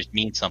figures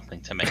mean something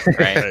to me,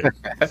 right?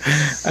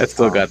 I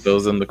still got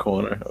those in the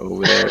corner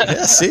over there.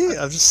 Yeah, see,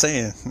 I'm just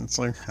saying. It's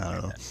I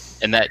don't know.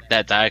 And that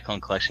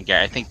Diaclone collection,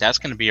 Gary, I think that's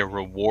going to be a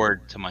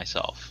reward to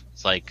myself.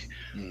 It's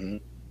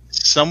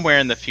somewhere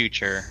in the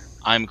future,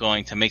 I'm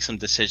going to make some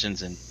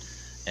decisions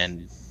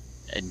and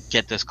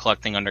get this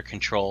collecting under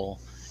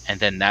control, and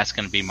then that's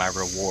going to be my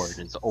reward,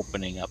 is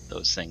opening up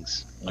those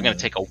things. I'm going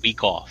to take a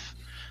week off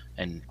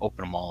and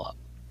open them all up.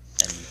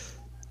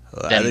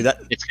 And then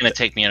it's going to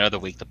take me another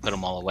week to put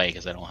them all away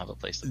because I don't have a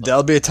place to put them.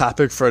 That'll be a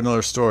topic for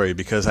another story,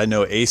 because I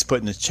know Ace put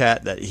in the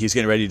chat that he's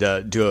getting ready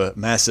to do a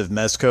massive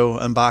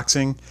Mezco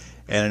unboxing,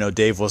 and I know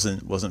Dave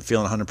wasn't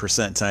feeling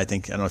 100% tonight. I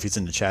don't know if he's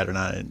in the chat or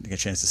not. I didn't get a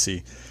chance to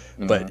see.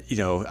 But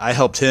I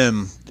helped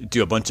him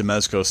do a bunch of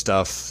Mezco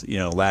stuff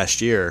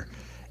last year,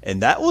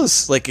 And that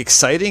was like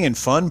exciting and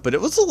fun, but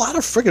it was a lot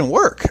of friggin'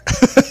 work.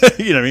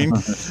 You know what I mean?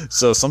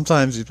 So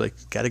sometimes you like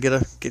gotta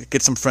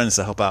get some friends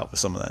to help out with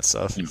some of that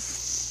stuff.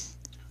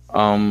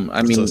 I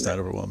mean, so it's not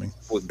overwhelming.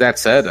 With that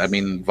said, I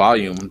mean,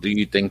 volume. Do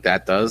you think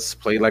that does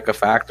play like a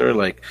factor?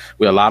 Like,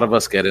 a lot of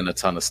us get in a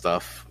ton of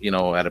stuff,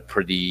 at a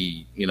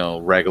pretty,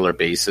 regular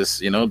basis,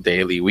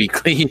 daily,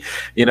 weekly,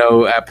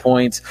 at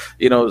points,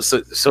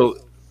 So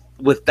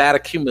with that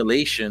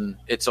accumulation,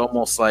 it's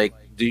almost like,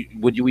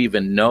 would you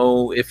even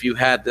know if you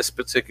had this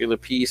particular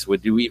piece?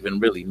 Would you even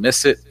really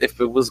miss it if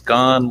it was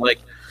gone? Like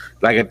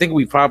I think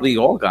we probably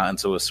all gotten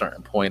to a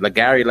certain point. Like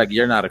Gary, like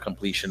you're not a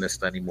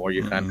completionist anymore.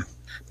 You kind of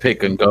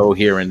pick and go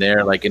here and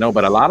there,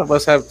 but a lot of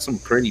us have some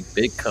pretty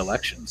big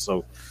collections.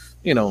 So,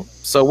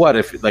 so what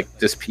if like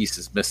this piece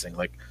is missing?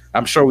 Like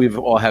I'm sure we've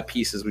all had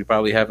pieces we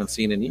probably haven't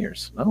seen in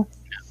years. No.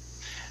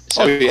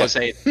 So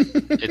Jose,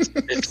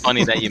 it's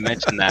funny that you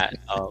mentioned that.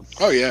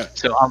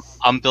 So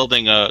I'm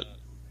building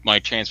my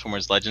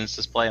Transformers Legends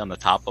display on the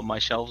top of my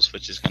shelves,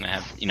 which is going to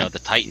have the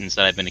Titans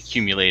that I've been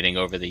accumulating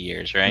over the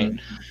years, right?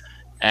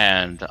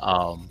 And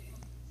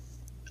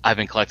I've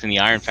been collecting the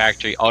Iron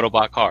Factory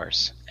Autobot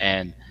cars,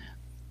 and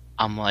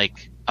I'm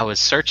like, I was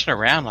searching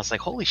around. I was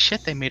like, holy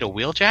shit, they made a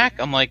Wheeljack.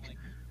 I'm like,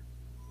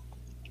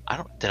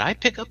 did I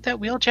pick up that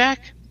Wheeljack?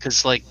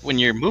 Because like when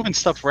you're moving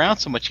stuff around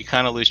so much, you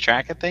kind of lose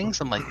track of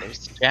things. I'm like,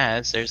 there's the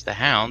Jazz, there's the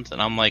Hound,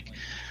 and I'm like,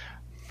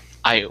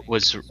 I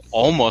was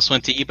almost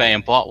went to eBay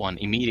and bought one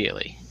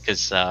immediately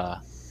because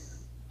I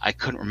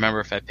couldn't remember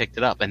if I picked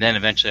it up, and then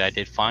eventually I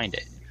did find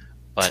it.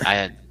 But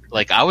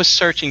I was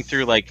searching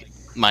through like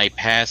my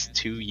past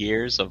 2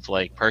 years of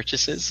like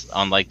purchases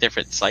on like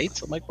different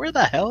sites. I'm like, where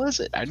the hell is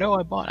it? I know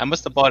I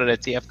must have bought it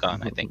at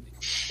TFCon, I think.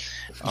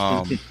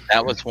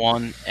 That was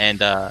one, and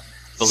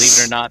believe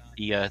it or not,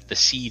 the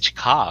Siege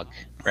Cog,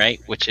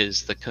 right, which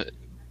is the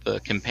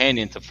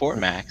companion to Fort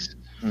Max.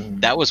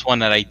 That was one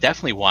that I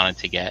definitely wanted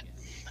to get.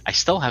 I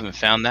still haven't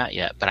found that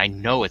yet, but I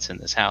know it's in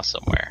this house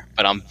somewhere.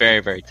 But I'm very,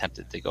 very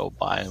tempted to go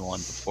buy one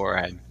before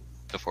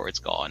it's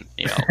gone.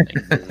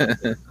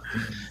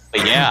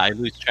 But yeah, I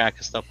lose track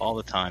of stuff all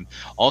the time.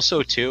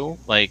 Also, too,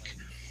 like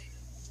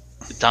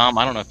Dom,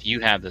 I don't know if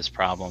you have this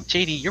problem.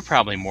 JD, you're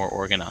probably more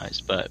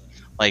organized, but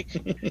like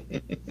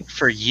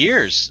for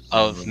years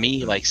of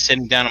me like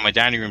sitting down at my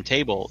dining room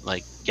table,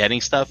 like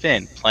getting stuff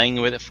in, playing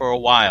with it for a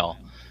while.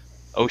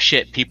 Oh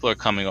shit, people are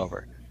coming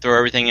over. Throw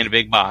everything in a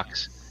big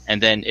box.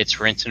 And then it's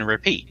rinse and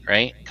repeat,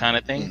 right? Kind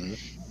of thing.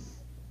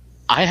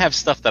 I have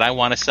stuff that I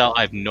want to sell.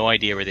 I have no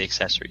idea where the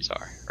accessories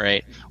are,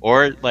 right?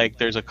 Or like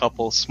there's a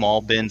couple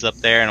small bins up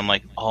there, and I'm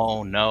like,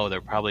 oh no,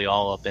 they're probably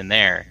all up in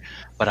there.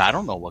 But I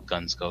don't know what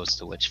guns goes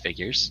to which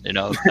figures, kind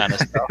of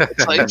stuff.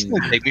 It's like it's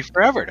gonna take me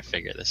forever to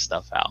figure this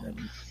stuff out.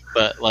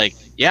 But like,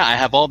 yeah, I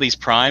have all these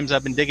primes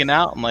I've been digging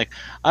out. I'm like,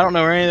 I don't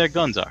know where any of their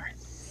guns are.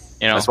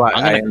 That's why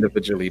I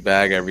individually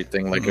bag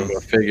everything. Like if a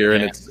figure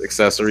and its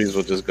accessories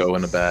will just go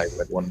in a bag,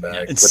 like one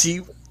bag. And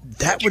see,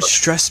 that would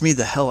stress me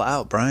the hell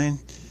out, Brian.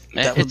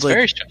 That it's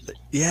very stressful.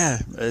 Yeah,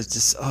 it's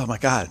just oh my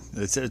god,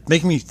 it's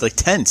making me like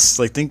tense,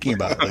 like thinking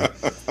about it.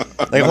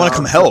 Like I want to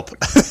come help.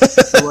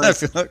 I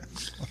feel like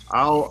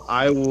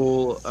I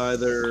will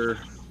either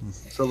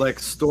like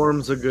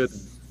Storm's a good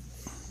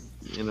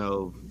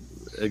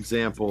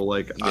example.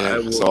 Like I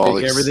will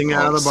take everything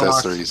out of the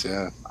box.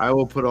 Yeah, I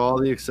will put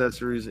all the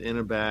accessories in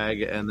a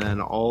bag, and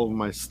then all of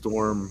my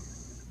Storm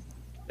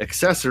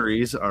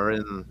accessories are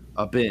in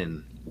a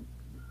bin.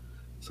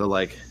 So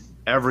like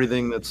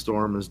everything that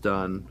Storm has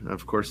done,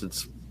 of course,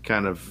 it's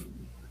kind of,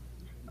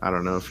 I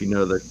don't know, if you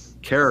know the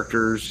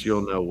characters,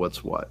 you'll know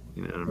what's what.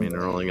 You know what I mean?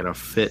 They're only going to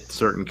fit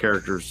certain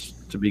characters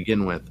to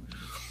begin with.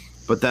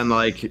 But then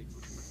like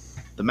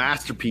the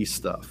Masterpiece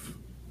stuff,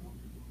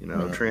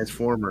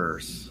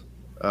 Transformers,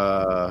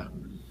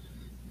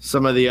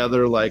 some of the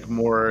other like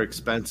more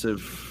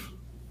expensive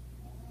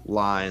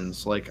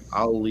lines, like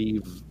I'll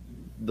leave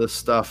the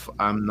stuff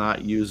I'm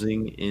not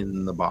using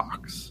in the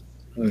box.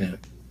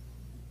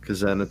 Because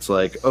then it's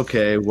like,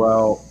 okay,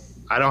 well,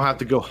 I don't have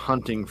to go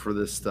hunting for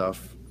this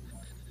stuff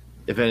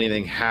if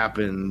anything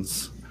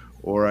happens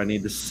or I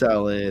need to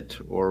sell it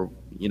or,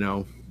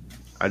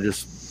 I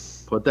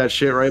just put that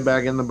shit right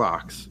back in the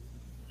box.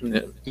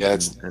 Yeah,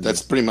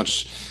 that's pretty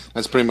much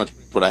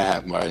what I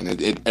have,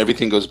 Martin.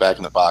 Everything goes back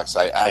in the box.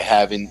 I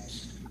haven't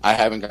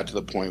got to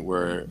the point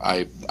where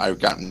I've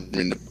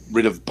gotten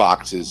rid of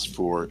boxes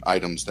for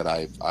items that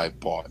I've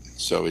bought.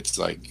 So it's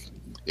like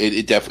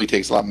it definitely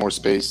takes a lot more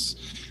space.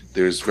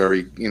 There's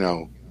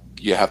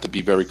you have to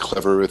be very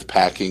clever with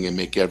packing and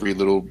make every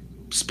little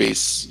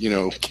space,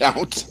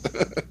 count.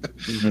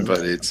 But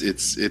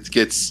it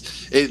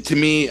gets to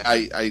me.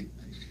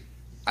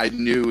 I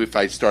knew if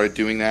I started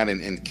doing that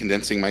and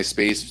condensing my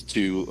space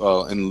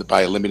to and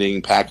by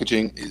eliminating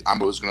packaging, I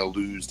was going to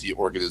lose the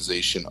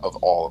organization of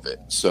all of it.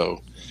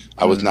 So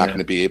I was not going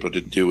to be able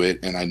to do it,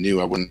 and I knew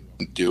I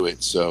wouldn't do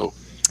it. So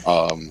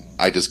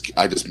I just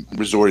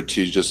resorted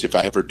to just if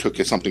I ever took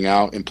something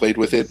out and played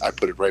with it, I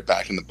put it right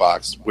back in the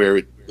box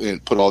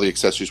and put all the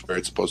accessories where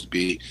it's supposed to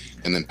be,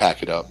 and then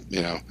pack it up,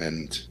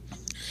 and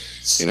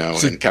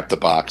kept the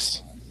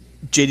box.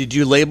 JD, do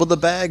you label the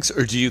bags,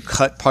 or do you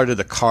cut part of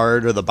the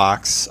card or the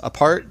box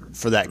apart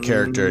for that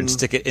character and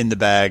stick it in the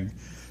bag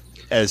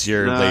as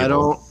your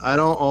label? I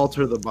don't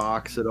alter the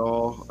box at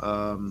all.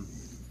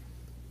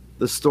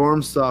 The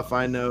Storm stuff,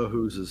 I know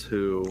whose is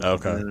who.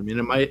 Okay. And, I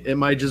mean, it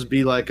might just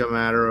be like a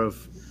matter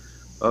of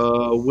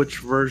which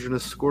version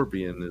of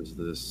Scorpion is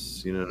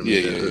this? You know what I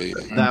mean?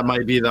 Yeah. That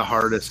might be the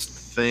hardest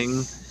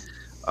thing.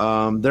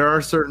 There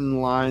are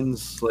certain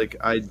lines, like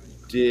I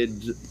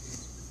did,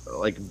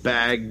 like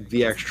bag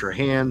the extra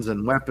hands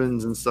and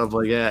weapons and stuff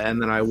like that,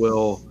 and then I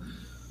will,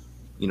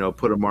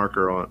 put a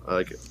marker on,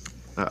 like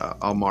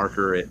I'll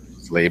marker it,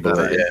 Label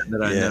it.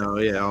 that I know.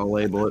 Yeah, I'll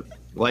label it.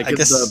 Like I it's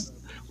guess- the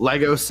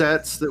Lego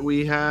sets that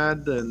we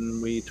had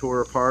and we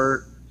tore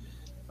apart.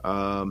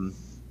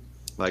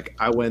 Like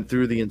I went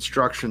through the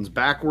instructions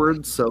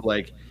backwards, so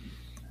like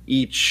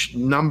each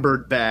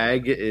numbered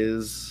bag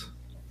is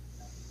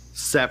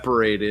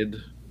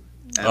separated.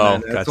 And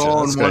then it's gotcha.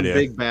 all That's in a good one idea.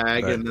 big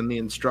bag, Right. and then the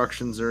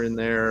instructions are in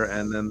there,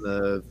 and then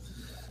the,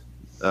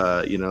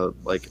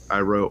 like I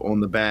wrote on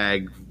the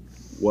bag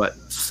what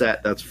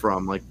set that's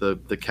from, like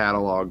the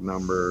catalog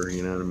number.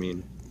 You know what I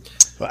mean?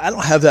 Well, I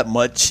don't have that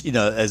much,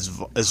 as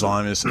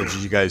voluminous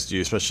as you guys do,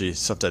 especially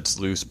stuff that's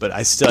loose. But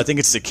I think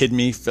it's the kid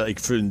me, like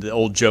for the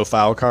old Joe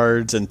File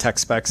cards and tech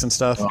specs and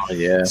stuff. Oh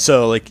yeah.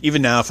 So like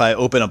even now, if I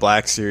open a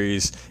Black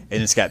Series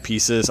and it's got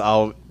pieces,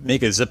 I'll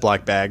make a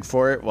Ziploc bag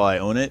for it while I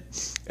own it,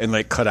 and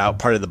like cut out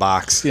part of the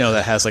box,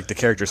 that has like the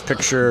character's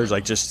picture,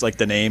 like just like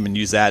the name, and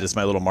use that as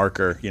my little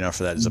marker,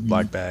 for that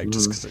Ziploc bag.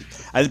 Just 'cause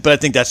but I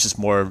think that's just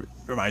more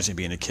reminds me of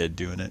being a kid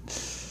doing it.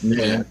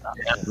 Yeah.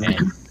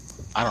 Man,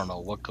 I don't know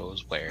what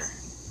goes where.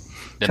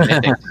 The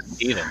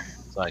mythics either.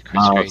 It's like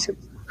it's crazy.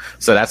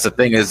 So that's the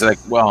thing is like,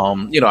 well,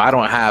 I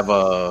don't have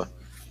a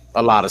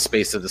lot of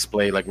space to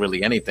display like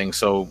really anything.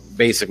 So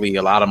basically,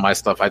 a lot of my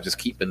stuff I just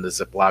keep in the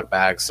Ziploc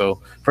bag.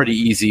 So pretty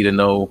easy to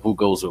know who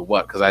goes with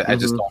what because I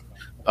just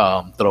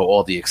don't throw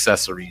all the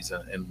accessories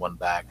in one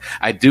bag.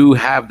 I do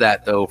have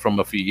that though from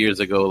a few years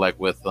ago, like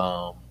with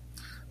the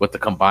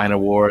Combiner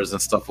Wars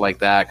and stuff like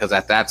that. Because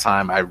at that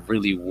time, I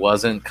really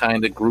wasn't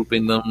kind of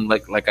grouping them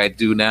like I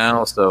do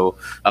now. So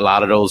a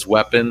lot of those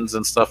weapons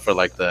and stuff for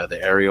like the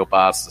aerial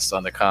bots, the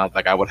Thundercons,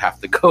 like I would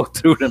have to go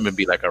through them and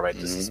be like, all right,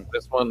 this is for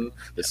this one,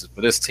 this is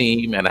for this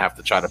team, and I have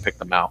to try to pick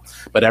them out.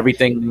 But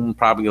everything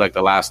probably like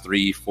the last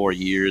 3-4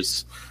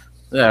 years.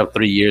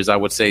 3 years, I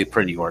would say,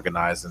 pretty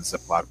organized in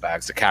Ziploc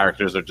bags. The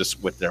characters are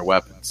just with their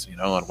weapons,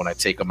 and when I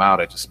take them out,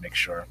 I just make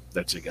sure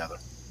they're together.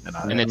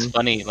 And it's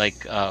funny,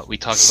 like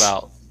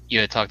you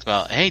had talked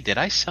about, hey, did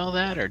I sell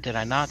that or did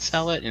I not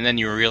sell it? And then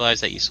you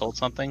realize that you sold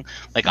something.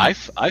 Like I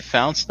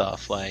found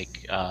stuff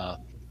like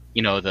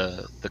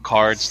the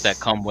cards that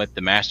come with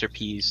the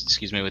masterpiece,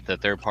 with the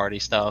third party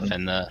stuff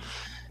and the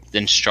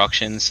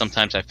instructions.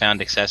 Sometimes I found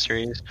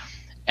accessories.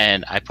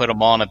 And I put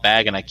them all in a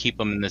bag, and I keep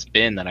them in this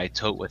bin that I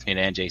tote with me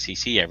to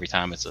NJCC every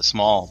time. It's a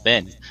small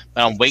bin,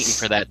 but I'm waiting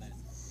for that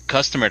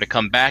customer to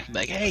come back and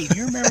be like, "Hey, do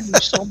you remember you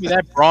sold me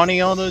that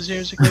brawny all those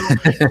years ago?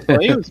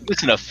 Well, it was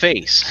missing a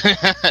face,"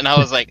 and I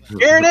was like,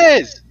 "Here it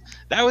is.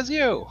 That was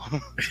you."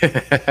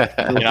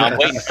 I'm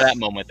waiting for that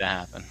moment to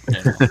happen.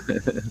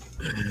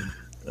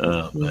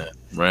 Oh man,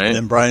 right? And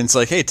then Brian's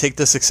like, "Hey, take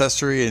this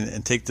accessory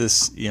and take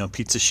this,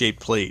 pizza-shaped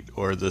plate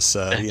or this,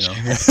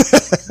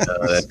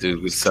 that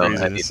dude would sell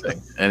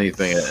anything. At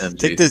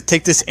MG.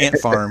 Take this ant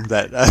farm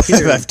that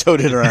I've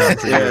toted around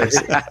for years.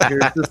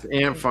 Here's this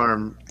ant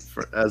farm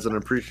as an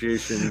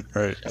appreciation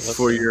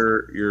for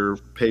your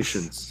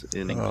patience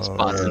in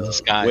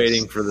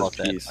waiting for this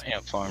piece.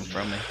 Ant farm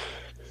from me.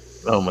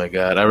 Oh my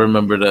god! I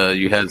remember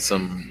you had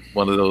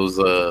one of those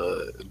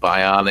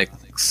bionics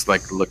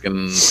like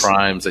looking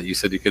primes that you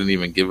said you couldn't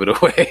even give it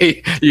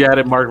away. You had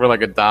it marked for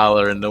like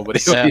 $1 and nobody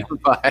would even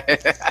buy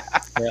it.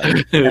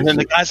 And then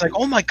the guy's like,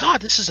 "Oh my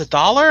god, this is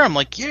 $1?" I'm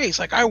like, "Yeah." He's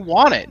like, "I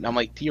want it." And I'm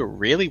like, "Do you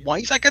really want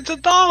it?" He's like, "It's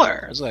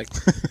 $1." I was like,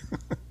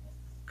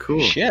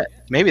 cool. Shit.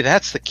 Maybe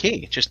that's the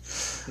key.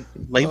 Just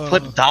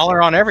put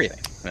 $1 on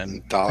everything,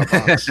 and Dollar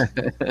box.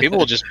 people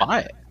will just buy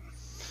it.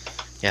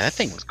 Yeah, that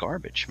thing was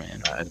garbage,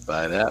 man. I'd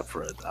buy that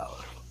for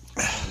 $1.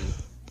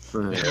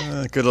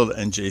 Good old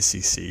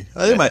NJCC.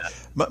 I think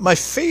my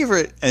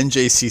favorite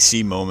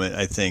NJCC moment,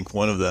 I think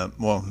one of them,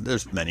 well,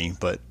 there's many,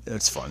 but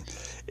it's fun,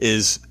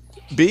 is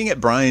being at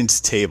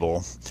Brian's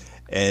table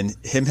and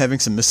him having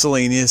some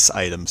miscellaneous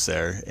items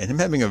there and him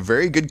having a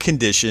very good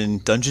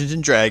condition Dungeons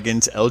 &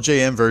 Dragons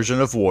LJM version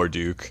of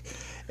Warduke.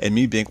 And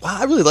me being, wow,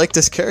 I really like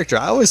this character.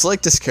 I always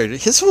liked this character.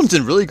 His one's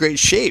in really great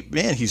shape.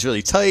 Man, he's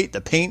really tight.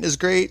 The paint is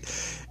great.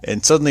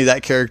 And suddenly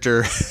that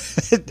character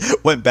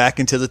went back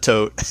into the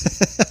tote.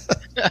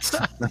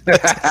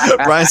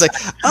 Brian's like,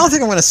 I don't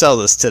think I'm going to sell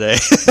this today.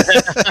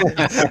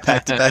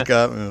 Packed it back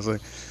up. And I was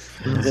like,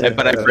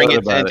 But I bring it to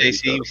About it.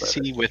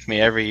 NJCC with me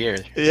every year.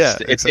 Yeah,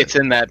 It's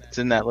in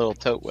that little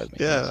tote with me.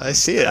 Yeah, I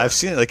see it. I've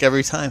seen it like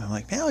every time. I'm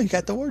like, man, you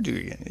got the War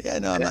Dude again. Yeah,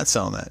 no, I'm not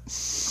selling that.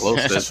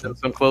 Close. There's been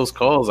some close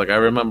calls. Like I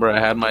remember, I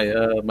had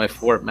my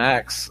Fort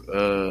Max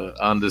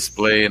on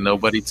display, and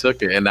nobody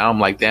took it. And now I'm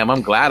like, damn,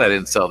 I'm glad I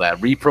didn't sell that,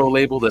 repro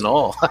labeled and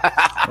all.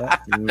 I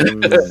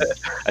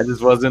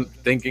just wasn't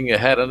thinking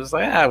ahead. I'm just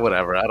like,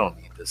 whatever. I don't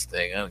need this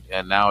thing.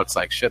 And now it's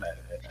like, shit,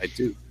 I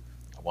do.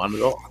 I want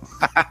it all.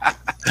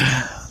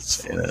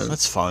 That's fun.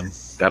 That's fun.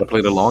 Got to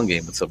play the long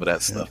game with some of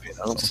that stuff, you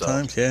know.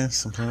 Sometimes, yeah,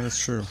 sometimes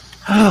it's true.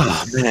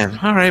 Oh man!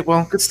 All right,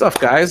 well, good stuff,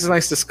 guys.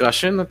 Nice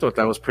discussion. I thought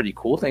that was pretty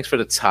cool. Thanks for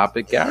the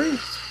topic, Gary.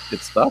 Good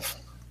stuff.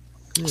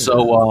 Yeah.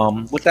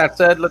 So, with that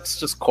said, let's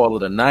just call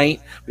it a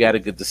night. We had a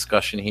good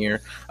discussion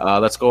here.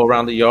 Let's go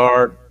around the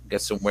yard,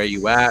 get some where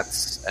you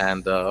at,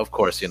 and of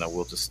course,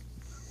 we'll just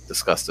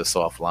discuss this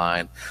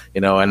offline,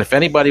 and if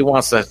anybody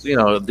wants to,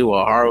 do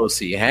a ROC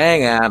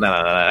hangout,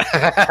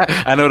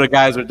 I know the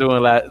guys were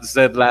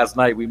said last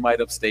night we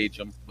might upstage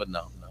them, but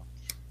no,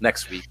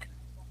 next week,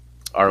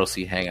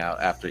 ROC hangout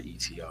after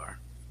ETR.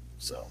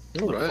 So,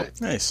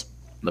 nice.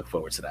 Look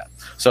forward to that.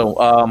 So,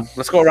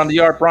 let's go around the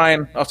yard.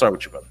 Brian, I'll start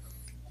with you, brother.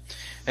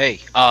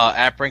 Hey,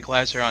 at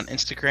Brinklizer on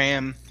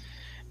Instagram.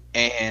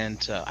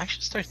 And I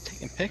should start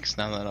taking pics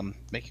now that I'm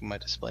making my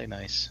display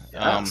nice.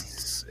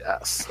 Yes.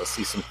 Let's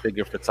see some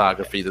figure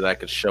photography that I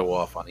could show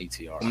off on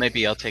ETR. Well,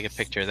 maybe I'll take a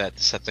picture of that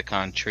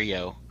Decepticon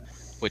trio,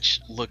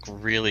 which look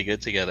really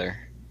good together.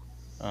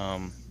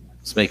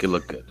 Let's make it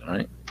look good, all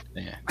right?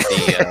 Yeah.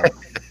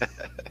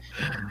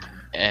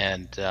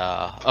 And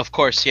of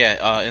course,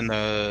 in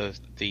the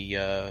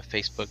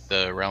Facebook,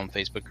 the Realm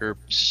Facebook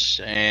groups,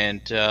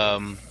 and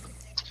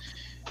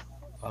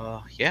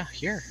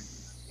here.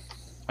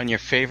 On your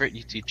favorite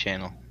YouTube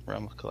channel,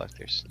 Realm of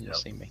Collectors. You'll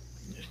see me.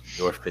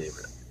 Your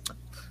favorite.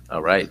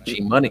 All right, G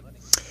Money.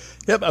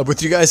 Yep,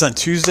 with you guys on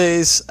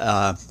Tuesdays,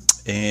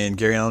 and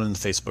Gary Allen in the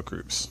Facebook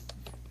groups.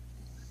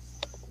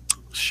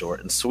 Short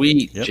and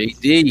sweet. Yep.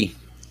 JD.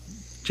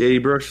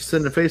 JD Brush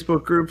in the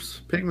Facebook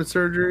groups, Pigment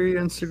Surgery,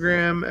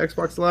 Instagram,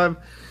 Xbox Live,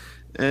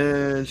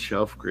 and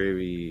Shelf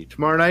Gravy.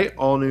 Tomorrow night,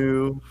 all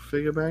new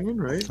figure banging,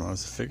 right? Oh,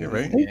 it's a figure,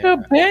 right? Figure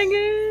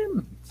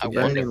banging. I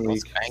wonder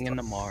what's banging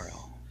tomorrow.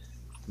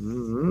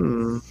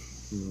 Find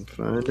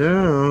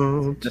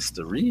out.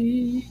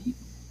 Mystery.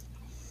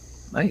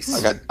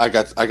 Nice. I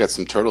got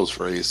some turtles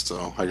for Ace,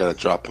 so I gotta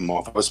drop him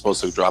off. I was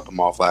supposed to drop him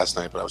off last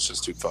night, but I was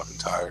just too fucking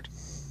tired.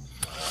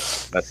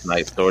 That's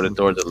nice.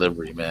 Door-to-door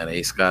delivery, man.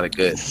 Ace got it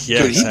good.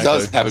 Yeah, dude, he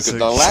does have a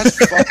good. The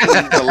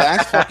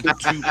last fucking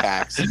 2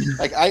 packs.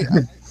 Like I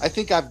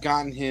think I've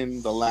gotten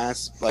him the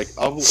last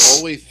all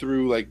the way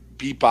through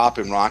Bebop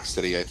and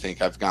Rocksteady. I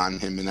think I've gotten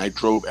him, and I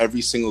drove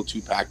every single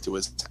 2-pack to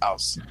his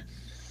house.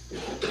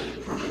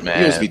 Man,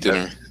 he owes me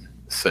dinner.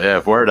 So yeah,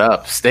 word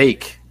up.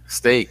 Steak.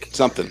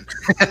 Something.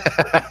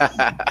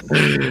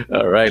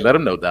 All right, let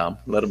him know, Dom.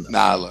 Let him know.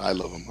 Nah, I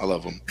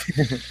love him.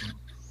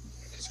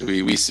 So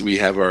we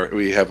have our our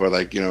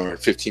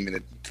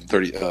 15-minute,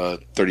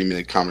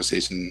 30-minute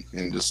conversation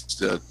and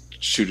just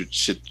shoot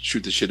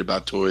the shit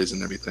about toys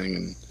and everything.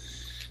 And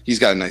he's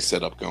got a nice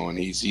setup going.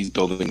 He's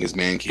building his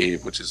man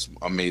cave, which is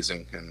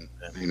amazing, and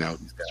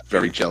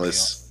very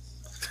jealous.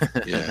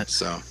 Yeah,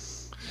 so.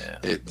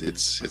 Yeah.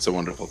 It's a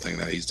wonderful thing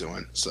that he's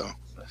doing. So,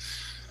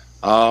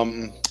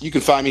 you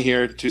can find me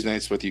here Tuesday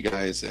nights with you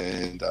guys,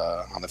 and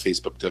on the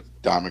Facebook to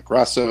Dominic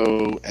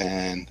Grasso,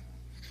 and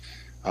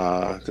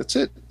that's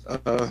it.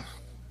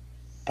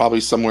 Probably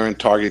somewhere in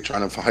Target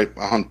trying to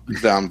hunt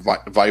down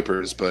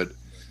Vipers, but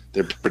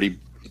they're pretty.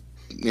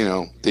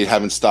 They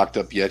haven't stocked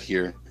up yet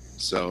here.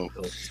 So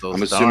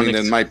I'm assuming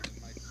I'm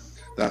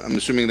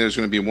assuming there's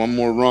going to be one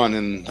more run,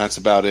 and that's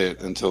about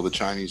it until the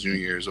Chinese New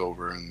Year is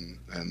over and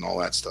all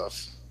that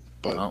stuff.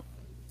 But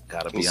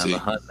gotta be on the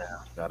hunt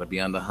now. Gotta be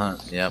on the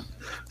hunt. Yep.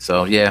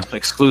 So yeah,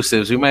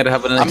 exclusives. We might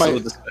have an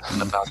exclusive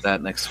discussion about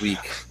that next week.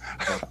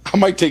 I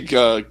might take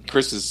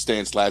Chris's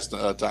stance last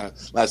night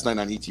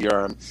on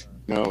ETR.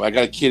 I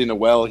got a kid in a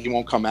well. He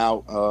won't come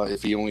out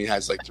if he only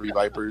has 3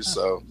 Vipers.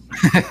 So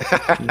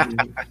I'm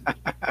gonna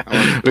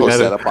post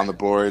that up on the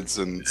boards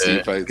and see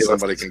if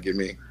somebody can give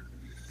me.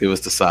 Give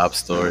us the sob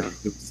story.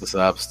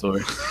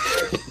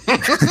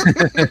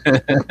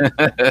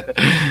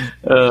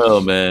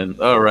 Oh, man.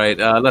 All right.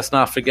 Let's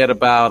not forget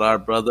about our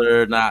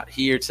brother not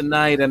here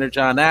tonight,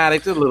 Energon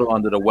Addict. A little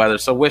under the weather.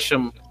 So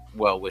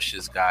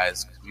wishes,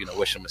 guys.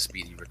 Wish him a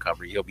speedy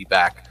recovery. He'll be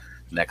back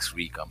next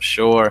week, I'm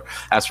sure.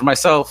 As for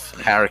myself,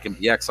 Harrick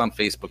MBX on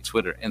Facebook,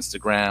 Twitter,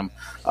 Instagram,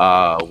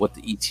 with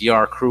the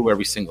ETR crew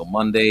every single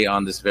Monday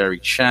on this very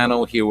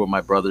channel, here with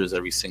my brothers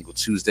every single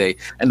Tuesday.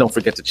 And don't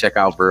forget to check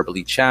out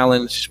Verbally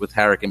Challenged with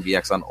Harrick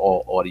MBX on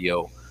all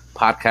audio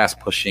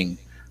podcast pushing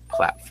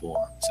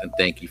platforms. And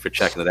thank you for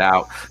checking it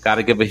out. Got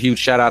to give a huge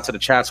shout out to the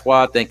chat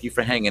squad. Thank you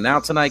for hanging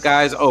out tonight,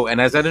 guys. Oh, and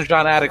as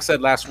Energon Addict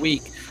said last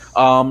week,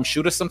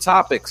 shoot us some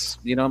topics.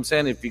 You know what I'm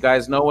saying? If you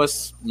guys know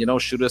us,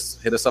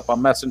 hit us up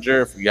on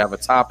Messenger. If you have a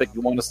topic you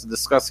want us to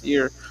discuss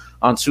here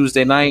on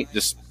Tuesday night,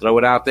 just throw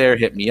it out there.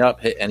 Hit me up,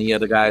 hit any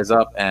other guys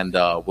up, and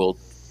we'll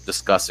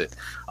discuss it.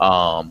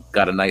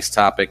 Got a nice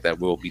topic that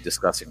we'll be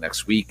discussing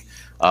next week.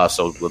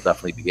 So we'll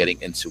definitely be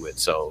getting into it.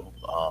 So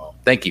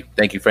thank you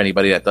for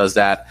anybody that does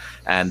that.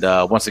 And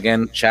once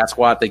again, Chat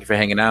Squad, thank you for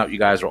hanging out. You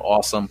guys are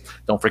awesome.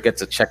 Don't forget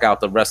to check out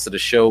the rest of the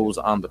shows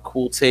on the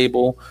Cool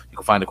Table. You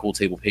can find the Cool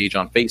Table page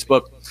on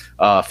Facebook.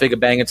 Figure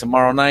Banging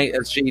tomorrow night,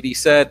 as JD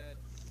said.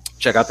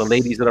 Check out the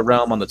Ladies of the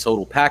Realm on the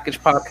Total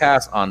Package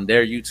podcast on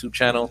their YouTube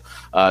channel.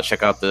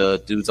 Check out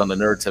the dudes on the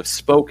Nerds Have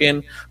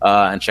Spoken.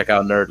 And check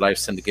out Nerd Life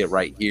Syndicate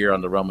right here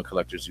on the Realm of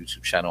Collectors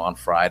YouTube channel on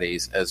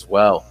Fridays as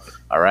well.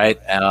 All right.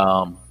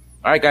 All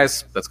right,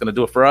 guys. That's going to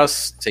do it for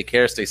us. Take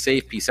care. Stay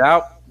safe. Peace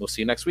out. We'll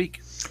see you next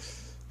week.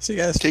 See you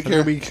guys. Take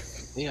care. Week.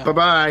 Yeah.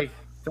 Bye-bye.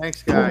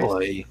 Thanks, guys.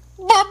 Boy.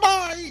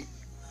 Bye-bye.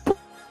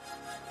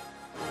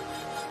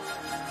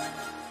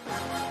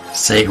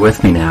 Say it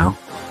with me now.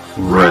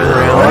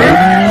 Round.